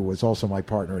right, who was also my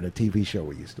partner in a TV show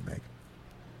we used to make.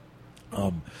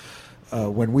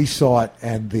 When we saw it,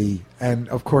 and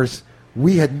of course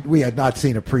we had not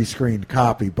seen a pre-screened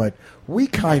copy, but we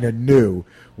kind of knew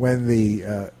when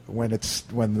the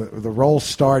roll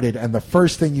started, and the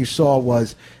first thing you saw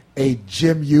was a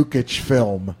Jim Yukich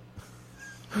film.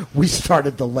 we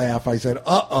started to laugh. I said,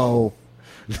 "Uh-oh,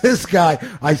 this guy."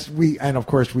 And of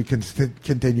course we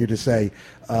continue to say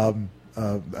a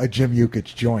Jim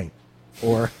Yukich joint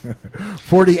or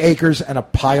 40 acres and a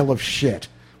pile of shit.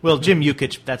 Well, Jim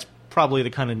Yukich, that's probably the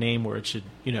kind of name where it should,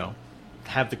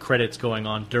 have the credits going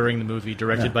on during the movie,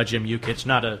 directed by Jim Yukich,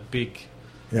 not a big,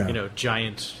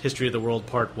 giant History of the World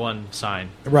Part 1 sign.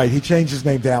 Right. He changed his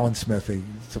name to Alan Smithy,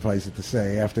 suffice it to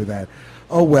say, after that.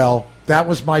 Oh, well, that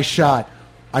was my shot.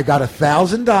 I got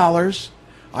 $1,000.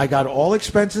 I got all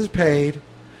expenses paid.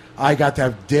 I got to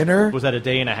have dinner. Was that a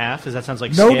day and a half? Because that sounds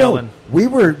like No. scale. We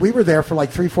were there for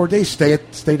like 3-4 days. Stayed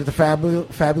at the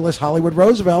fabulous Hollywood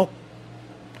Roosevelt.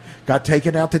 Got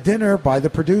taken out to dinner by the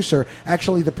producer.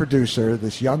 Actually, the producer,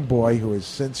 this young boy who has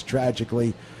since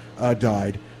tragically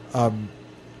died,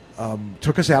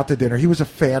 took us out to dinner. He was a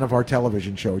fan of our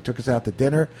television show. He took us out to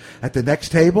dinner. At the next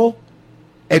table,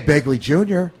 Ed Begley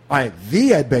Jr.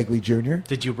 The Ed Begley Jr.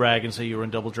 Did you brag and say you were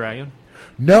in Double Dragon?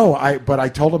 No, but I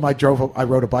told him I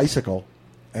rode a bicycle,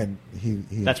 and he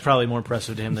That's probably more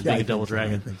impressive to him than being a Double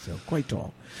Dragon. I think so. Quite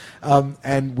tall.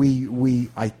 And we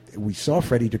saw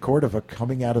Freddie DeCordova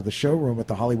coming out of the showroom at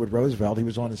the Hollywood Roosevelt. He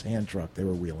was on his hand truck. They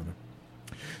were wheeling him.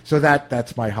 So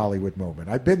that's my Hollywood moment.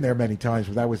 I've been there many times,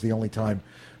 but that was the only time.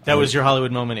 That was your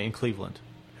Hollywood moment in Cleveland.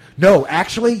 No,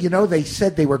 actually, they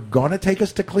said they were going to take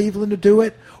us to Cleveland to do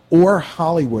it or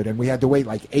Hollywood, and we had to wait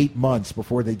like 8 months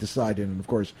before they decided. And, of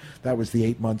course, that was the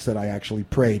 8 months that I actually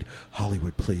prayed,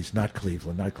 Hollywood, please, not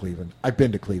Cleveland, not Cleveland. I've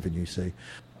been to Cleveland, you see.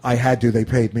 I had to. They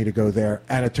paid me to go there,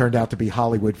 and it turned out to be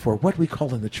Hollywood for what we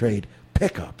call in the trade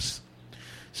pickups.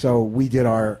 So we did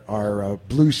our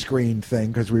blue screen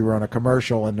thing because we were on a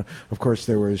commercial, and, of course,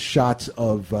 there was shots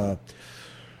of,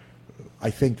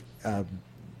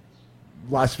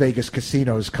 Las Vegas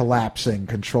casinos collapsing,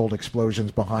 controlled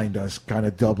explosions behind us, kind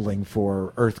of doubling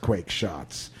for earthquake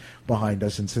shots behind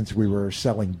us. And since we were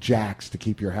selling jacks to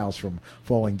keep your house from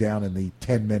falling down in the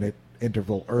 10-minute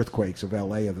interval earthquakes of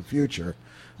L.A. of the future,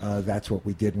 that's what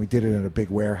we did. And we did it in a big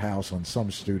warehouse on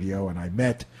some studio, and I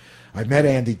met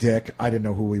Andy Dick. I didn't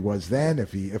know who he was then.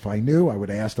 If I knew, I would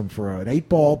have asked him for an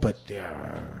 8-ball, but...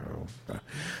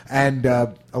 And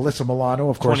Alyssa Milano,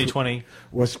 of course, 2020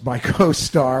 was my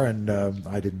co-star, and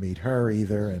I didn't meet her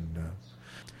either. And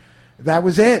that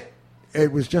was it.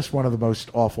 It was just one of the most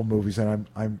awful movies, and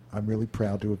I'm really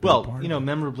proud to have been a part of it.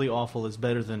 Memorably awful is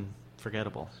better than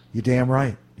forgettable. You're damn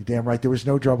right. You're damn right. There was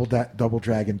no Double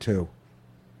Dragon 2.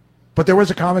 But there was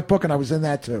a comic book, and I was in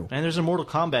that, too. And there's a Mortal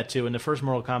Kombat 2, and the first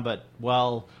Mortal Kombat,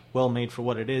 while well made for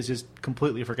what it is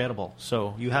completely forgettable.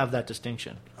 So you have that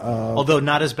distinction. Although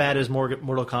not as bad as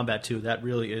Mortal Kombat 2. That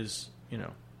really is, in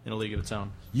a league of its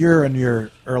own. You're in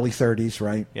your early 30s,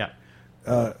 right? Yeah.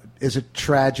 Is it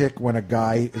tragic when a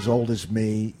guy as old as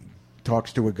me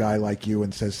talks to a guy like you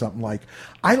and says something like,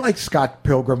 I like Scott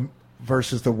Pilgrim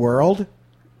versus the World?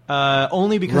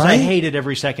 Only because I hated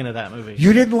every second of that movie.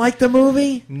 You didn't like the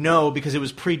movie? No, because it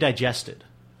was pre-digested.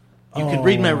 You could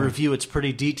read my review. It's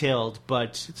pretty detailed,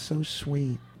 but... It's so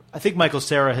sweet. I think Michael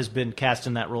Cera has been cast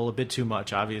in that role a bit too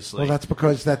much, obviously. Well, that's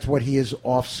because that's what he is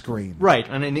off-screen. Right,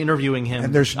 and in interviewing him...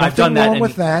 And there's I've done nothing that, wrong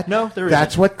with that. No, there isn't.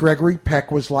 That's what Gregory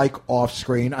Peck was like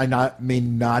off-screen. I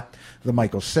mean, not the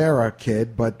Michael Cera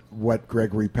kid, but what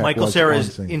Gregory Peck Michael was Cera on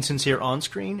is screen. insincere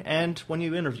on-screen and when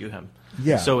you interview him.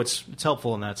 Yeah. So it's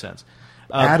helpful in that sense.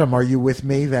 Adam, are you with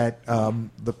me that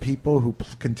the people who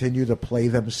continue to play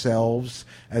themselves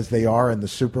as they are in the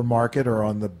supermarket or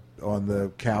on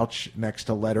the couch next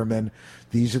to Letterman,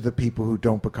 these are the people who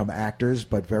don't become actors,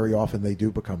 but very often they do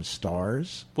become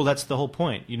stars? Well, that's the whole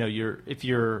point. If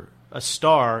you're a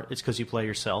star, it's because you play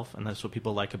yourself, and that's what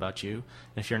people like about you.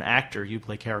 And if you're an actor, you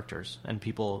play characters, and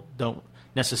people don't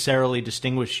necessarily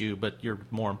distinguish you, but you're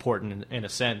more important in a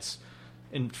sense.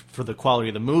 And for the quality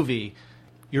of the movie,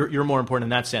 you're more important in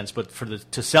that sense. But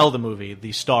to sell the movie,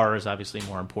 the star is obviously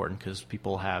more important because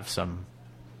people have some,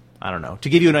 I don't know. To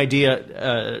give you an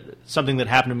idea, something that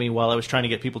happened to me while I was trying to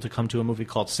get people to come to a movie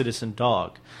called Citizen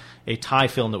Dog, a Thai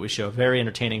film that we show, very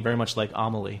entertaining, very much like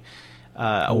Amelie.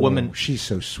 Woman, she's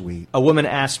so sweet. A woman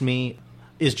asked me,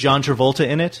 "Is John Travolta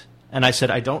in it?" And I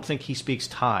said, "I don't think he speaks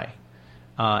Thai,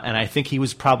 and I think he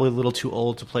was probably a little too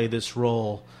old to play this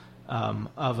role."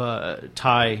 Of a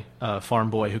Thai farm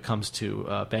boy who comes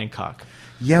to Bangkok.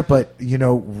 Yeah, but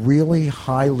really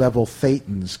high-level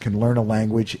Thetans can learn a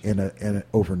language in a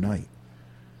overnight.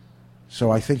 So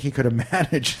I think he could have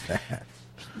managed that.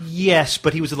 Yes,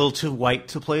 but he was a little too white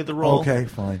to play the role. Okay,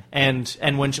 fine. And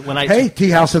when I Tea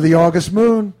House of the August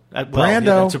Moon. Brando. Yeah,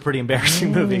 that's a pretty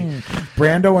embarrassing movie.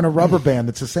 Brando and a rubber band.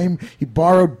 It's the same. He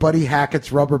borrowed Buddy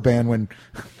Hackett's rubber band when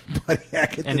Buddy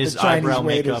Hackett and did his the Chinese eyebrow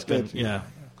waiter makeup sketch. and yeah.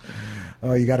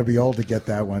 Oh, you got to be old to get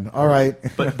that one. All right.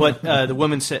 But the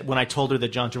woman said, when I told her that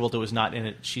John Travolta was not in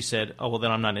it, she said, "Oh, well,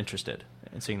 then I'm not interested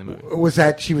in seeing the movie." Was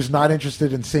that she was not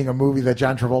interested in seeing a movie that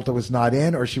John Travolta was not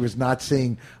in, or she was not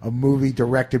seeing a movie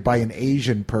directed by an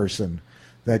Asian person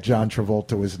that John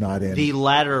Travolta was not in? The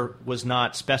latter was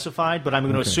not specified, but I'm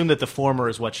going to assume that the former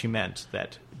is what she meant,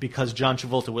 that because John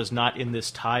Travolta was not in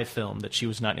this Thai film, that she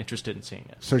was not interested in seeing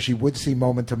it. So she would see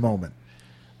moment to moment.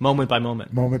 Moment by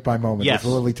moment. Moment by moment. Yes.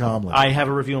 With Lily Tomlin. I have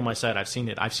a review on my site. I've seen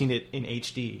it. I've seen it in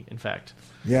HD, in fact.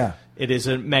 Yeah. It is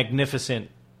a magnificent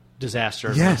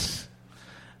disaster. Yes.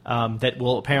 That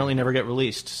will apparently never get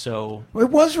released. So It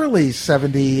was released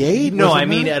 78. no, wasn't I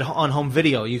mean it? on home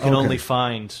video. You can Okay. only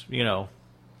find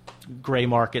gray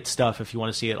market stuff if you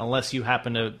want to see it, unless you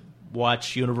happen to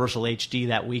watch Universal HD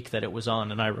that week that it was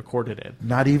on, and I recorded it.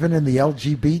 Not even in the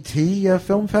LGBT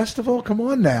film festival? Come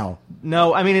on now.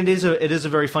 No, I mean it is a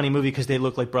very funny movie because they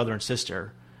look like brother and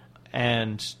sister,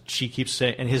 and she keeps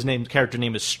saying, and character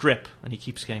name is Strip, and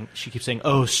she keeps saying,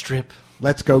 "Oh, Strip."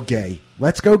 Let's go gay.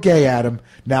 Let's go gay, Adam.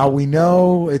 Now we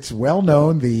know, it's well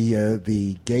known,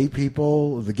 the gay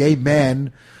people, the gay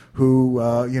men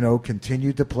who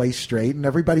continued to play straight, and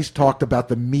everybody's talked about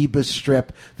the Mebus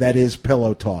strip that is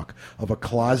Pillow Talk, of a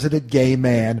closeted gay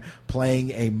man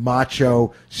playing a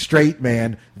macho straight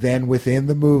man, then within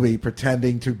the movie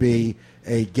pretending to be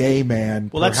a gay man.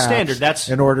 Well, that's standard. That's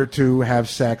in order to have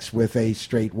sex with a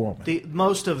straight woman.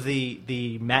 Most of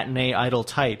the matinee idol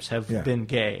types have been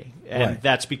gay, and Right.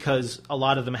 that's because a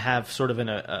lot of them have sort of an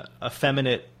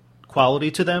effeminate quality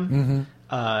to them. Mm-hmm.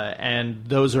 And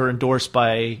those are endorsed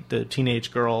by the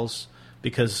teenage girls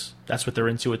because that's what they're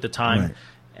into at the time. Right.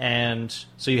 And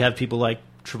so you have people like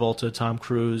Travolta, Tom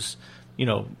Cruise.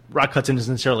 Rock Hudson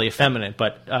isn't necessarily effeminate,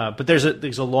 but there's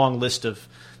a long list of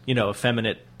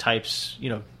effeminate types.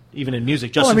 Even in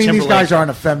music, Justin These Timberlake. guys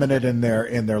aren't effeminate in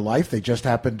their life. They just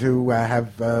happen to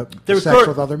have sex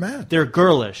with other men. They're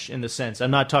girlish in the sense.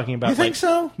 I'm not talking about. You think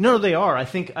so? No, they are. I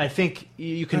think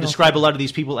you can describe a lot of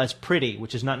these people as pretty,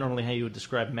 which is not normally how you would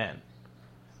describe men.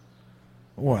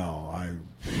 Well,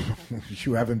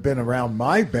 you haven't been around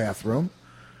my bathroom.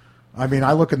 I mean,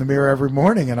 I look in the mirror every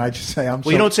morning and I just say,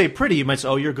 you don't say pretty. You might say,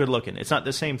 "Oh, you're good looking." It's not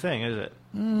the same thing, is it?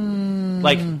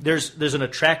 Like there's an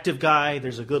attractive guy,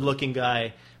 there's a good looking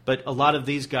guy. But a lot of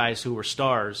these guys who were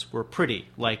stars were pretty.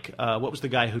 Like, what was the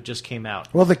guy who just came out?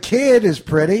 Well, the kid is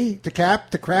pretty.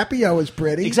 DiCaprio is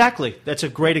pretty. Exactly. That's a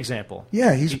great example.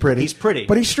 Yeah, he's pretty. He's pretty.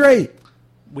 But he's straight.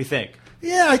 We think.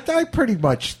 Yeah, I pretty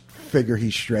much figure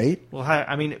he's straight. Well,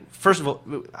 I mean, first of all,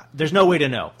 there's no way to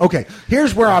know. Okay,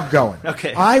 here's where I'm going.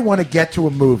 Okay. I want to get to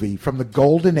a movie from the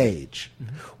golden age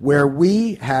where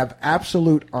we have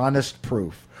absolute honest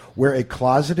proof where a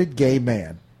closeted gay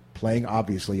man, playing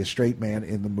obviously a straight man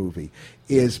in the movie,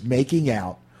 is making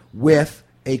out with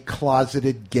a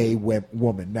closeted gay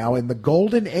woman. Now, in the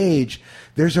golden age,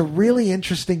 there's a really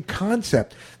interesting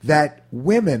concept that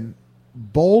women,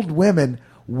 bold women,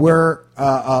 were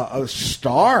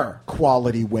star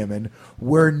quality women,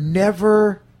 were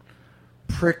never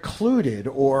precluded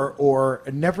or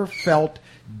never felt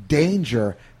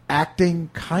danger acting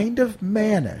kind of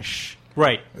mannish.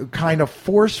 Right. Kind of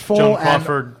forceful. Joan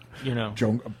Crawford.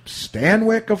 Joan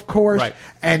Stanwyck, of course, Right.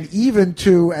 and even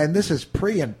and this is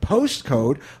pre and post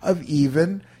code of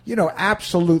even,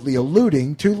 absolutely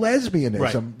alluding to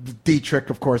lesbianism. Right. Dietrich,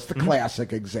 of course, the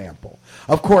classic example.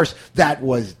 Of course, that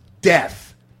was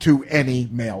death to any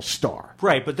male star.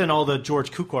 Right, but then all the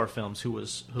George Cukor films, who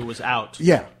was out.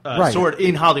 Yeah, right. Sort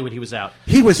in Hollywood, he was out.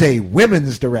 He was a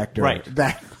women's director. Right.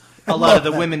 A lot of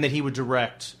the women that he would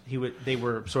direct, they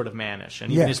were sort of mannish.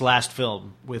 And even his last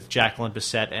film with Jacqueline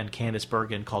Bisset and Candice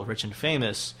Bergen called Rich and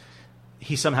Famous,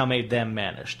 he somehow made them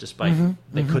mannish, despite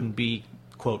they couldn't be,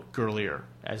 quote, girlier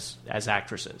as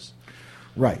actresses.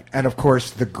 Right. And, of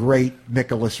course, the great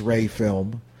Nicholas Ray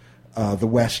film, The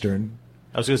Western.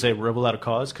 I was going to say Rebel Without a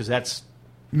Cause, because that's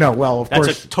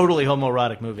course. a totally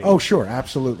homoerotic movie. Oh, sure.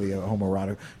 Absolutely a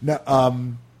homoerotic.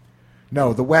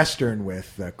 No, The Western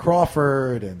with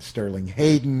Crawford and Sterling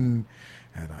Hayden,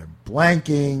 and I'm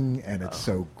blanking, and it's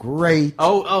so great.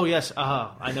 Oh, yes.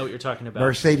 I know what you're talking about.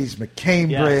 Mercedes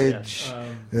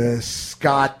McCambridge, Yes.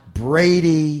 Scott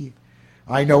Brady.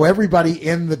 I know everybody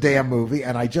in the damn movie,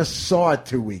 and I just saw it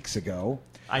 2 weeks ago.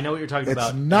 I know what you're talking about.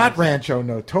 It's not Rancho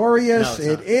Notorious. No,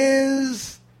 it's not. It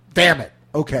is. Damn it.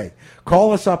 Okay.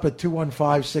 Call us up at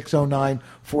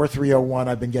 215-609-4301.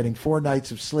 I've been getting 4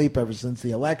 nights of sleep ever since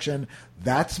the election.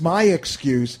 That's my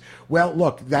excuse. Well,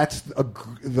 look, that's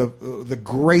the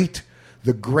great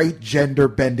gender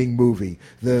bending movie.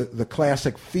 The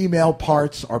classic female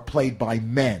parts are played by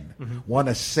men. One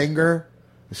a singer,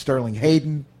 Sterling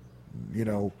Hayden,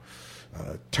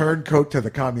 turncoat to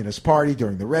the Communist Party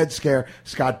during the Red Scare.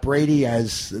 Scott Brady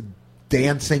as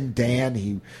Dancing Dan.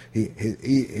 He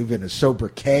even a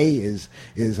sobriquet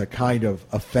is a kind of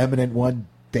effeminate one.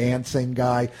 Dancing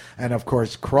guy, and of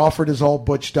course Crawford is all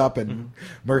butched up, and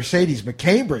Mercedes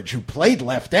McCambridge, who played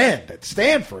left end at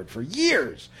Stanford for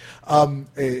years,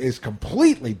 is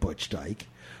completely Butch Dyke.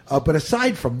 But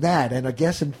aside from that, and I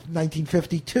guess in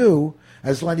 1952,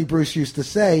 as Lenny Bruce used to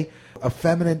say,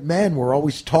 effeminate men were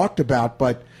always talked about,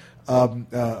 but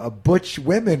butch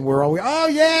women were always, oh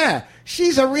yeah,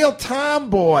 she's a real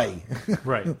tomboy.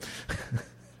 Right.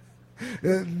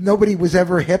 Nobody was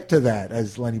ever hip to that,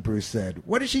 as Lenny Bruce said.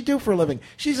 What does she do for a living?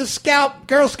 She's a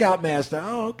Girl Scout master.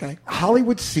 Oh, okay.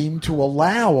 Hollywood seemed to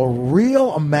allow a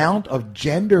real amount of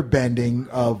gender bending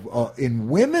in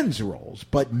women's roles,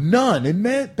 but none in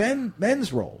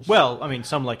men's roles. Well, I mean,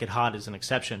 some like it hot is an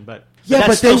exception, but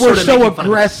but they were so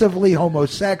aggressively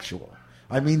homosexual.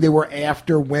 I mean, they were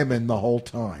after women the whole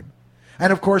time.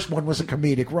 And, of course, one was a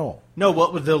comedic role. No,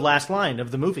 what was the last line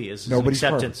of the movie is Nobody's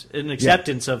an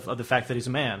acceptance of the fact that he's a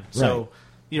man. So,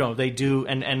 right. They do,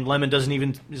 and Lemon doesn't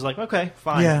even, he's like, okay,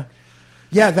 fine. Yeah.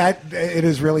 Yeah, it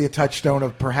is really a touchstone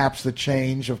of perhaps the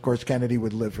change. Of course, Kennedy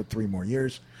would live for 3 more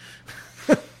years.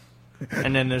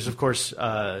 And then there's, of course,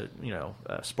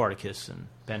 Spartacus and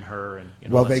Ben-Hur. And,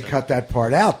 well, they cut that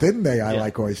part out, didn't they? I Yeah.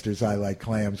 like oysters, I like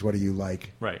clams, what do you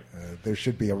like? Right. There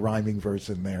should be a rhyming verse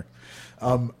in there.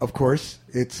 Of course,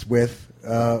 it's with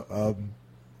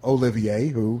Olivier,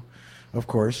 who, of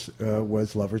course,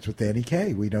 was lovers with Danny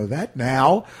Kaye. We know that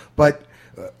now. But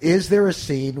is there a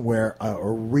scene where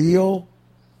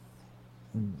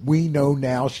we know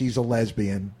now she's a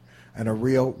lesbian, and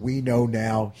we know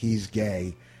now he's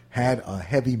gay, had a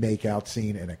heavy makeout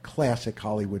scene in a classic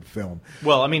Hollywood film?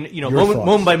 Well, I mean,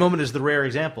 moment by moment is the rare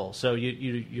example. So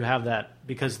you have that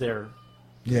because they're...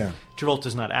 Yeah.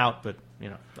 Travolta's not out, but...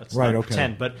 let's right, not okay.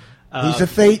 pretend. But he's a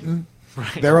Thetan.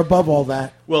 Right. They're above all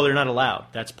that. Well, they're not allowed.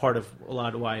 That's part of a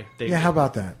lot of why they. Yeah, how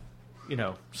about that?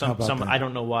 Some. That? I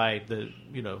don't know why the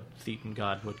Thetan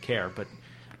god would care, but.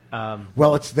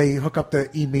 Well, they hook up the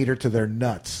e-meter to their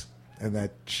nuts, and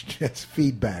that's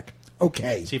feedback.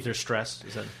 Okay. See if they're stressed.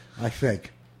 Is that? I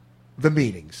think the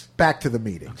meetings. Back to the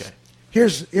meetings. Okay.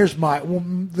 Here's my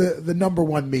the number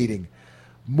one meeting.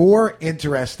 More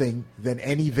interesting than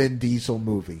any Vin Diesel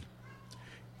movie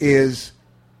is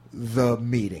the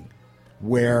meeting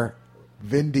where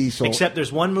Vin Diesel... Except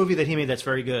there's one movie that he made that's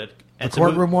very good. The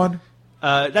courtroom one?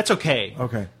 That's okay.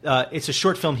 Okay. It's a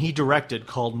short film he directed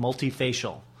called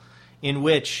Multifacial, in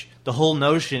which the whole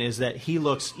notion is that he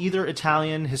looks either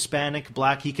Italian, Hispanic,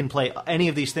 black. He can play any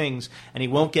of these things, and he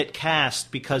won't get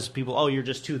cast because people, you're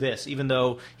just too this, even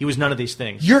though he was none of these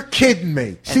things. You're kidding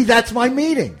me. See, that's my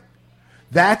meeting.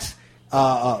 That's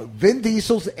Vin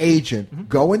Diesel's agent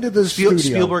go into the studio.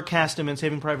 Spielberg cast him in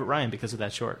Saving Private Ryan because of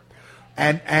that short.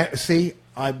 And see,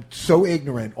 I'm so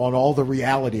ignorant on all the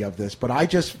reality of this, but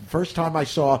first time I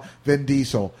saw Vin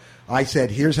Diesel, I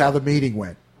said, here's how the meeting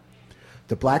went.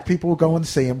 The black people will go and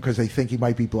see him because they think he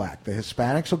might be black. The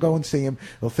Hispanics will go and see him.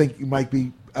 They'll think you might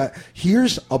be...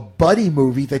 here's a buddy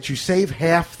movie that you save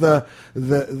half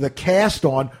the cast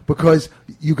on because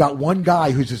you got one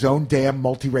guy who's his own damn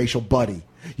multiracial buddy.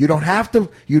 You don't have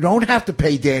to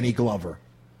pay Danny Glover.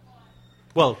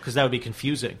 Well, because that would be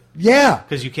confusing. Yeah.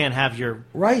 Because you can't have your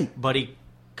buddy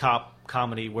cop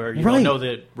comedy where you don't know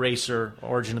the race or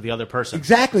origin of the other person.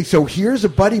 Exactly. So here's a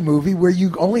buddy movie where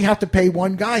you only have to pay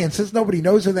one guy, and since nobody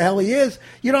knows who the hell he is,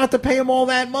 you don't have to pay him all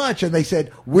that much. And they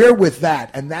said, we're with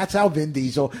that. And that's how Vin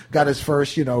Diesel got his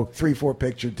first, 3-4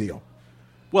 picture deal.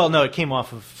 Well, no, it came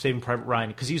off of Saving Private Ryan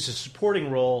because he's a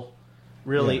supporting role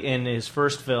really in his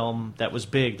first film that was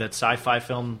big, that sci-fi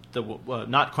film,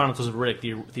 not Chronicles of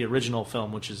Riddick, the original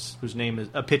film, whose name is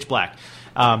Pitch Black.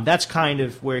 That's kind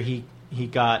of where he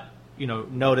got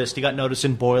noticed. He got noticed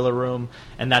in Boiler Room,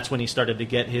 and that's when he started to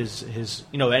get his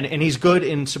and he's good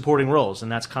in supporting roles,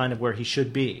 and that's kind of where he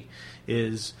should be,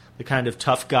 is the kind of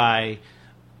tough guy,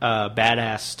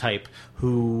 badass type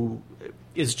who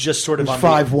is just sort of on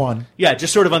 5'1". Yeah,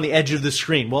 just sort of on the edge of the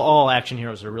screen. Well, all action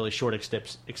heroes are really short,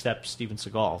 except Steven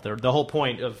Seagal. The whole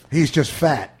point of he's just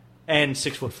fat and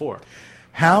 6'4".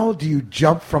 How do you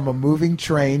jump from a moving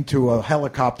train to a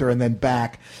helicopter and then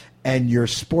back, and your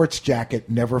sports jacket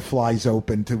never flies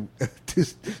open to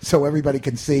so everybody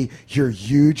can see your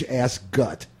huge ass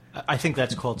gut? I think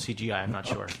that's called CGI. I'm not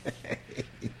sure. Okay.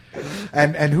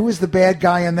 And who is the bad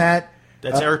guy in that?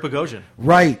 That's Eric Bogosian.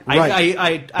 Right.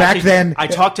 I then, I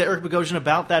talked to Eric Bogosian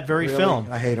about that very film.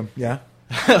 I hate him. Yeah.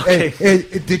 Okay.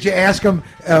 Did you ask him,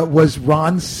 was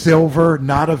Ron Silver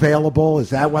not available?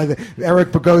 Is that why Eric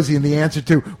Bogosian, the answer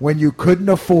to when you couldn't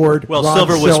afford Well, Ron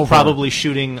Silver was probably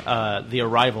shooting The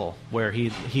Arrival, where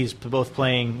he's both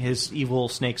playing his evil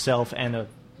snake self and a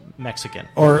Mexican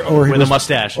with a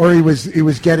mustache, or he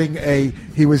was getting a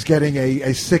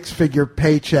 6-figure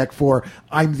paycheck for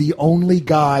I'm the only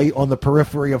guy on the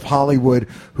periphery of Hollywood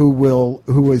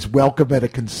who is welcome at a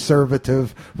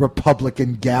conservative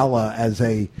Republican gala as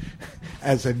a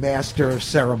master of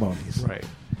ceremonies. Right.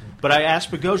 But I asked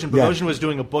Bogosian. Bogosian was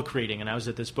doing a book reading, and I was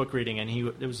at this book reading, and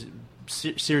it was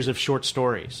a series of short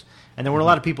stories, and there were a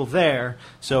lot of people there,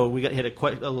 so we hit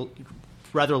a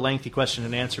rather lengthy question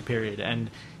and answer period,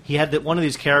 and he had one of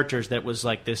these characters that was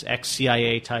like this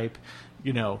ex-CIA type,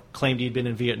 claimed he'd been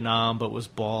in Vietnam but was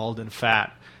bald and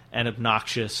fat and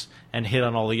obnoxious and hit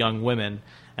on all the young women.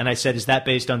 And I said, is that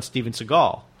based on Steven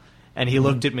Seagal? And he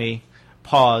looked at me,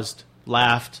 paused,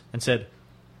 laughed, and said,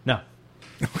 no.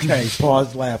 Okay,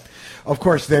 paused, laughed. Of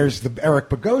course, there's the Eric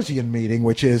Bogosian meeting,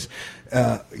 which is,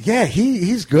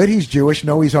 he's good, he's Jewish,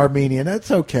 no, he's Armenian,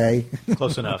 that's okay.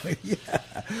 Close enough. Yeah.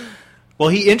 Well,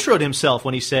 he introed himself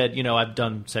when he said, I've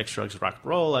done sex, drugs, rock and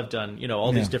roll. I've done,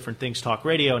 all these different things, talk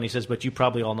radio. And he says, but you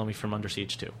probably all know me from Under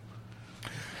Siege 2.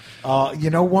 You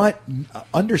know what?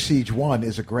 Under Siege 1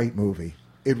 is a great movie.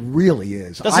 It really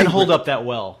is. Doesn't hold up that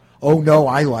well. Oh, no,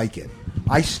 I like it.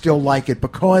 I still like it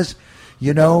because,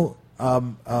 there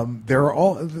are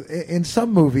all in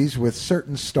some movies with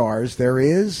certain stars, there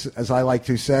is, as I like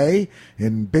to say,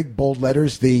 in big, bold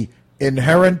letters, the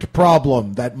inherent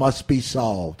problem that must be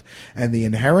solved. And the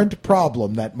inherent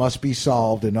problem that must be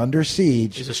solved in Under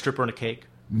Siege is a stripper and a cake.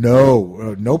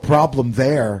 No problem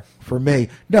there for me.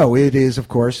 No, it is, of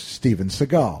course, Steven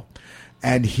Seagal.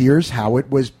 And here's how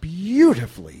it was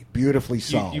beautifully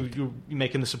solved. You're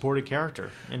making the supported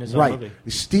character in his own movie.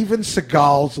 Steven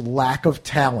Seagal's lack of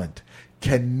talent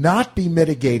cannot be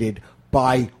mitigated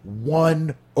by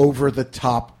one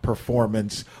over-the-top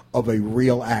performance of a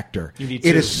real actor. It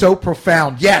is so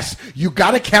profound. Yes, you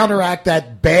got to counteract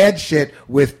that bad shit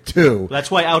with two. That's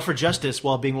why Out for Justice,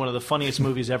 while being one of the funniest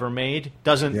movies ever made,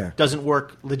 doesn't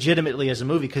work legitimately as a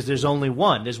movie because there's only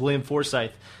one. There's William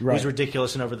Forsythe, who's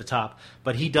ridiculous and over the top,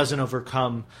 but he doesn't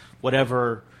overcome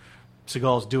whatever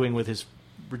Seagal's doing with his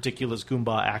ridiculous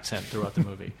Goomba accent throughout the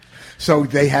movie. So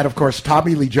they had, of course,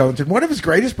 Tommy Lee Jones in one of his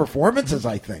greatest performances,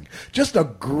 I think. Just a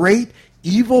great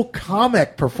evil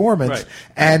comic performance. Right.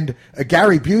 And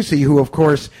Gary Busey, who, of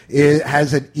course,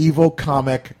 has an evil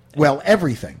comic,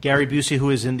 everything. Gary Busey, who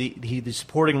is in the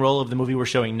supporting role of the movie we're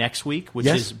showing next week, which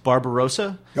is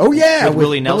Barbarossa. Oh, yeah, with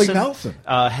Willie Nelson.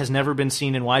 Has never been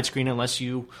seen in widescreen unless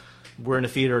you were in a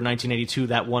theater in 1982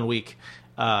 that 1 week.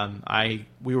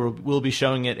 We'll be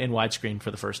showing it in widescreen for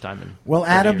the first time in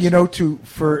Adam, years.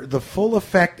 For the full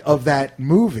effect of that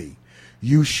movie,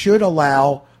 you should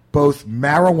allow both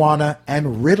marijuana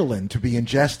and Ritalin to be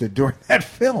ingested during that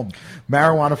film.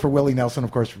 Marijuana for Willie Nelson,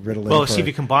 of course, Ritalin. Well, see, if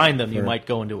you combine them, you might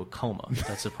go into a coma.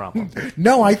 That's the problem.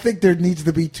 No, I think there needs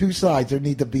to be two sides. There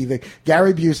need to be the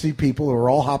Gary Busey people who are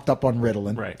all hopped up on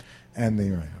Ritalin, right? And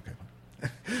okay.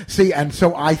 See, and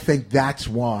so I think that's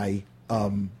why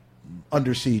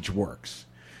Under Siege works.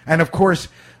 And of course,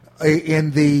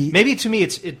 maybe to me,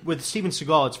 with Steven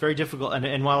Seagal, it's very difficult.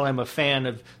 And while I'm a fan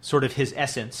of sort of his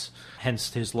essence,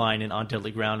 hence his line in On Deadly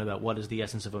Ground about what is the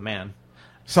essence of a man.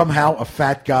 Somehow, a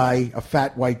fat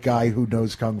white guy who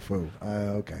knows kung fu.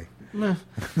 Okay.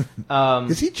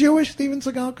 Is he Jewish, Steven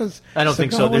Seagal? 'Cause I don't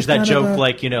think so. Seagal There's that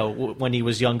joke, when he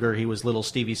was younger, he was little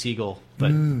Stevie Seagal,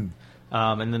 but.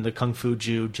 And then the Kung Fu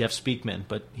Jew, Jeff Speakman,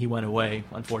 but he went away,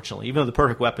 unfortunately, even though The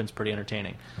Perfect Weapon's pretty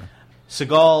entertaining.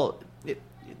 Seagal,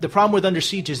 the problem with Under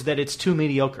Siege is that it's too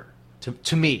mediocre,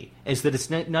 to me, is that it's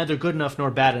neither good enough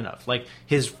nor bad enough. Like,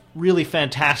 his really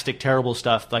fantastic, terrible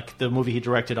stuff, like the movie he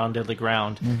directed On Deadly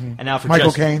Ground, and Out for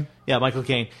Michael Caine. Yeah, Michael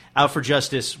Caine. Out for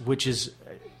Justice, which is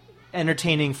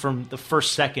entertaining from the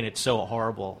first second. It's so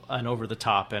horrible and over the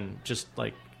top and just,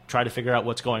 like, try to figure out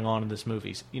what's going on in this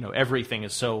movie. Everything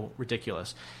is so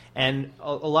ridiculous. And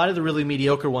a lot of the really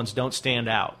mediocre ones don't stand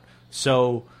out.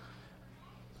 So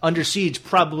Under Siege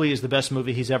probably is the best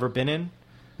movie he's ever been in.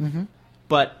 Mm-hmm.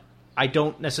 But I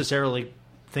don't necessarily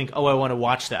think, I want to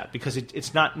watch that, because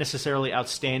it's not necessarily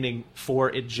outstanding for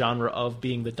its genre of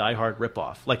being the Die Hard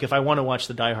ripoff. Like, if I want to watch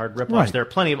the Die Hard ripoffs, there are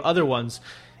plenty of other ones.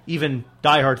 Even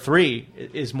Die Hard 3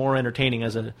 is more entertaining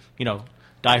as a,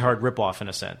 Die Hard ripoff in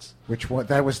a sense. Which one?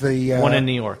 That was the one in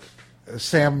New York.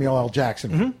 Samuel L.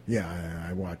 Jackson. Mm-hmm. Yeah,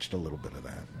 I watched a little bit of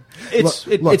that.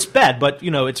 It's bad, but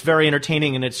it's very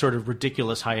entertaining and it's sort of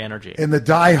ridiculous high energy. In the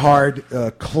Die Hard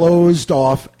closed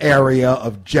off area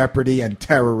of Jeopardy and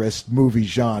terrorist movie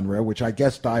genre, which I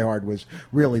guess Die Hard was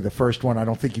really the first one. I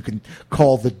don't think you can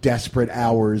call The Desperate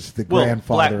Hours the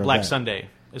grandfather of Black that. Sunday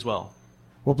as well.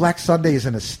 Well, Black Sunday is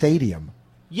in a stadium.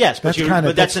 Yes, that's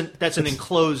an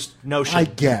enclosed notion. I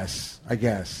guess.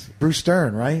 Bruce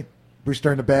Stern, right? Bruce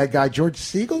Stern, the bad guy. George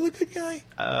Siegel, the good guy?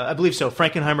 I believe so.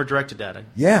 Frankenheimer directed that.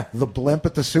 Yeah, the blimp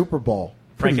at the Super Bowl.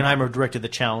 Frankenheimer directed The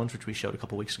Challenge, which we showed a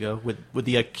couple weeks ago, with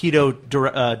the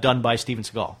Aikido done by Steven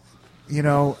Seagal.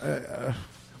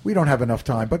 We don't have enough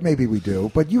time, but maybe we do.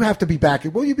 But you have to be back.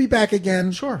 Will you be back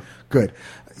again? Sure. Good.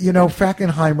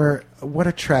 Frankenheimer, what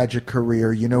a tragic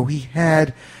career. He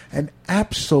had an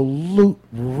absolute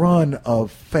run of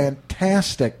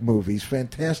fantastic movies,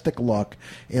 fantastic luck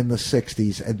in the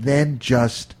 60s, and then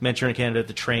just... Manchurian Candidate,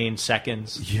 The Train,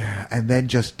 Seconds. Yeah, and then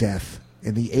just death.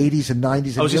 In the 80s and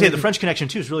 90s. I was going to say, The French Connection,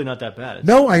 too, is really not that bad.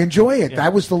 No, I enjoy it. Yeah.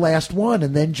 That was the last one,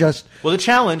 and then just... Well, The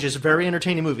Challenge is a very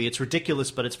entertaining movie. It's ridiculous,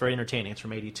 but it's very entertaining. It's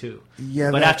from 82. Yeah,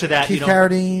 but after that, Keith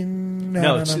Carradine...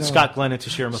 No. Scott Glenn and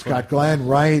Toshiro Mifune. Scott Glenn,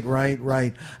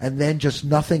 right. And then just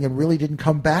nothing, and really didn't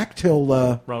come back till...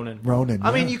 Ronin.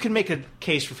 I mean, you can make a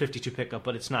case for 52 Pickup,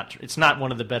 but it's not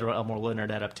one of the better Elmore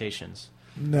Leonard adaptations.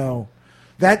 No.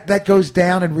 That goes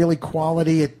down in really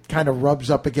quality. It kind of rubs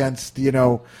up against,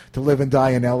 To Live and Die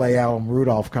in L.A., Alan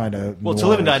Rudolph kind of... Well, noirs. To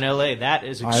Live and Die in L.A., that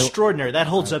is extraordinary. That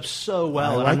holds up so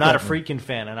well, and I'm not a Friedkin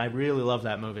fan, and I really love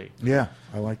that movie. Yeah,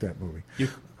 I like that movie.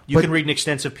 You can read an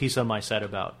extensive piece on my site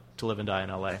about To Live and Die in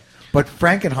L.A. But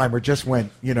Frankenheimer just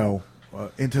went,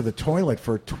 into the toilet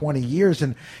for 20 years,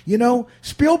 and,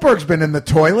 Spielberg's been in the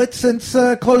toilet since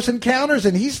Close Encounters,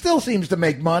 and he still seems to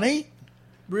make money.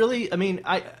 Really? I mean,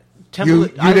 You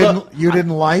didn't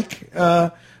like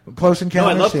Close Encounters? No,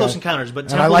 I love Close Encounters,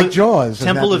 but I like Jaws.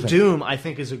 Temple of Doom, I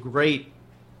think, is a great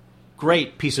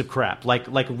piece of crap. Like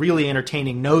really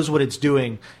entertaining, knows what it's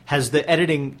doing, has the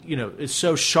editing, is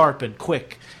so sharp and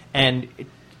quick, and it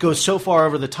goes so far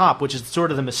over the top, which is sort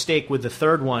of the mistake with the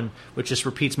third one, which just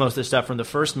repeats most of the stuff from the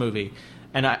first movie.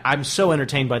 And I'm so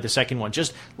entertained by the second one.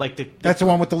 Just like that's the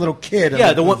one with the little kid.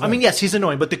 Yeah, the one. I mean, yes, he's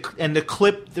annoying, but the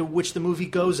clip which the movie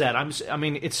goes at.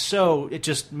 It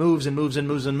just moves and moves and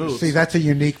moves and moves. See, that's a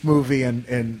unique movie, and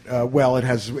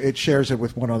it shares it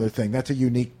with one other thing. That's a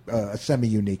unique, a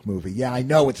semi-unique movie. Yeah, I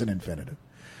know it's an infinitive.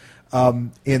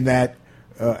 In that,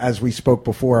 as we spoke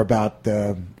before about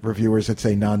reviewers that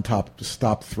say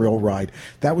non-stop thrill ride,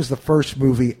 that was the first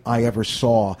movie I ever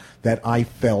saw that I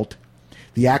felt.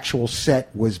 The actual set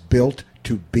was built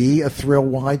to be a thrill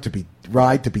ride, to be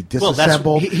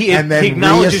disassembled, and then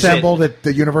reassembled at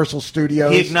the Universal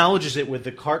Studios. He acknowledges it with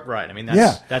the cart ride. I mean,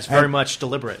 that's very much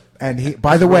deliberate. And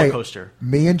by the way,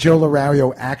 me and Joe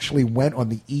Lorario actually went on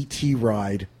the E.T.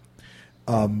 ride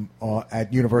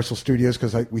at Universal Studios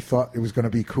because we thought it was going to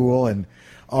be cool. And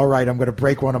all right, I'm going to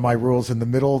break one of my rules. In the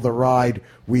middle of the ride,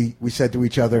 we said to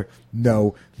each other,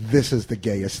 "No, this is the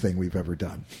gayest thing we've ever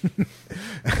done."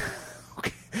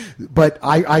 But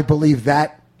I believe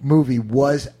that movie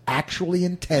was actually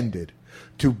intended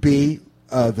to be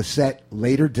the set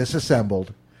later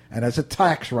disassembled and as a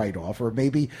tax write-off, or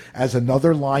maybe as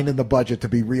another line in the budget to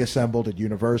be reassembled at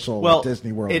Universal or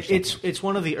Disney World. It's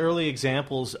one of the early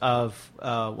examples of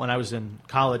when I was in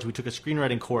college. We took a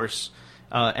screenwriting course.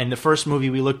 And the first movie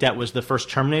we looked at was the first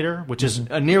Terminator, which is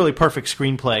a nearly perfect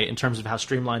screenplay in terms of how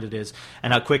streamlined it is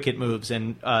and how quick it moves.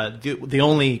 And the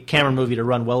only Cameron movie to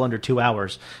run well under 2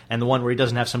 hours, and the one where he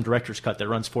doesn't have some director's cut that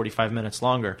runs 45 minutes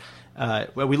longer.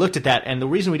 We looked at that, and the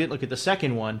reason we didn't look at the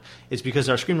second one is because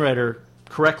our screenwriter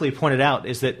correctly pointed out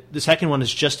is that the second one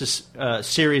is just a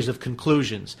series of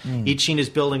conclusions. Each scene is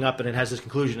building up and it has this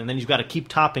conclusion, and then you've got to keep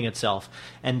topping itself.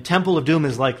 And Temple of Doom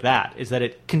is like that, is that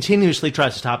it continuously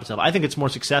tries to top itself. I think it's more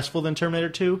successful than Terminator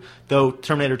 2, though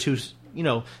Terminator 2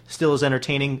 still is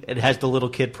entertaining. It has the little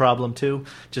kid problem too,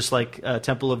 just like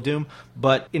Temple of Doom.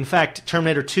 But in fact,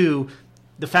 Terminator 2,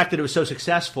 the fact that it was so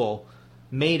successful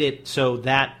made it so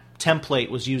that template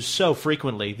was used so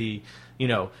frequently.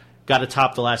 Got to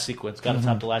top the last sequence,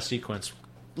 top the last sequence,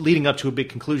 leading up to a big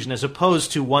conclusion, as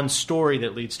opposed to one story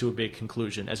that leads to a big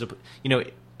conclusion.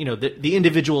 The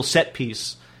individual set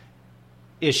piece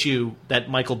issue that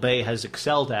Michael Bay has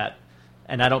excelled at,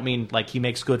 and I don't mean like he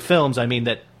makes good films. I mean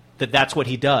that's what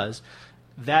he does.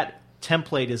 That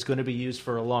template is going to be used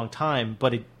for a long time,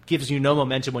 but it gives you no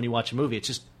momentum when you watch a movie. It's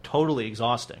just totally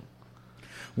exhausting.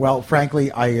 Well,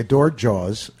 frankly, I adored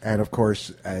Jaws, and of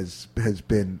course, as has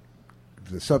been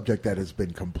the subject that has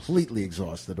been completely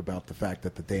exhausted about the fact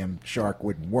that the damn shark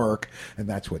wouldn't work, and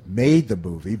that's what made the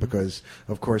movie, because,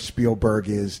 of course, Spielberg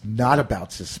is not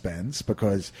about suspense,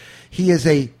 because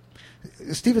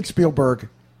Steven Spielberg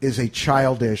is a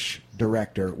childish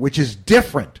director, which is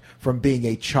different from being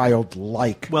a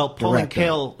childlike Well, Pauline director.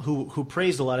 Kael, who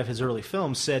praised a lot of his early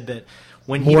films, said that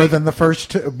when aside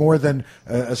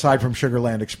from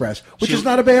Sugarland Express, which is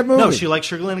not a bad movie. No, she liked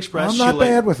Sugarland Express. I'm not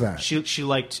bad with that. She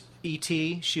liked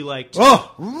E.T. She liked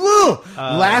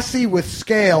Lassie with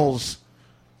Scales.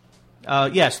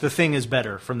 Yes, The Thing is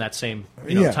better from that same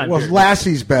time period.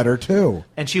 Lassie's better too.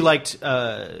 And she liked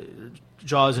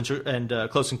Jaws and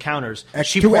Close Encounters.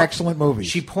 Two excellent movies.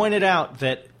 She pointed out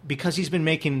that because he's been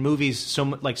making movies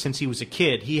since he was a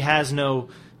kid, he has no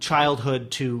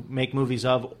childhood to make movies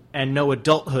of and no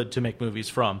adulthood to make movies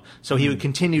from. So he would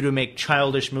continue to make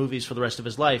childish movies for the rest of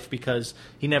his life because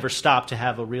he never stopped to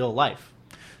have a real life.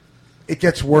 It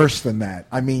gets worse than that.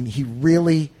 I mean, he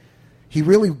really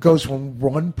goes from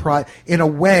one in a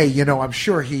way, I'm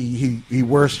sure he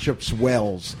worships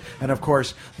Wells, and of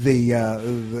course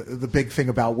the big thing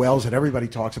about Wells that everybody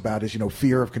talks about is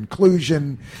fear of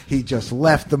conclusion. He just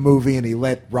left the movie and he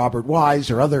let Robert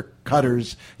Wise or other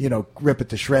cutters rip it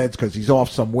to shreds because he's off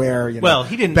somewhere. Well,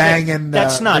 he didn't banging.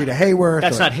 That's not Rita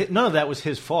Hayworth. None of that was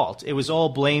his fault. It was all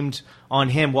blamed on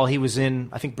him while he was in,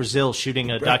 I think, Brazil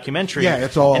shooting a documentary. Yeah,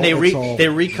 it's all. And they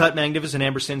recut Magnificent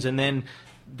Ambersons, and then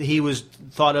he was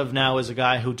thought of now as a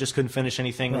guy who just couldn't finish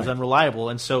anything, was unreliable,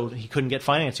 and so he couldn't get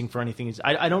financing for anything.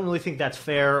 I don't really think that's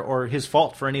fair or his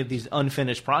fault for any of these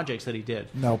unfinished projects that he did.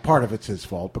 No, part of it's his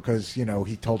fault because,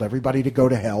 he told everybody to go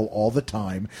to hell all the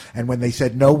time, and when they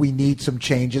said, no, we need some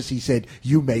changes, he said,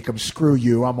 you make them, screw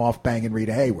you, I'm off banging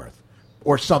Rita Hayworth.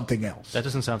 Or something else. That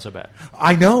doesn't sound so bad.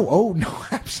 I know. Oh no,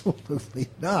 absolutely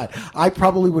not. I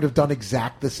probably would have done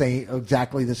exactly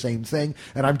the same thing.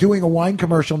 And I'm doing a wine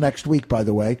commercial next week, by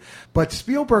the way. But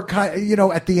Spielberg,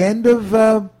 at the end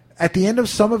of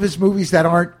some of his movies that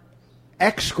aren't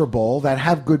execrable, that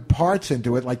have good parts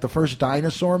into it, like the first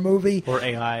dinosaur movie, or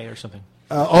AI or something.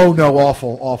 Oh no,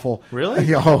 awful.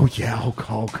 Really? Oh yeah.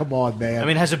 Oh, come on, man. I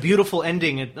mean, it has a beautiful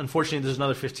ending. Unfortunately, there's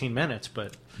another 15 minutes,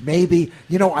 but maybe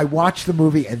I watched the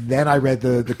movie and then I read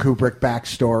the Kubrick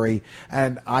backstory,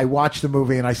 and I watched the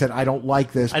movie and I said I don't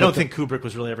like this. I don't think Kubrick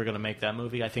was really ever going to make that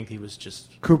movie. I think he was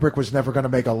just Kubrick was never going to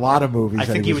make a lot of movies. I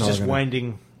think he was just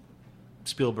winding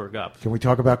Spielberg up. Can we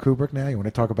talk about Kubrick now? You want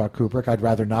to talk about Kubrick? I'd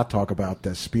rather not talk about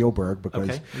Spielberg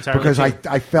because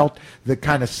I felt the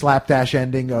kind of slapdash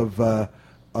ending of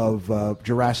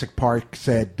Jurassic Park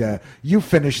said, you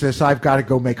finish this, I've got to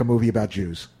go make a movie about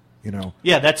Jews.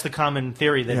 Yeah, that's the common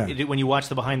theory that when you watch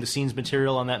the behind-the-scenes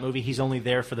material on that movie, he's only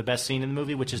there for the best scene in the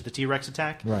movie, which is the T-Rex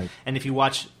attack. Right. And if you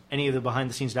watch any of the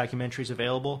behind-the-scenes documentaries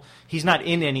available, he's not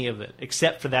in any of it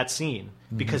except for that scene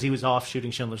because he was off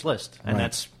shooting Schindler's List, and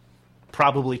that's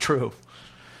probably true.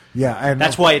 Yeah, and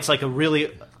that's why it's like a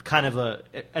really kind of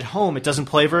at home it doesn't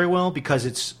play very well because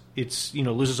it's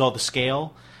loses all the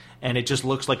scale, and it just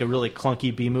looks like a really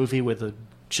clunky B movie with $1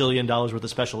 jillion worth of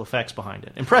special effects behind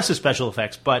it. Impressive special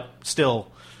effects, but still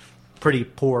pretty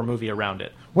poor movie around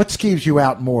it. What skeeves you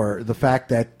out more? The fact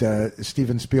that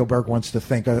Steven Spielberg wants to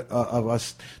think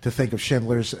of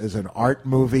Schindler's as an art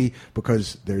movie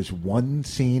because there's one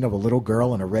scene of a little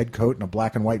girl in a red coat in a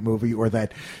black and white movie, or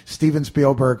that Steven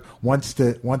Spielberg wants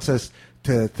us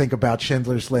to think about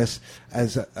Schindler's List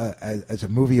as a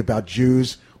movie about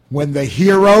Jews when the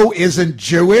hero isn't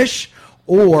Jewish?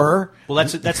 Or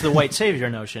that's the white savior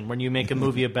notion. When you make a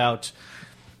movie about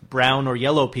brown or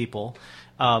yellow people,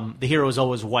 the hero is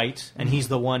always white, and he's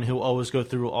the one who always go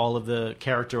through all of the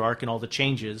character arc and all the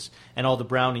changes, and all the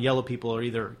brown and yellow people are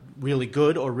either really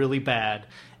good or really bad,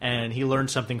 and he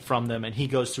learns something from them, and he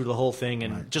goes through the whole thing,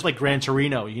 and just like Gran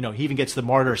Torino, he even gets the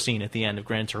martyr scene at the end of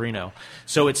Gran Torino.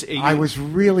 So I was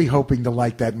really hoping to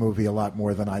like that movie a lot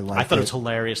more than I liked it. I thought it was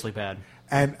hilariously bad.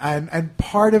 And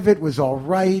part of it was all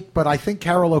right, but I think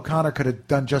Carol O'Connor could have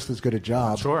done just as good a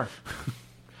job. Sure.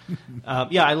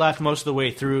 I laughed most of the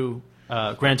way through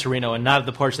Gran Torino, and not at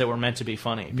the parts that were meant to be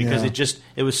funny, because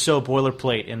it was so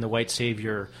boilerplate in the white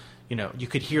savior. You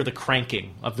could hear the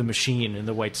cranking of the machine in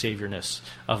the white saviorness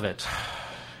of it.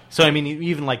 So, I mean,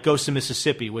 even like Ghost of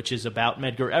Mississippi, which is about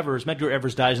Medgar Evers. Medgar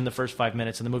Evers dies in the first 5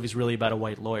 minutes, and the movie's really about a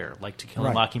white lawyer, like To Kill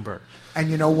a Mockingbird. And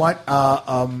you know what?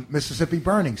 Mississippi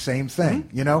Burning, same thing,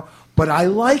 But I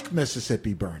like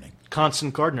Mississippi Burning.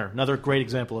 Constant Gardner, another great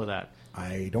example of that.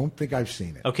 I don't think I've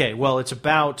seen it. Okay, well, it's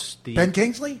about the... Ben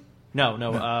Kingsley?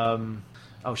 No.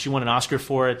 She won an Oscar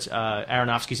for it.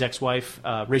 Aronofsky's ex-wife,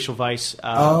 Rachel Weisz.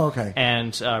 Okay.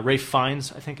 And Ralph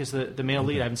Fiennes, I think, is the male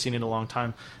lead. I haven't seen it in a long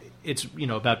time. it's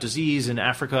about disease in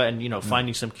Africa and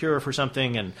finding some cure for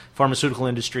something, and pharmaceutical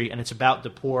industry, and it's about the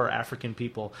poor African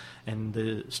people, and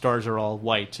the stars are all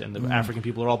white, and the African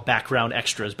people are all background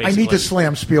extras. Basically, I need to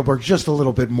slam Spielberg just a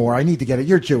little bit more. I need to get it.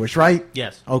 You're Jewish, right?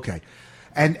 Yes. Okay.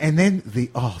 And then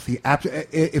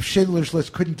if Schindler's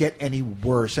List couldn't get any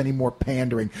worse, any more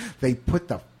pandering, they put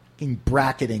the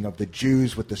bracketing of the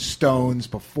Jews with the stones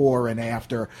before and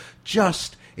after.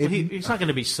 He's not going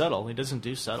to be subtle. He doesn't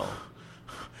do subtle.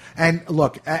 And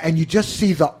look, and you just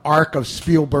see the arc of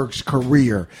Spielberg's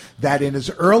career, that in his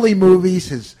early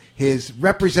movies, his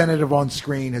representative on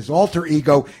screen, his alter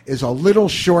ego, is a little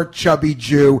short, chubby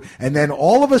Jew, and then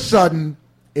all of a sudden,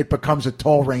 it becomes a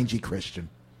tall, rangy Christian.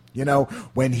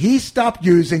 When he stopped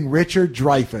using Richard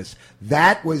Dreyfuss,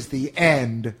 that was the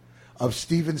end of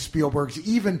Steven Spielberg's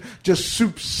even just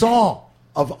soupçon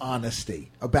of honesty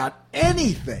about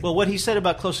anything. Well, what he said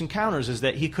about Close Encounters is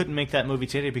that he couldn't make that movie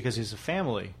today because he's a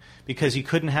family, because he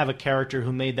couldn't have a character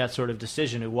who made that sort of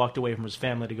decision, who walked away from his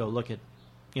family to go look at,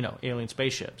 alien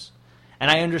spaceships. And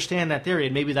I understand that theory,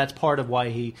 and maybe that's part of why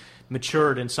he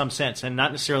matured in some sense, and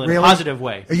not necessarily in a positive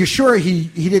way. Are you sure he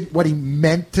didn't? What he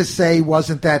meant to say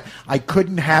wasn't that I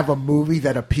couldn't have a movie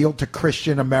that appealed to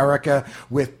Christian America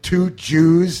with two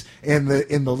Jews in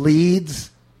the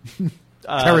leads?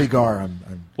 Terry Garr.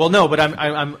 Well, no, but I'm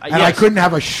and yes. I couldn't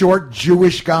have a short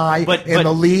Jewish guy in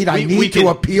the lead. I need to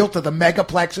appeal to the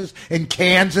megaplexes in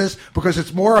Kansas because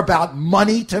it's more about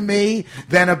money to me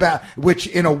than about, which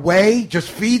in a way just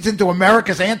feeds into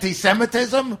America's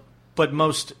anti-Semitism. But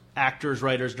most actors,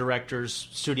 writers, directors,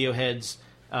 studio heads,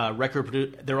 record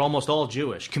producers, they're almost all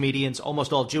Jewish. Comedians,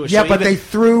 almost all Jewish. Yeah, so but they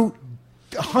threw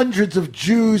hundreds of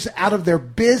Jews out of their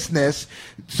business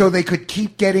so they could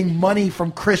keep getting money from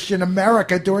Christian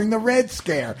America during the Red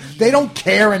Scare. They don't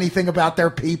care anything about their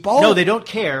people. No, they don't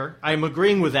care. I'm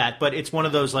agreeing with that, but it's one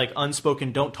of those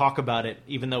unspoken don't talk about it,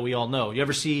 even though we all know. You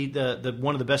ever see the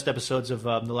one of the best episodes of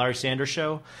the Larry Sanders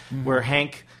Show, where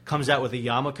Hank comes out with a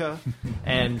yarmulke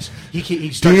and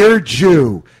he starts, Dear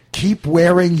Jew, keep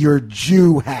wearing your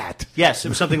Jew hat. Yes, it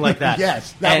was something like that.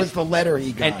 Yes, that was the letter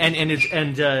he got.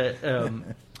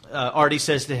 And Artie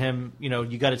says to him,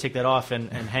 you got to take that off.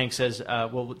 And Hank says,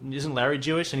 well, isn't Larry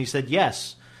Jewish? And he said,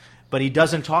 yes, but he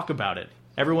doesn't talk about it.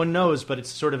 Everyone knows, but it's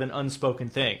sort of an unspoken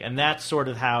thing. And that's sort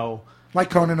of how... Like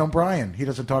Conan O'Brien. He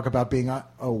doesn't talk about being...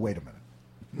 Oh, wait a minute.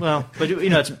 Well, but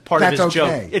it's part of his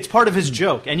joke. It's part of his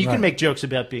joke. And you can make jokes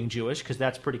about being Jewish because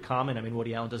that's pretty common. I mean,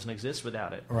 Woody Allen doesn't exist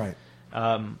without it. Right.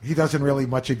 He doesn't really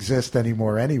much exist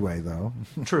anymore anyway, though.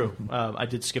 True. I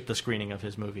did skip the screening of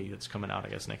his movie that's coming out, I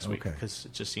guess, next week because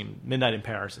it just seemed... Midnight in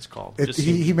Paris, it's called.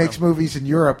 He makes movies in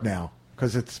Europe now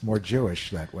because it's more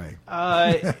Jewish that way.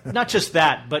 Not just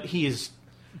that, but he is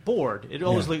bored. He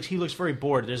looks very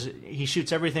bored. He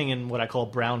shoots everything in what I call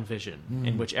brown vision,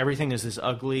 in which everything is this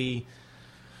ugly,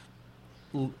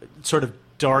 sort of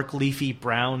dark, leafy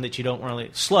brown that you don't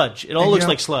really... Sludge. It all looks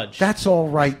like sludge. That's all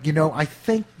right. I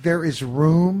think there is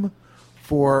room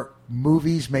for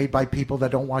movies made by people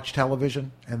that don't watch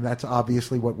television, and that's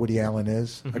obviously what Woody Allen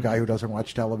is, a guy who doesn't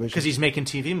watch television. Because he's making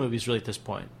TV movies really at this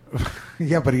point.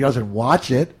 Yeah, but he doesn't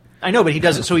watch it. I know, but he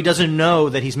doesn't. So he doesn't know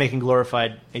that he's making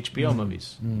glorified HBO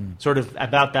movies. Sort of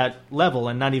about that level,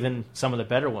 and not even some of the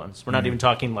better ones. We're not even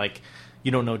talking like... You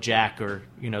Don't Know Jack or,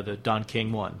 the Don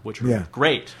King one, which were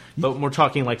great. But we're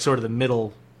talking like sort of the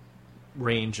middle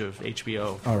range of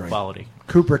HBO quality.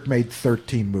 Kubrick made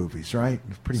 13 movies, right?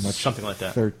 Pretty much something like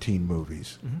that. 13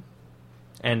 movies. Mm-hmm.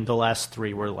 And the last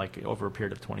 3 were like over a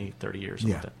period of 20, 30 years.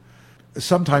 Yeah.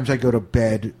 Sometimes I go to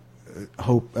bed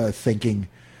thinking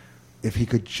if he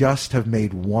could just have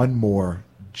made one more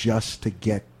just to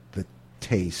get the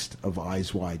taste of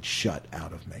Eyes Wide Shut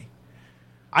out of me.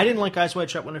 I didn't like Eyes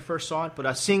Wide Shut when I first saw it,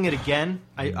 but seeing it again,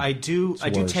 I do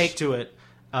take to it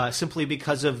simply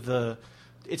because of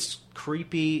it's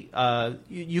creepy.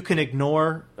 You can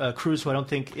ignore Cruise, who I don't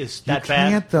think is that bad.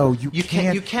 You can't, though. You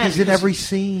can't. You can. He's in every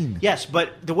scene. Yes, but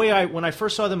the way when I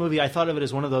first saw the movie, I thought of it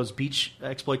as one of those beach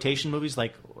exploitation movies.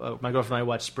 Like my girlfriend and I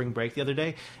watched Spring Break the other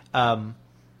day, the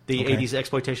 80s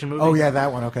exploitation movie. Oh, yeah,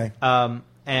 that one, okay.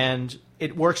 And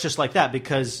it works just like that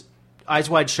because Eyes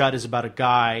Wide Shut is about a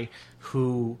guy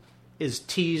who is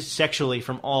teased sexually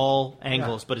from all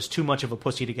angles, but is too much of a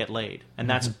pussy to get laid. And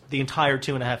that's the entire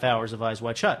 2.5 hours of Eyes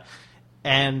Wide Shut.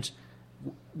 And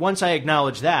once I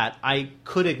acknowledged that, I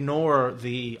could ignore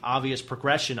the obvious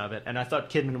progression of it. And I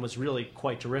thought Kidman was really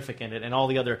quite terrific in it. And all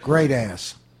the other... Great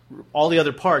ass. All the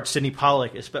other parts, Sidney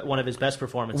Pollack is one of his best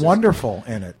performances. Wonderful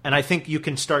in it. And I think you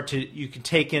can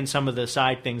take in some of the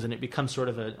side things, and it becomes sort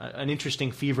of an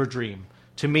interesting fever dream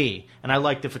to me. And I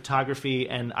like the photography,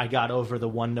 and I got over the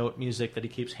one-note music that he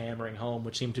keeps hammering home,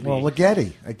 which seemed to be... Well,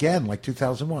 Ligeti, again, like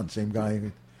 2001, same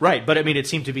guy. Right, but I mean, it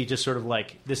seemed to be just sort of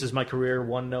like, this is my career,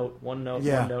 one note, Yeah. one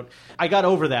note. I got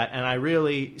over that, and I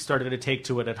really started to take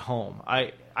to it at home.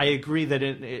 I agree that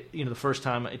the first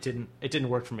time it didn't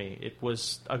work for me. It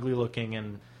was ugly looking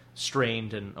and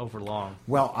strained and overlong.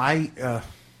 Well,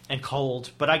 and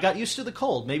cold, but I got used to the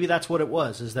cold. Maybe that's what it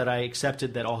was, is that I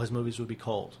accepted that all his movies would be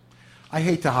cold. I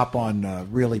hate to hop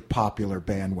on really popular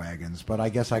bandwagons, but I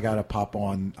guess I got to hop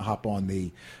on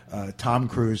the Tom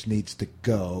Cruise needs to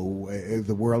go.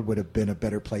 The world would have been a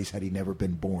better place had he never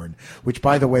been born, which,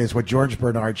 by the way, is what George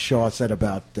Bernard Shaw said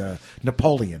about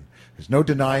Napoleon. There's no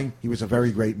denying he was a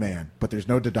very great man, but there's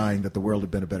no denying that the world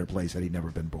had been a better place had he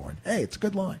never been born. Hey, it's a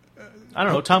good line. I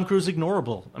don't know. Tom Cruise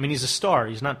ignorable. I mean, he's a star.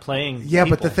 He's not playing Yeah,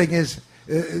 people. but the thing is,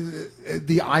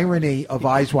 the irony of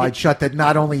Eyes Wide Shut, that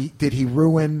not only did he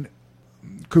ruin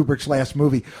Kubrick's last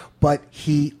movie, but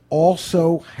he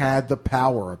also had the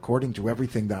power, according to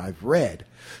everything that I've read,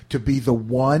 to be the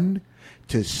one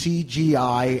to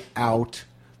CGI out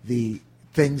the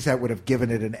things that would have given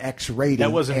it an X rating.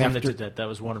 That wasn't him that did that. That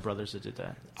was Warner Brothers that did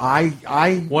that.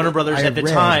 Warner Brothers at the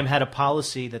time had a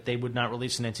policy that they would not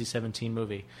release an NC-17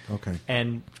 movie. Okay.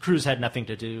 And Cruise had nothing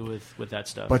to do with that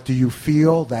stuff. But do you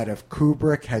feel that if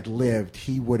Kubrick had lived,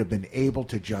 he would have been able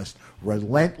to just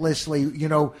relentlessly,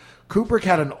 Kubrick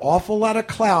had an awful lot of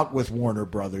clout with Warner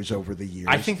Brothers over the years.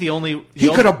 I think he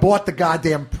could have bought the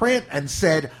goddamn print and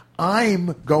said,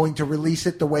 I'm going to release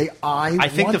it the way I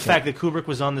think want the fact that Kubrick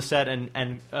was on the set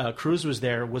and Cruise was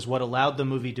there was what allowed the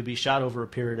movie to be shot over a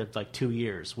period of like 2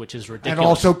 years, which is ridiculous. And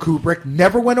also Kubrick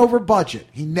never went over budget.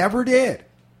 He never did.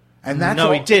 And that's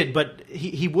he did, but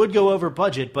he would go over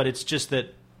budget, but it's just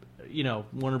that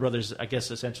Warner Brothers, I guess,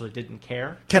 essentially didn't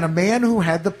care. Can a man who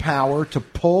had the power to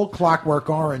pull Clockwork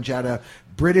Orange out of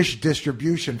British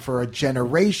distribution for a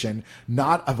generation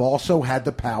not have also had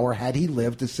the power, had he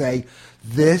lived, to say,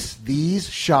 these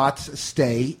shots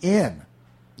stay in?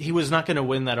 He was not going to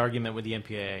win that argument with the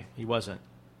MPAA. He wasn't.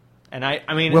 And I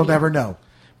mean... We'll never know.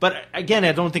 But again,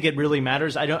 I don't think it really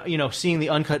matters. I don't, seeing the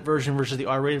uncut version versus the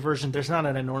R-rated version, there's not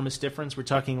an enormous difference. We're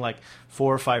talking like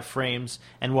 4 or 5 frames.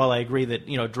 And while I agree that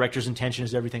director's intention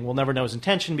is everything, we'll never know his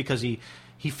intention because he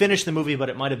finished the movie, but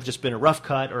it might have just been a rough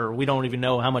cut, or we don't even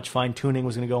know how much fine tuning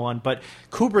was going to go on. But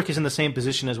Kubrick is in the same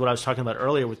position as what I was talking about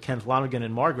earlier with Ken Flanagan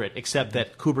and Margaret, except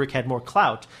that Kubrick had more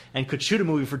clout and could shoot a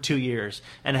movie for 2 years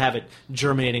and have it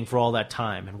germinating for all that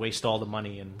time and waste all the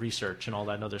money and research and all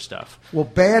that other stuff. Well,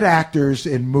 bad actors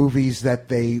in movies that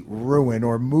they ruin,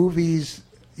 or movies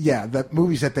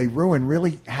that they ruin,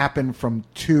 really happen from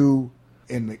two.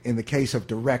 In the case of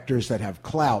directors that have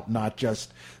clout, not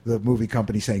just the movie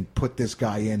company saying, put this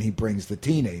guy in, he brings the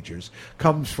teenagers,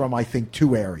 comes from, I think,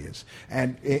 2 areas.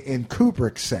 And in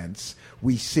Kubrick's sense,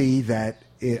 we see that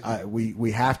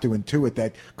we have to intuit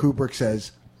that Kubrick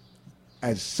says,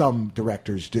 as some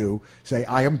directors do, say,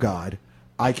 I am God.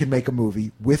 I can make a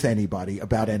movie with anybody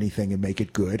about anything and make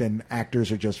it good, and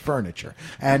actors are just furniture.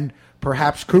 And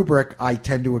perhaps Kubrick, I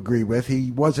tend to agree with.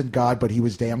 He wasn't God, but he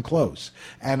was damn close.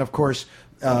 And, of course...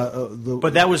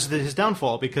 but that was his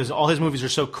downfall, because all his movies are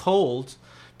so cold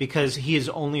because he is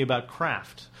only about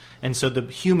craft. And so the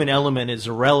human element is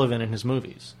irrelevant in his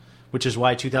movies, which is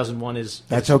why 2001 is...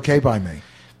 That's okay by me.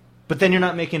 But then you're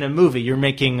not making a movie. You're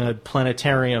making a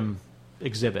planetarium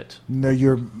exhibit. No,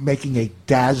 you're making a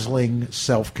dazzling,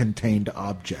 self-contained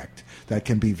object that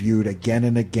can be viewed again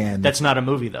and again. That's not a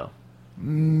movie, though.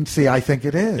 See, I think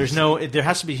it is. There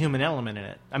has to be a human element in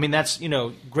it. I mean, that's,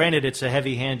 granted, it's a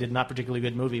heavy-handed, not particularly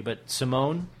good movie, but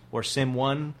Simone, or Sim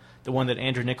 1, the one that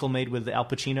Andrew Niccol made with Al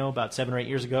Pacino about 7 or 8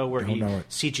 years ago, where he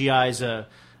CGI's a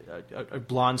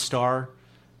blonde star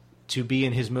to be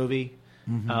in his movie.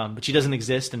 Mm-hmm. But she doesn't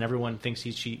exist, and everyone thinks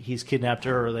he's kidnapped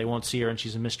her, or they won't see her, and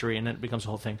she's a mystery, and then it becomes a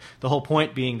whole thing. The whole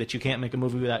point being that you can't make a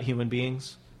movie without human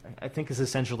beings, I think, is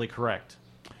essentially correct.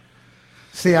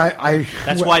 See,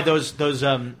 that's why those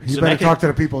you better talk to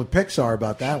the people at Pixar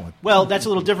about that one. Well, that's a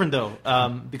little different though,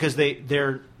 because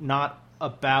they're not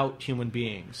about human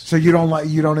beings. So you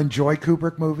don't enjoy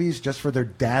Kubrick movies just for their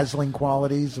dazzling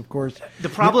qualities, of course. The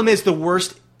problem is the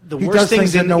worst he does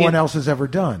things that no one else has ever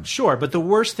done. Sure, but the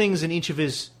worst things in each of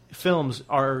his films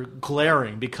are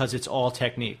glaring because it's all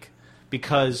technique.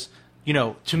 Because,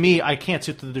 to me, I can't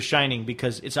sit through The Shining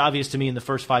because it's obvious to me in the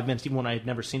first 5 minutes, even when I had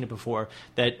never seen it before,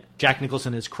 that Jack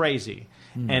Nicholson is crazy.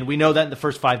 And we know that in the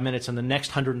first 5 minutes, and the next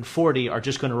 140 are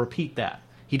just going to repeat that.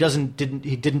 He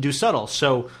didn't do subtle,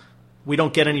 so we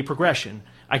don't get any progression.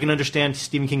 I can understand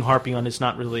Stephen King harping on it's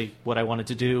not really what I wanted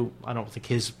to do. I don't think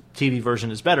his TV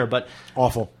version is better, but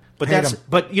awful.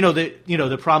 But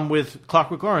the problem with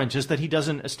Clockwork Orange is that he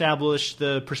doesn't establish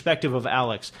the perspective of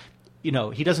Alex. He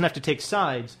doesn't have to take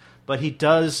sides, but he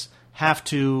does have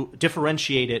to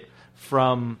differentiate it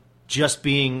from just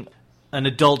being an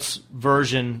adult's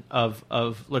version of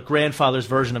grandfather's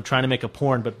version of trying to make a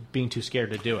porn, but being too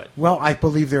scared to do it. Well, I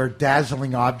believe there are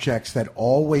dazzling objects that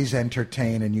always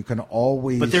entertain, and you can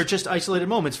always... But they're just isolated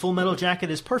moments. Full Metal Jacket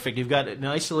is perfect. You've got an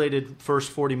isolated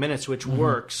first 40 minutes, which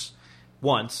works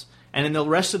once, and then the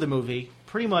rest of the movie,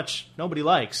 pretty much nobody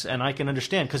likes, and I can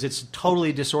understand, because it's a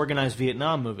totally disorganized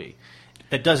Vietnam movie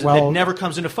that never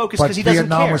comes into focus because he doesn't care.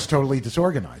 But Vietnam was totally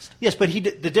disorganized. Yes, but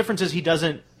the difference is he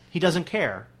doesn't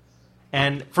care.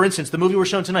 And, for instance, the movie we're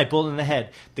showing tonight, Bullet in the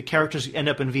Head, the characters end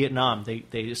up in Vietnam. They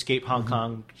escape Hong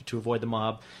Kong to avoid the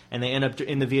mob, and they end up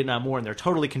in the Vietnam War, and they're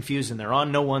totally confused, and they're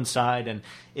on no one side. And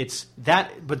it's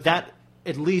that, but that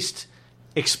at least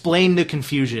explained the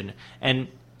confusion and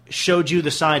showed you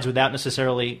the sides without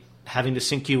necessarily having to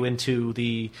sink you into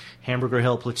the Hamburger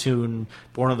Hill Platoon,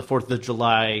 Born on the 4th of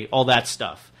July, all that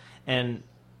stuff. And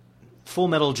Full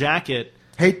Metal Jacket...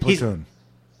 Hate Platoon.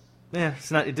 Yeah,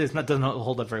 it doesn't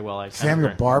hold up very well.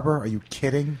 Samuel Barber? Are you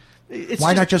kidding?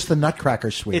 Why not just the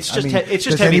Nutcracker Suite? It's just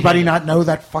does anybody not know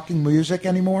that fucking music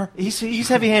anymore? He's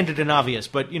heavy-handed and obvious,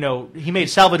 but he made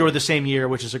Salvador the same year,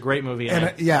 which is a great movie.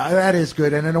 Yeah, that is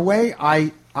good. And in a way,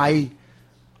 I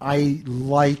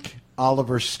like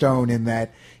Oliver Stone in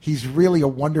that he's really a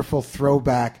wonderful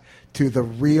throwback to the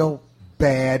real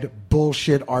bad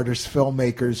bullshit artist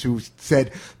filmmakers who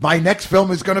said my next film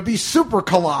is going to be super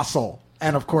colossal.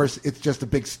 And of course, it's just a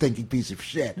big stinking piece of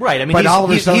shit. Right. I mean, but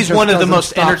he's one of the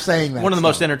most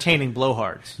most entertaining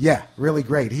blowhards. Yeah, really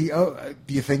great. Do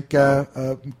you think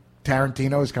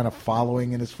Tarantino is kind of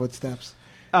following in his footsteps?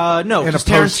 No, because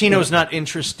Tarantino is not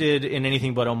interested in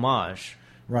anything but homage.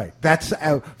 Right. That's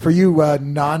for you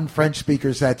non-French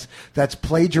speakers. That's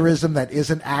plagiarism that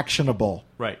isn't actionable.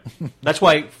 Right. That's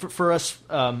why for us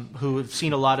who have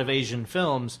seen a lot of Asian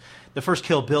films, the first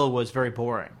Kill Bill was very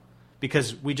boring.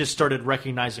 Because we just started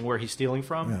recognizing where he's stealing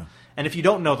from. Yeah. And if you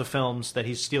don't know the films that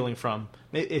he's stealing from,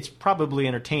 it's probably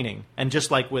entertaining. And just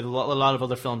like with a lot of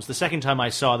other films, the second time I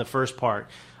saw the first part,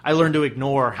 I learned to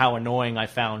ignore how annoying I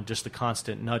found just the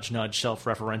constant nudge,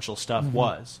 self-referential stuff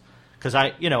was. Because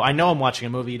I know I'm watching a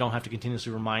movie, you don't have to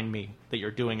continuously remind me that you're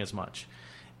doing as much.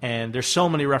 And there's so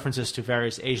many references to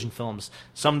various Asian films,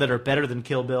 some that are better than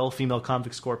Kill Bill. Female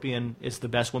Convict Scorpion is the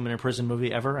best women in prison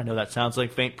movie ever. I know that sounds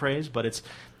like faint praise, but it's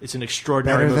an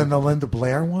extraordinary movie. Better than the Linda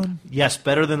Blair one? Yes,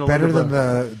 better than the Linda Blair. Better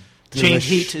than the Chained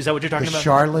Heat, is that what you're talking about? The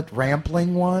Charlotte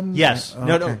Rampling one? Yes. Okay.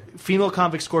 No. Female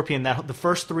Convict Scorpion, the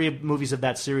first 3 movies of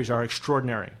that series are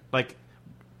extraordinary. Like,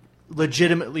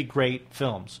 legitimately great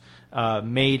films.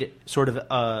 Made sort of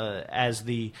as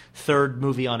the third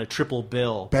movie on a triple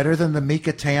bill. Better than the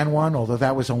Mika Tan one, although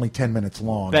that was only 10 minutes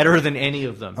long. Better than any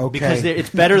of them. Okay. Because it's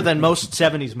better than most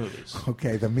 70s movies.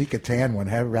 Okay, the Mika Tan one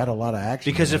had a lot of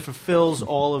action. Because it fulfills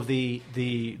all of the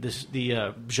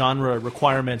genre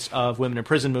requirements of women in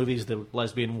prison movies, the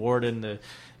lesbian warden, the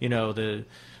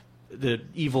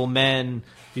evil men,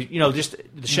 just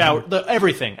the shower,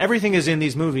 everything. Everything is in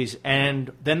these movies, and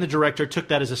then the director took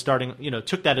that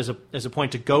as a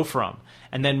point to go from,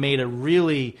 and then made a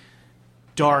really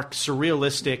dark,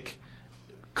 surrealistic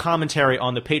commentary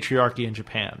on the patriarchy in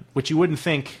Japan, which you wouldn't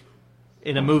think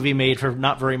in a movie made for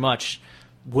not very much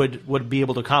would be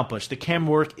able to accomplish. The camera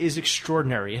work is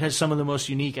extraordinary. It has some of the most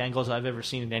unique angles I've ever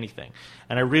seen in anything,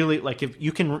 and I really like if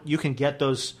you can get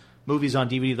those movies on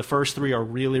DVD. The first 3 are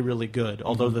really, really good,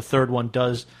 although the third one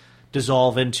does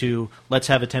dissolve into let's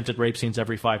have attempted rape scenes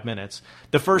every 5 minutes.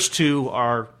 The first 2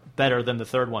 are better than the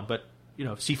third one, but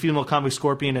see Female Convict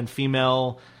Scorpion and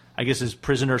female, I guess, is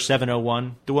Prisoner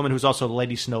 701, the woman who's also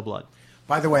Lady Snowblood.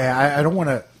 By the way, I don't want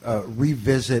to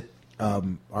revisit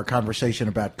our conversation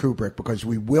about Kubrick, because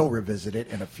we will revisit it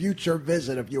in a future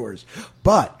visit of yours.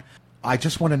 But I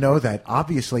just want to know that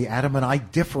obviously Adam and I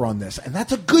differ on this, and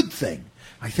that's a good thing.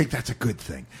 I think that's a good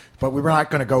thing. But we're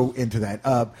not going to go into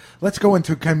that. Let's go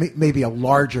into maybe a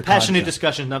larger passionate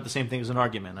discussion is not the same thing as an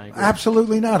argument. I agree.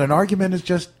 Absolutely not. An argument is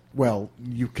just, well,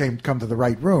 you come to the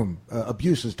right room.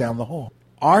 Abuse is down the hall.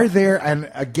 Are there,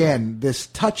 and again, this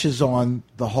touches on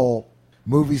the whole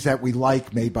movies that we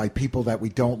like made by people that we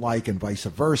don't like and vice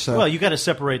versa. Well, you got to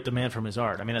separate the man from his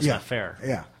art. I mean, that's not fair.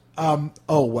 Yeah.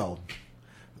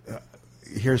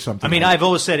 Here's something. I mean, I've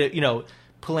always said it,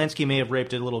 Polanski may have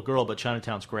raped a little girl, but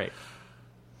Chinatown's great.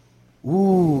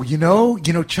 Ooh,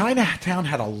 Chinatown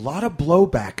had a lot of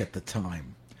blowback at the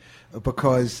time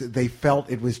because they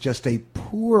felt it was just a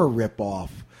poor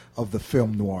ripoff of the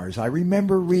film noirs. I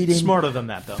remember reading smarter than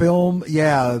that, though.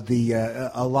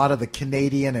 A lot of the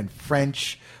Canadian and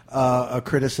French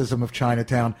criticism of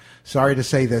Chinatown. Sorry to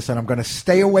say this, and I'm going to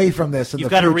stay away from this in You've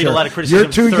the future. got to read a lot of criticism.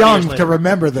 You're too young to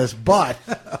remember this, but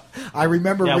I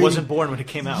remember I reading, wasn't born when it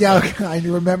came out. Yeah, I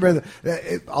remember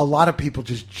a lot of people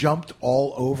just jumped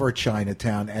all over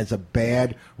Chinatown as a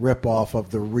bad ripoff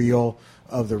of the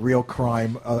real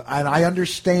crime, and I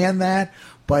understand that,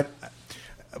 but.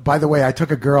 By the way, I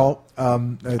took a girl.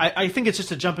 I think it's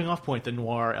just a jumping off point, the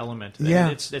noir element. Yeah,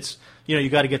 it's you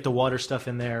got to get the water stuff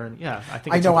in there, and I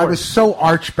think. I know. Important. I was so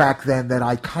arch back then that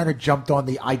I kind of jumped on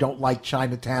the I don't like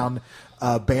Chinatown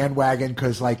bandwagon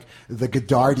because like the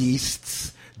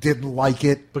Godardists didn't like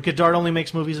it. But Godard only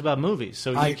makes movies about movies,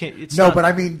 so you can't. It's no, not, but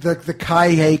I mean the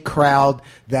Kaihei crowd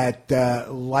that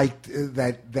liked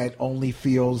that only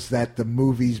feels that the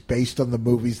movies based on the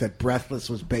movies that Breathless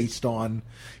was based on,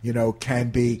 can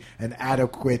be an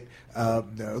adequate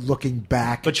looking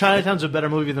back. But Chinatown's a better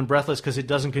movie than Breathless because it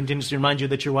doesn't continuously remind you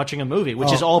that you're watching a movie,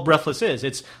 which is all Breathless is.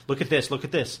 It's look at this, look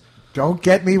at this. Don't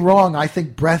get me wrong. I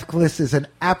think Breathless is an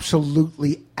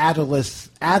absolutely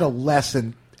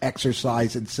adolescent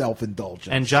exercise in self-indulgence.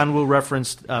 And John Woo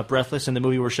referenced Breathless in the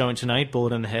movie we're showing tonight,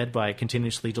 Bullet in the Head, by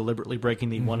continuously, deliberately breaking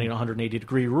the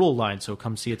 180-degree rule line. So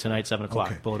come see it tonight, 7 o'clock,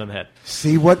 okay. Bullet in the Head.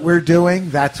 See what we're doing?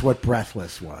 That's what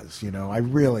Breathless was. I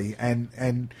really...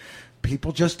 And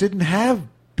people just didn't have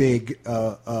big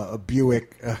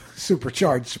Buick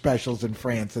supercharged specials in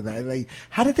France. And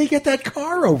how did they get that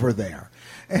car over there?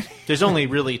 There's only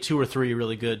really 2 or 3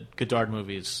 really good Godard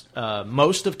movies.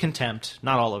 Most of Contempt,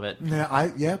 not all of it.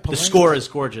 The score is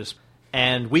gorgeous.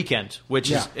 And Weekend,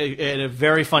 which is a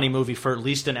very funny movie for at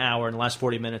least an hour, and the last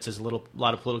 40 minutes is a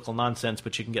lot of political nonsense,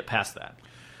 but you can get past that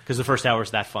because the first hour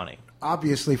is that funny.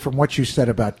 Obviously, from what you said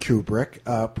about Kubrick,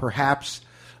 perhaps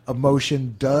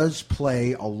emotion does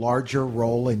play a larger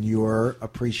role in your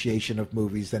appreciation of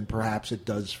movies than perhaps it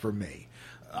does for me.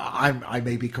 I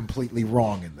may be completely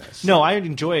wrong in this. No, I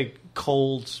enjoy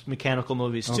cold, mechanical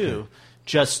movies too.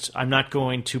 Just I'm not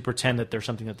going to pretend that they're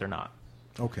something that they're not.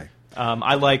 Okay.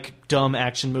 I like dumb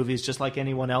action movies just like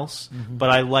anyone else, but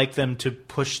I like them to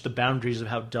push the boundaries of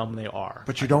how dumb they are.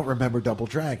 But you don't remember Double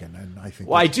Dragon, and I think.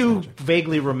 Well, I do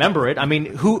vaguely remember it. I mean,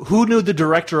 who knew the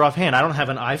director offhand? I don't have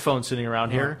an iPhone sitting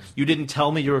around here. You didn't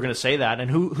tell me you were going to say that, and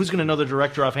who's going to know the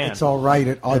director offhand? It's all right.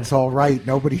 It's all right.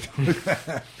 Nobody knows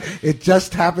that. It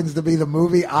just happens to be the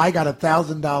movie I got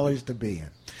 $1,000 to be in.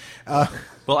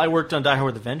 Well, I worked on Die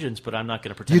Hard with a Vengeance, but I'm not going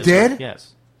to pretend. You did?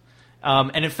 Yes.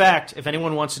 And in fact, if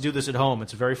anyone wants to do this at home,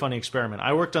 it's a very funny experiment.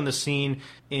 I worked on the scene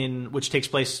which takes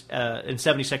place in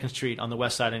 72nd Street on the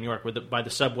west side of New York, by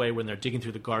the subway when they're digging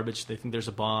through the garbage. They think there's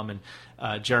a bomb,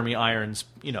 and Jeremy Irons,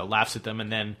 laughs at them,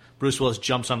 and then Bruce Willis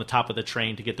jumps on the top of the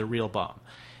train to get the real bomb.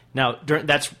 Now,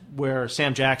 that's where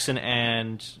Sam Jackson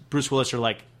and Bruce Willis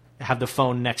are have the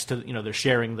phone next to, they're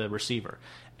sharing the receiver.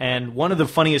 And one of the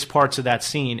funniest parts of that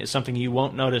scene is something you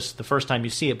won't notice the first time you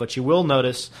see it, but you will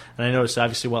notice, and I noticed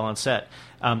obviously while on set,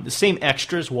 the same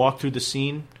extras walk through the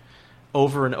scene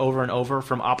over and over and over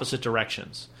from opposite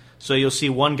directions. So you'll see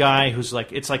one guy who's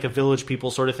it's like a Village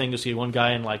People sort of thing. You'll see one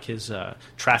guy in his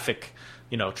traffic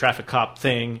cop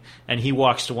thing, and he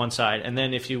walks to one side. And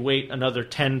then if you wait another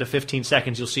 10 to 15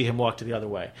 seconds, you'll see him walk to the other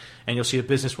way. And you'll see a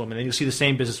businesswoman, and you'll see the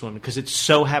same businesswoman, because it's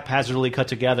so haphazardly cut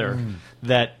together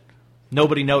that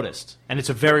nobody noticed. And it's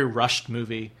a very rushed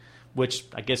movie, which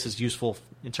I guess is useful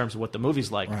in terms of what the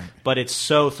movie's like. Right. But it's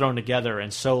so thrown together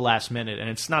and so last minute, and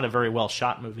it's not a very well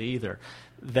shot movie either,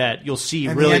 that you'll see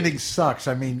and really... the ending sucks.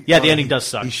 I mean... Yeah, the ending does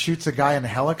suck. He shoots a guy in a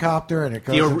helicopter, and it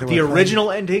goes into the original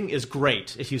ending is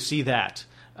great, if you see that.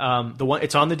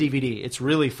 It's on the DVD. It's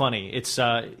really funny. It's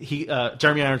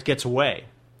Jeremy Irons gets away.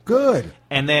 Good.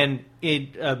 And then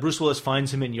Bruce Willis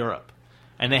finds him in Europe.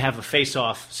 And they have a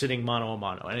face-off sitting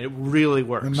mano-a-mano, and it really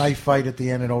works. A knife fight at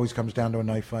the end, it always comes down to a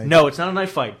knife fight? No, it's not a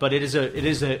knife fight, but it is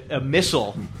a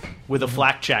missile with a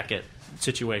flak jacket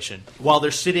situation while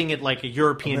they're sitting at a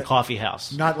European coffee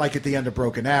house. Not like at the end of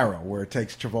Broken Arrow, where it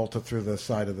takes Travolta through the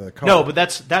side of the car. No, but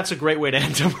that's a great way to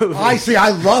end a movie. I see. I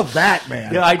love that,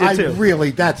 man. Yeah, I did too.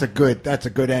 Really, that's a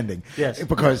good ending. Yes.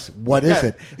 Because what is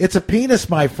it? It's a penis,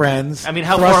 my friends. I mean,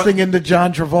 how thrusting into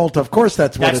John Travolta. Of course,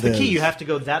 that's what it is. That's the key. You have to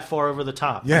go that far over the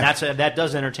top. Yeah. And that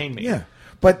does entertain me. Yeah.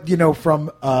 But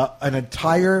from an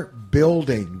entire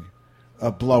building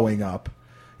blowing up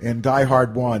in Die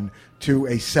Hard 1 to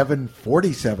a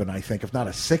 747, I think, if not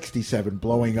a 67,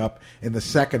 blowing up in the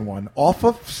second one. Off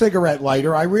of cigarette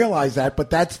lighter, I realize that, but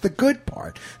that's the good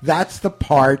part. That's the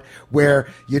part where,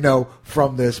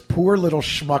 from this poor little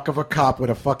schmuck of a cop with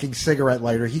a fucking cigarette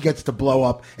lighter, he gets to blow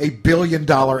up $1 billion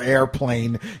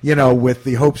airplane, with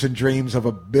the hopes and dreams of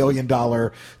 $1 billion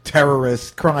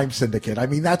terrorist crime syndicate. I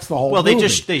mean, that's the whole movie.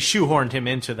 They shoehorned him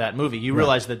into that movie. You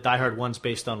realize that Die Hard 1's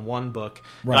based on one book.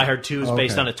 Right. Die Hard 2 is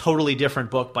based on a totally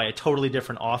different book by a totally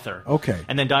different author. Okay.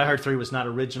 And then Die Hard 3 was not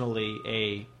originally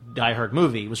a Die Hard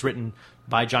movie. It was written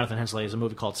by Jonathan Hensley as a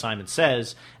movie called Simon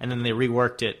Says, and then they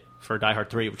reworked it for Die Hard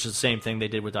 3, which is the same thing they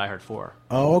did with Die Hard 4.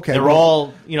 Oh, okay. They're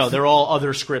all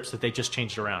other scripts that they just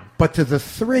changed around. But to the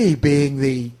 3 being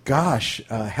the,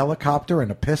 helicopter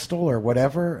and a pistol or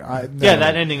whatever. No. Yeah,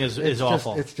 that ending is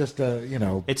awful. It's just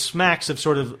It smacks of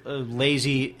sort of a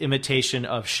lazy imitation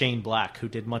of Shane Black, who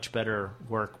did much better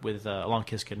work with A Long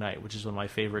Kiss Goodnight, which is one of my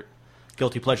favorite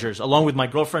guilty pleasures, along with my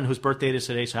girlfriend, whose birthday it is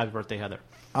today, so happy birthday, Heather.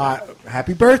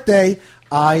 Happy birthday.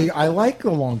 I like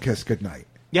A Long Kiss Goodnight.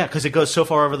 Yeah, because it goes so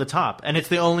far over the top. And it's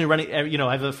the only Rennie...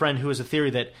 I have a friend who has a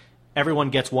theory that everyone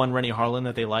gets one Rennie Harlan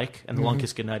that they like, and The Long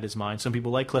Kiss Goodnight is mine. Some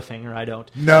people like Cliffhanger, I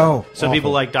don't. No. Some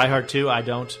people like Die Hard 2, I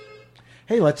don't.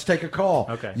 Hey, let's take a call.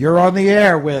 Okay. You're on the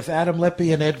air with Adam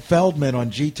Lippy and Ed Feldman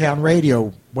on Gtown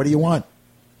Radio. What do you want?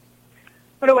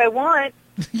 What do I want?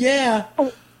 Yeah.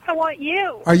 Oh, I want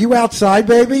you. Are you outside,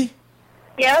 baby?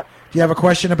 Yep. Do you have a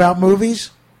question about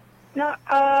movies? No,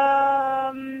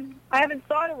 I haven't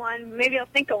thought of one. Maybe I'll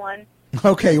think of one.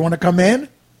 Okay, you want to come in?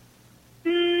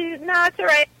 No, it's all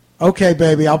right. Okay,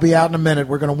 baby, I'll be out in a minute.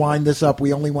 We're going to wind this up.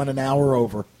 We only went an hour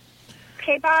over.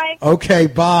 Okay, bye. Okay,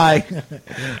 bye.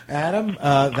 Adam,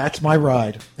 that's my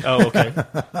ride. Oh, okay.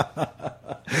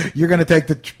 You're going to take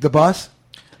the bus?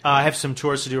 I have some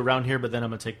chores to do around here, but then I'm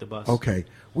going to take the bus. Okay.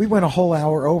 We went a whole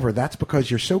hour over. That's because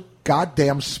you're so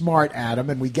goddamn smart, Adam,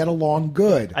 and we get along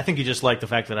good. I think you just like the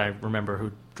fact that I remember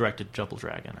who directed Double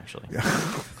Dragon, actually.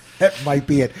 That might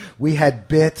be it. We had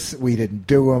bits. We didn't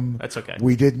do them. That's okay.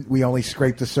 We only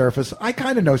scraped the surface. I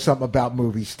kind of know something about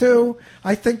movies, too.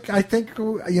 I think,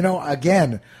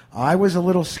 again, I was a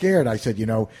little scared. I said,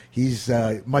 he's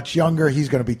much younger. He's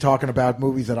going to be talking about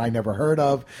movies that I never heard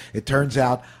of. It turns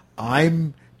out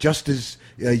I'm just as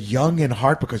young in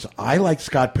heart because I like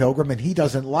Scott Pilgrim and he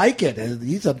doesn't like it.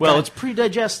 It's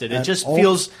pre-digested. It just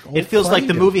feels like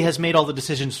the movie has made all the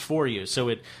decisions for you.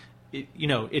 So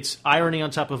it's irony on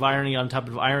top of irony on top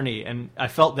of irony. And I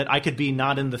felt that I could be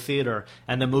not in the theater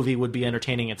and the movie would be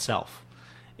entertaining itself,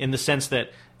 in the sense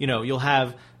that you'll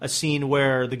have a scene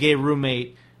where the gay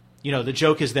roommate, the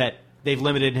joke is that they've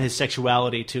limited his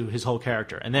sexuality to his whole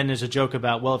character. And then there's a joke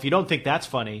about, well, if you don't think that's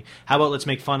funny, how about let's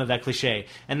make fun of that cliche?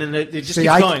 And then it just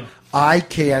keeps going. I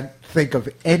can't think of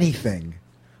anything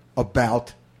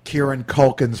about Kieran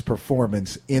Culkin's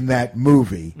performance in that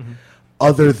movie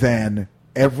other than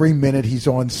every minute he's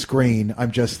on screen,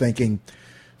 I'm just thinking,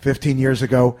 15 years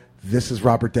ago, this is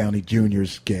Robert Downey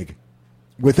Jr.'s gig.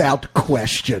 Without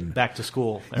question. Back to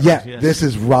school. Yes. This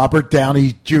is Robert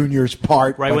Downey Jr.'s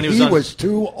part. Right when he was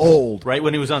too old. Right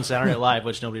when he was on Saturday Night Live,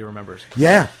 which nobody remembers.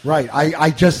 Yeah, right.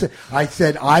 I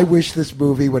said I wish this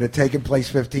movie would have taken place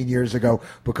 15 years ago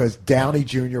because Downey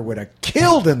Jr. would have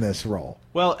killed in this role.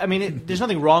 Well, I mean, there's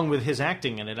nothing wrong with his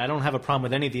acting in it. I don't have a problem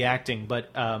with any of the acting, but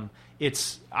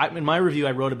in my review,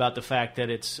 I wrote about the fact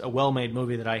that it's a well-made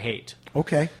movie that I hate.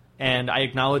 Okay. And I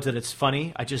acknowledge that it's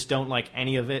funny. I just don't like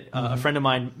any of it. A friend of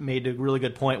mine made a really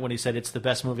good point when he said it's the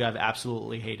best movie I've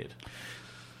absolutely hated.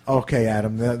 Okay,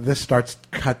 Adam. This starts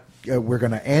cut. We're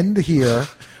going to end here.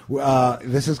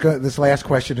 This last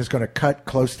question is going to cut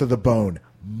close to the bone.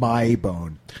 My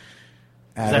bone.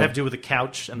 Adam. Does that have to do with the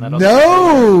couch and that?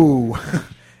 No.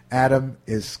 Adam,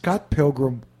 is Scott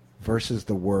Pilgrim versus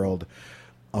the World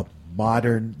a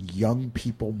modern young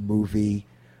people movie?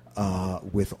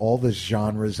 With all the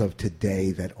genres of today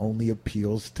that only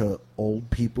appeals to old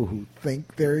people who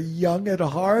think they're young at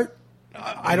heart?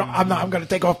 I'm going to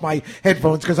take off my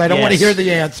headphones because I don't want to hear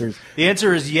the answers. The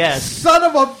answer is yes. Son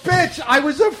of a bitch! I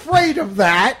was afraid of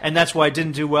that. And that's why it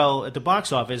didn't do well at the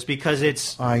box office, because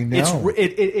I know.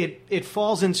 It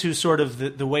falls into sort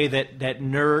of the way that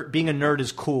nerd, being a nerd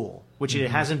is cool, which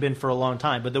it hasn't been for a long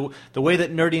time. But the way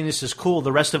that nerdiness is cool,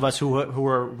 the rest of us who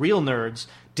are real nerds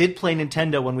did play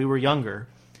Nintendo when we were younger.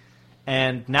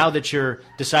 And now that you're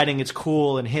deciding it's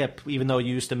cool and hip, even though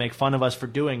you used to make fun of us for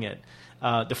doing it,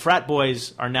 the frat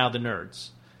boys are now the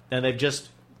nerds. And they've just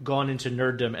gone into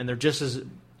nerddom, and they're just as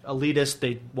elitist.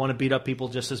 They want to beat up people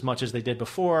just as much as they did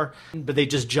before. But they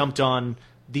just jumped on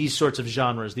these sorts of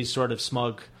genres, these sort of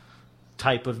smug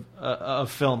type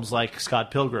of films like Scott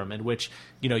Pilgrim, in which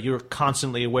you're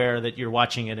constantly aware that you're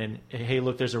watching it, and hey,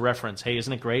 look, there's a reference. Hey,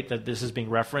 isn't it great that this is being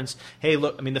referenced? Hey,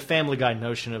 look, I mean, the Family Guy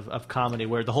notion of comedy,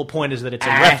 where the whole point is that it's a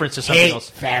reference to something else.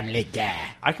 Family Guy.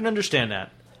 I can understand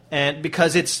that, and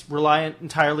because it's reliant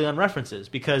entirely on references,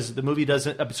 because the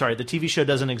TV show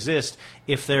doesn't exist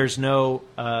if there's no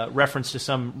reference to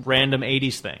some random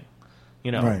 '80s thing,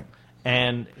 Right.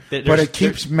 And but it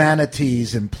keeps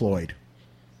manatees employed.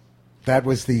 That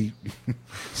was the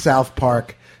South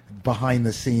Park behind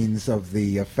the scenes of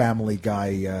the Family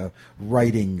Guy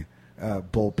writing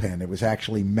bullpen. It was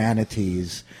actually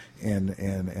manatees in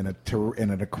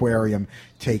an aquarium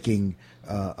taking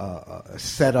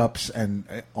setups and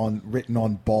written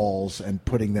on balls and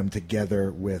putting them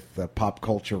together with pop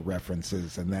culture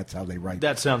references, and that's how they write.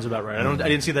 That sounds about right. I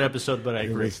didn't see that episode, but I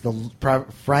agree. It was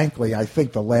frankly, I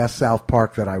think the last South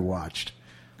Park that I watched.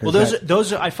 Well,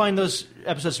 those I find those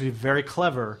episodes to be very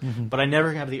clever, but I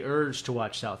never have the urge to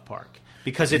watch South Park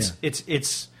because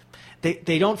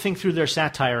they don't think through their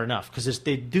satire enough, because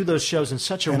they do those shows in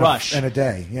such a rush. In a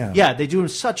day, yeah. Yeah, they do in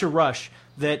such a rush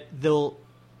that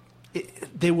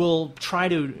they will try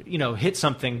to hit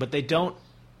something, but they don't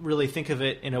really think of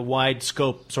it in a wide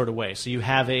scope sort of way. So you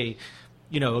have a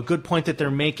good point that they're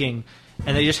making,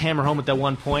 and they just hammer home at that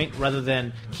one point rather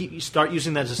than start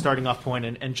using that as a starting off point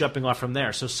and jumping off from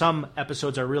there. So some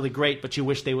episodes are really great, but you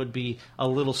wish they would be a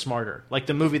little smarter. Like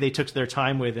the movie they took their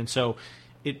time with, and so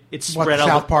it's spread out.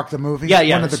 South Park the movie? Yeah.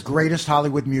 One of the greatest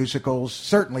Hollywood musicals,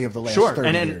 certainly of the last 30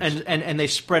 years. And they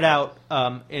spread out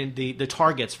in the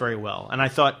targets very well. And I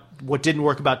thought what didn't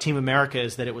work about Team America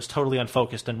is that it was totally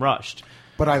unfocused and rushed.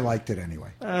 But I liked it anyway.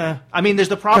 I mean, there's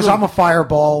the problem. Because I'm a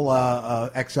Fireball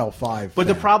XL5 But fan.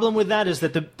 the problem with that is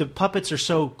that the puppets are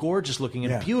so gorgeous looking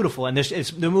and beautiful. And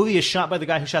the movie is shot by the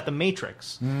guy who shot The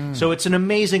Matrix. So it's an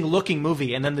amazing looking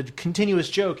movie. And then the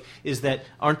continuous joke is that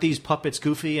aren't these puppets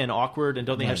goofy and awkward and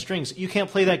don't they have strings? You can't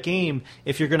play that game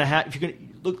if you're going to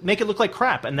make it look like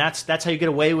crap. And that's how you get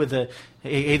away with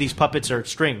hey, these puppets are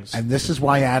strings. And this is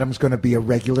why Adam's going to be a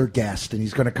regular guest, and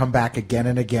he's going to come back again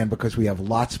and again because we have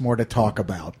lots more to talk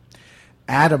about.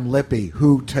 Adam Lippy,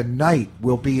 who tonight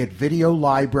will be at Video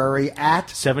Library at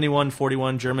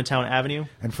 7141 Germantown Avenue.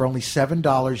 And for only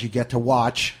 $7, you get to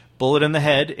watch Bullet in the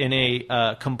Head in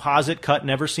a composite cut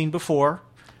never seen before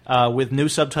with new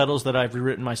subtitles that I've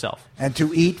rewritten myself. And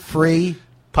to eat free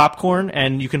popcorn,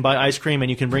 and you can buy ice cream, and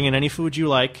you can bring in any food you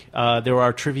like. There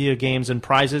are trivia games and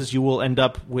prizes. You will end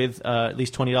up with at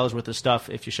least $20 worth of stuff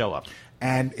if you show up.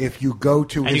 And if you go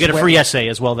to you get a free essay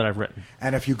as well that I've written.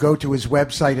 And if you go to his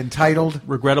website entitled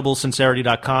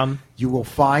regrettablesincerity.com, you will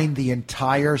find the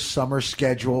entire summer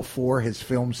schedule for his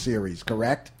film series,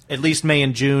 correct? At least May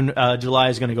and June. July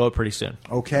is going to go up pretty soon.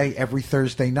 Okay, every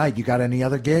Thursday night. You got any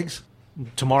other gigs?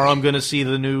 Tomorrow I'm going to see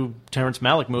the new Terrence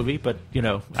Malick movie, but,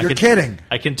 You're kidding.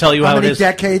 I can tell you how it is. How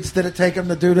many decades did it take him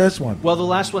to do this one? Well, the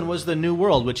last one was The New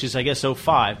World, which is, I guess,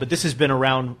 2005. But this has been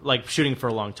around, shooting for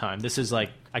a long time. This is, I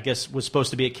guess, was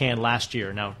supposed to be at Cannes last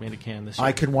year. Now made at Cannes this year.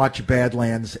 I can watch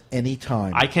Badlands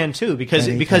anytime. I can, too, because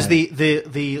the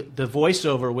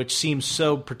voiceover, which seems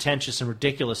so pretentious and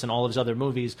ridiculous in all of his other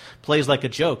movies, plays like a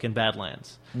joke in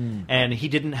Badlands. And he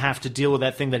didn't have to deal with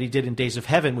that thing that he did in Days of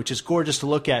Heaven, which is gorgeous to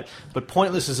look at, but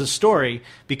pointless as a story,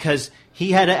 because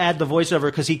he had to add the voiceover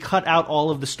because he cut out all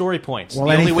of the story points. Well,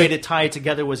 the only way to tie it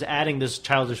together was adding this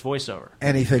childish voiceover.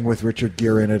 Anything with Richard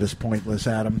Gere in it is pointless,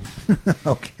 Adam.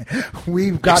 Okay.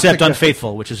 Except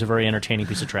Unfaithful, which is a very entertaining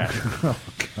piece of trash. Oh,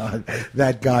 God.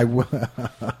 That guy.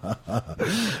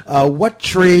 What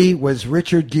tree was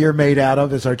Richard Gere made out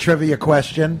of is our trivia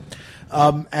question.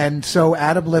 And so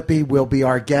Adam Lippy will be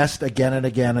our guest again and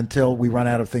again until we run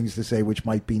out of things to say, which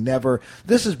might be never.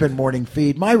 This has been Morning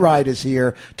Feed. My ride is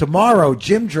here. Tomorrow,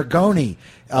 Jim Dragoni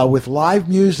with live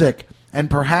music and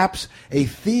perhaps a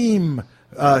theme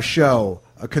show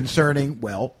concerning,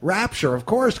 Rapture, of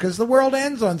course, because the world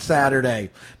ends on Saturday.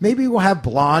 Maybe we'll have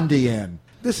Blondie in.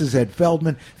 This is Ed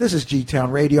Feldman. This is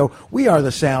Gtown Radio. We are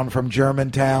the sound from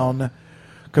Germantown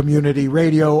Community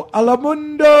Radio.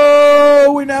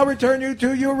 Alamundo! We now return you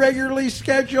to your regularly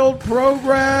scheduled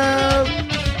program.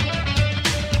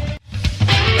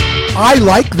 I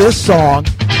like this song.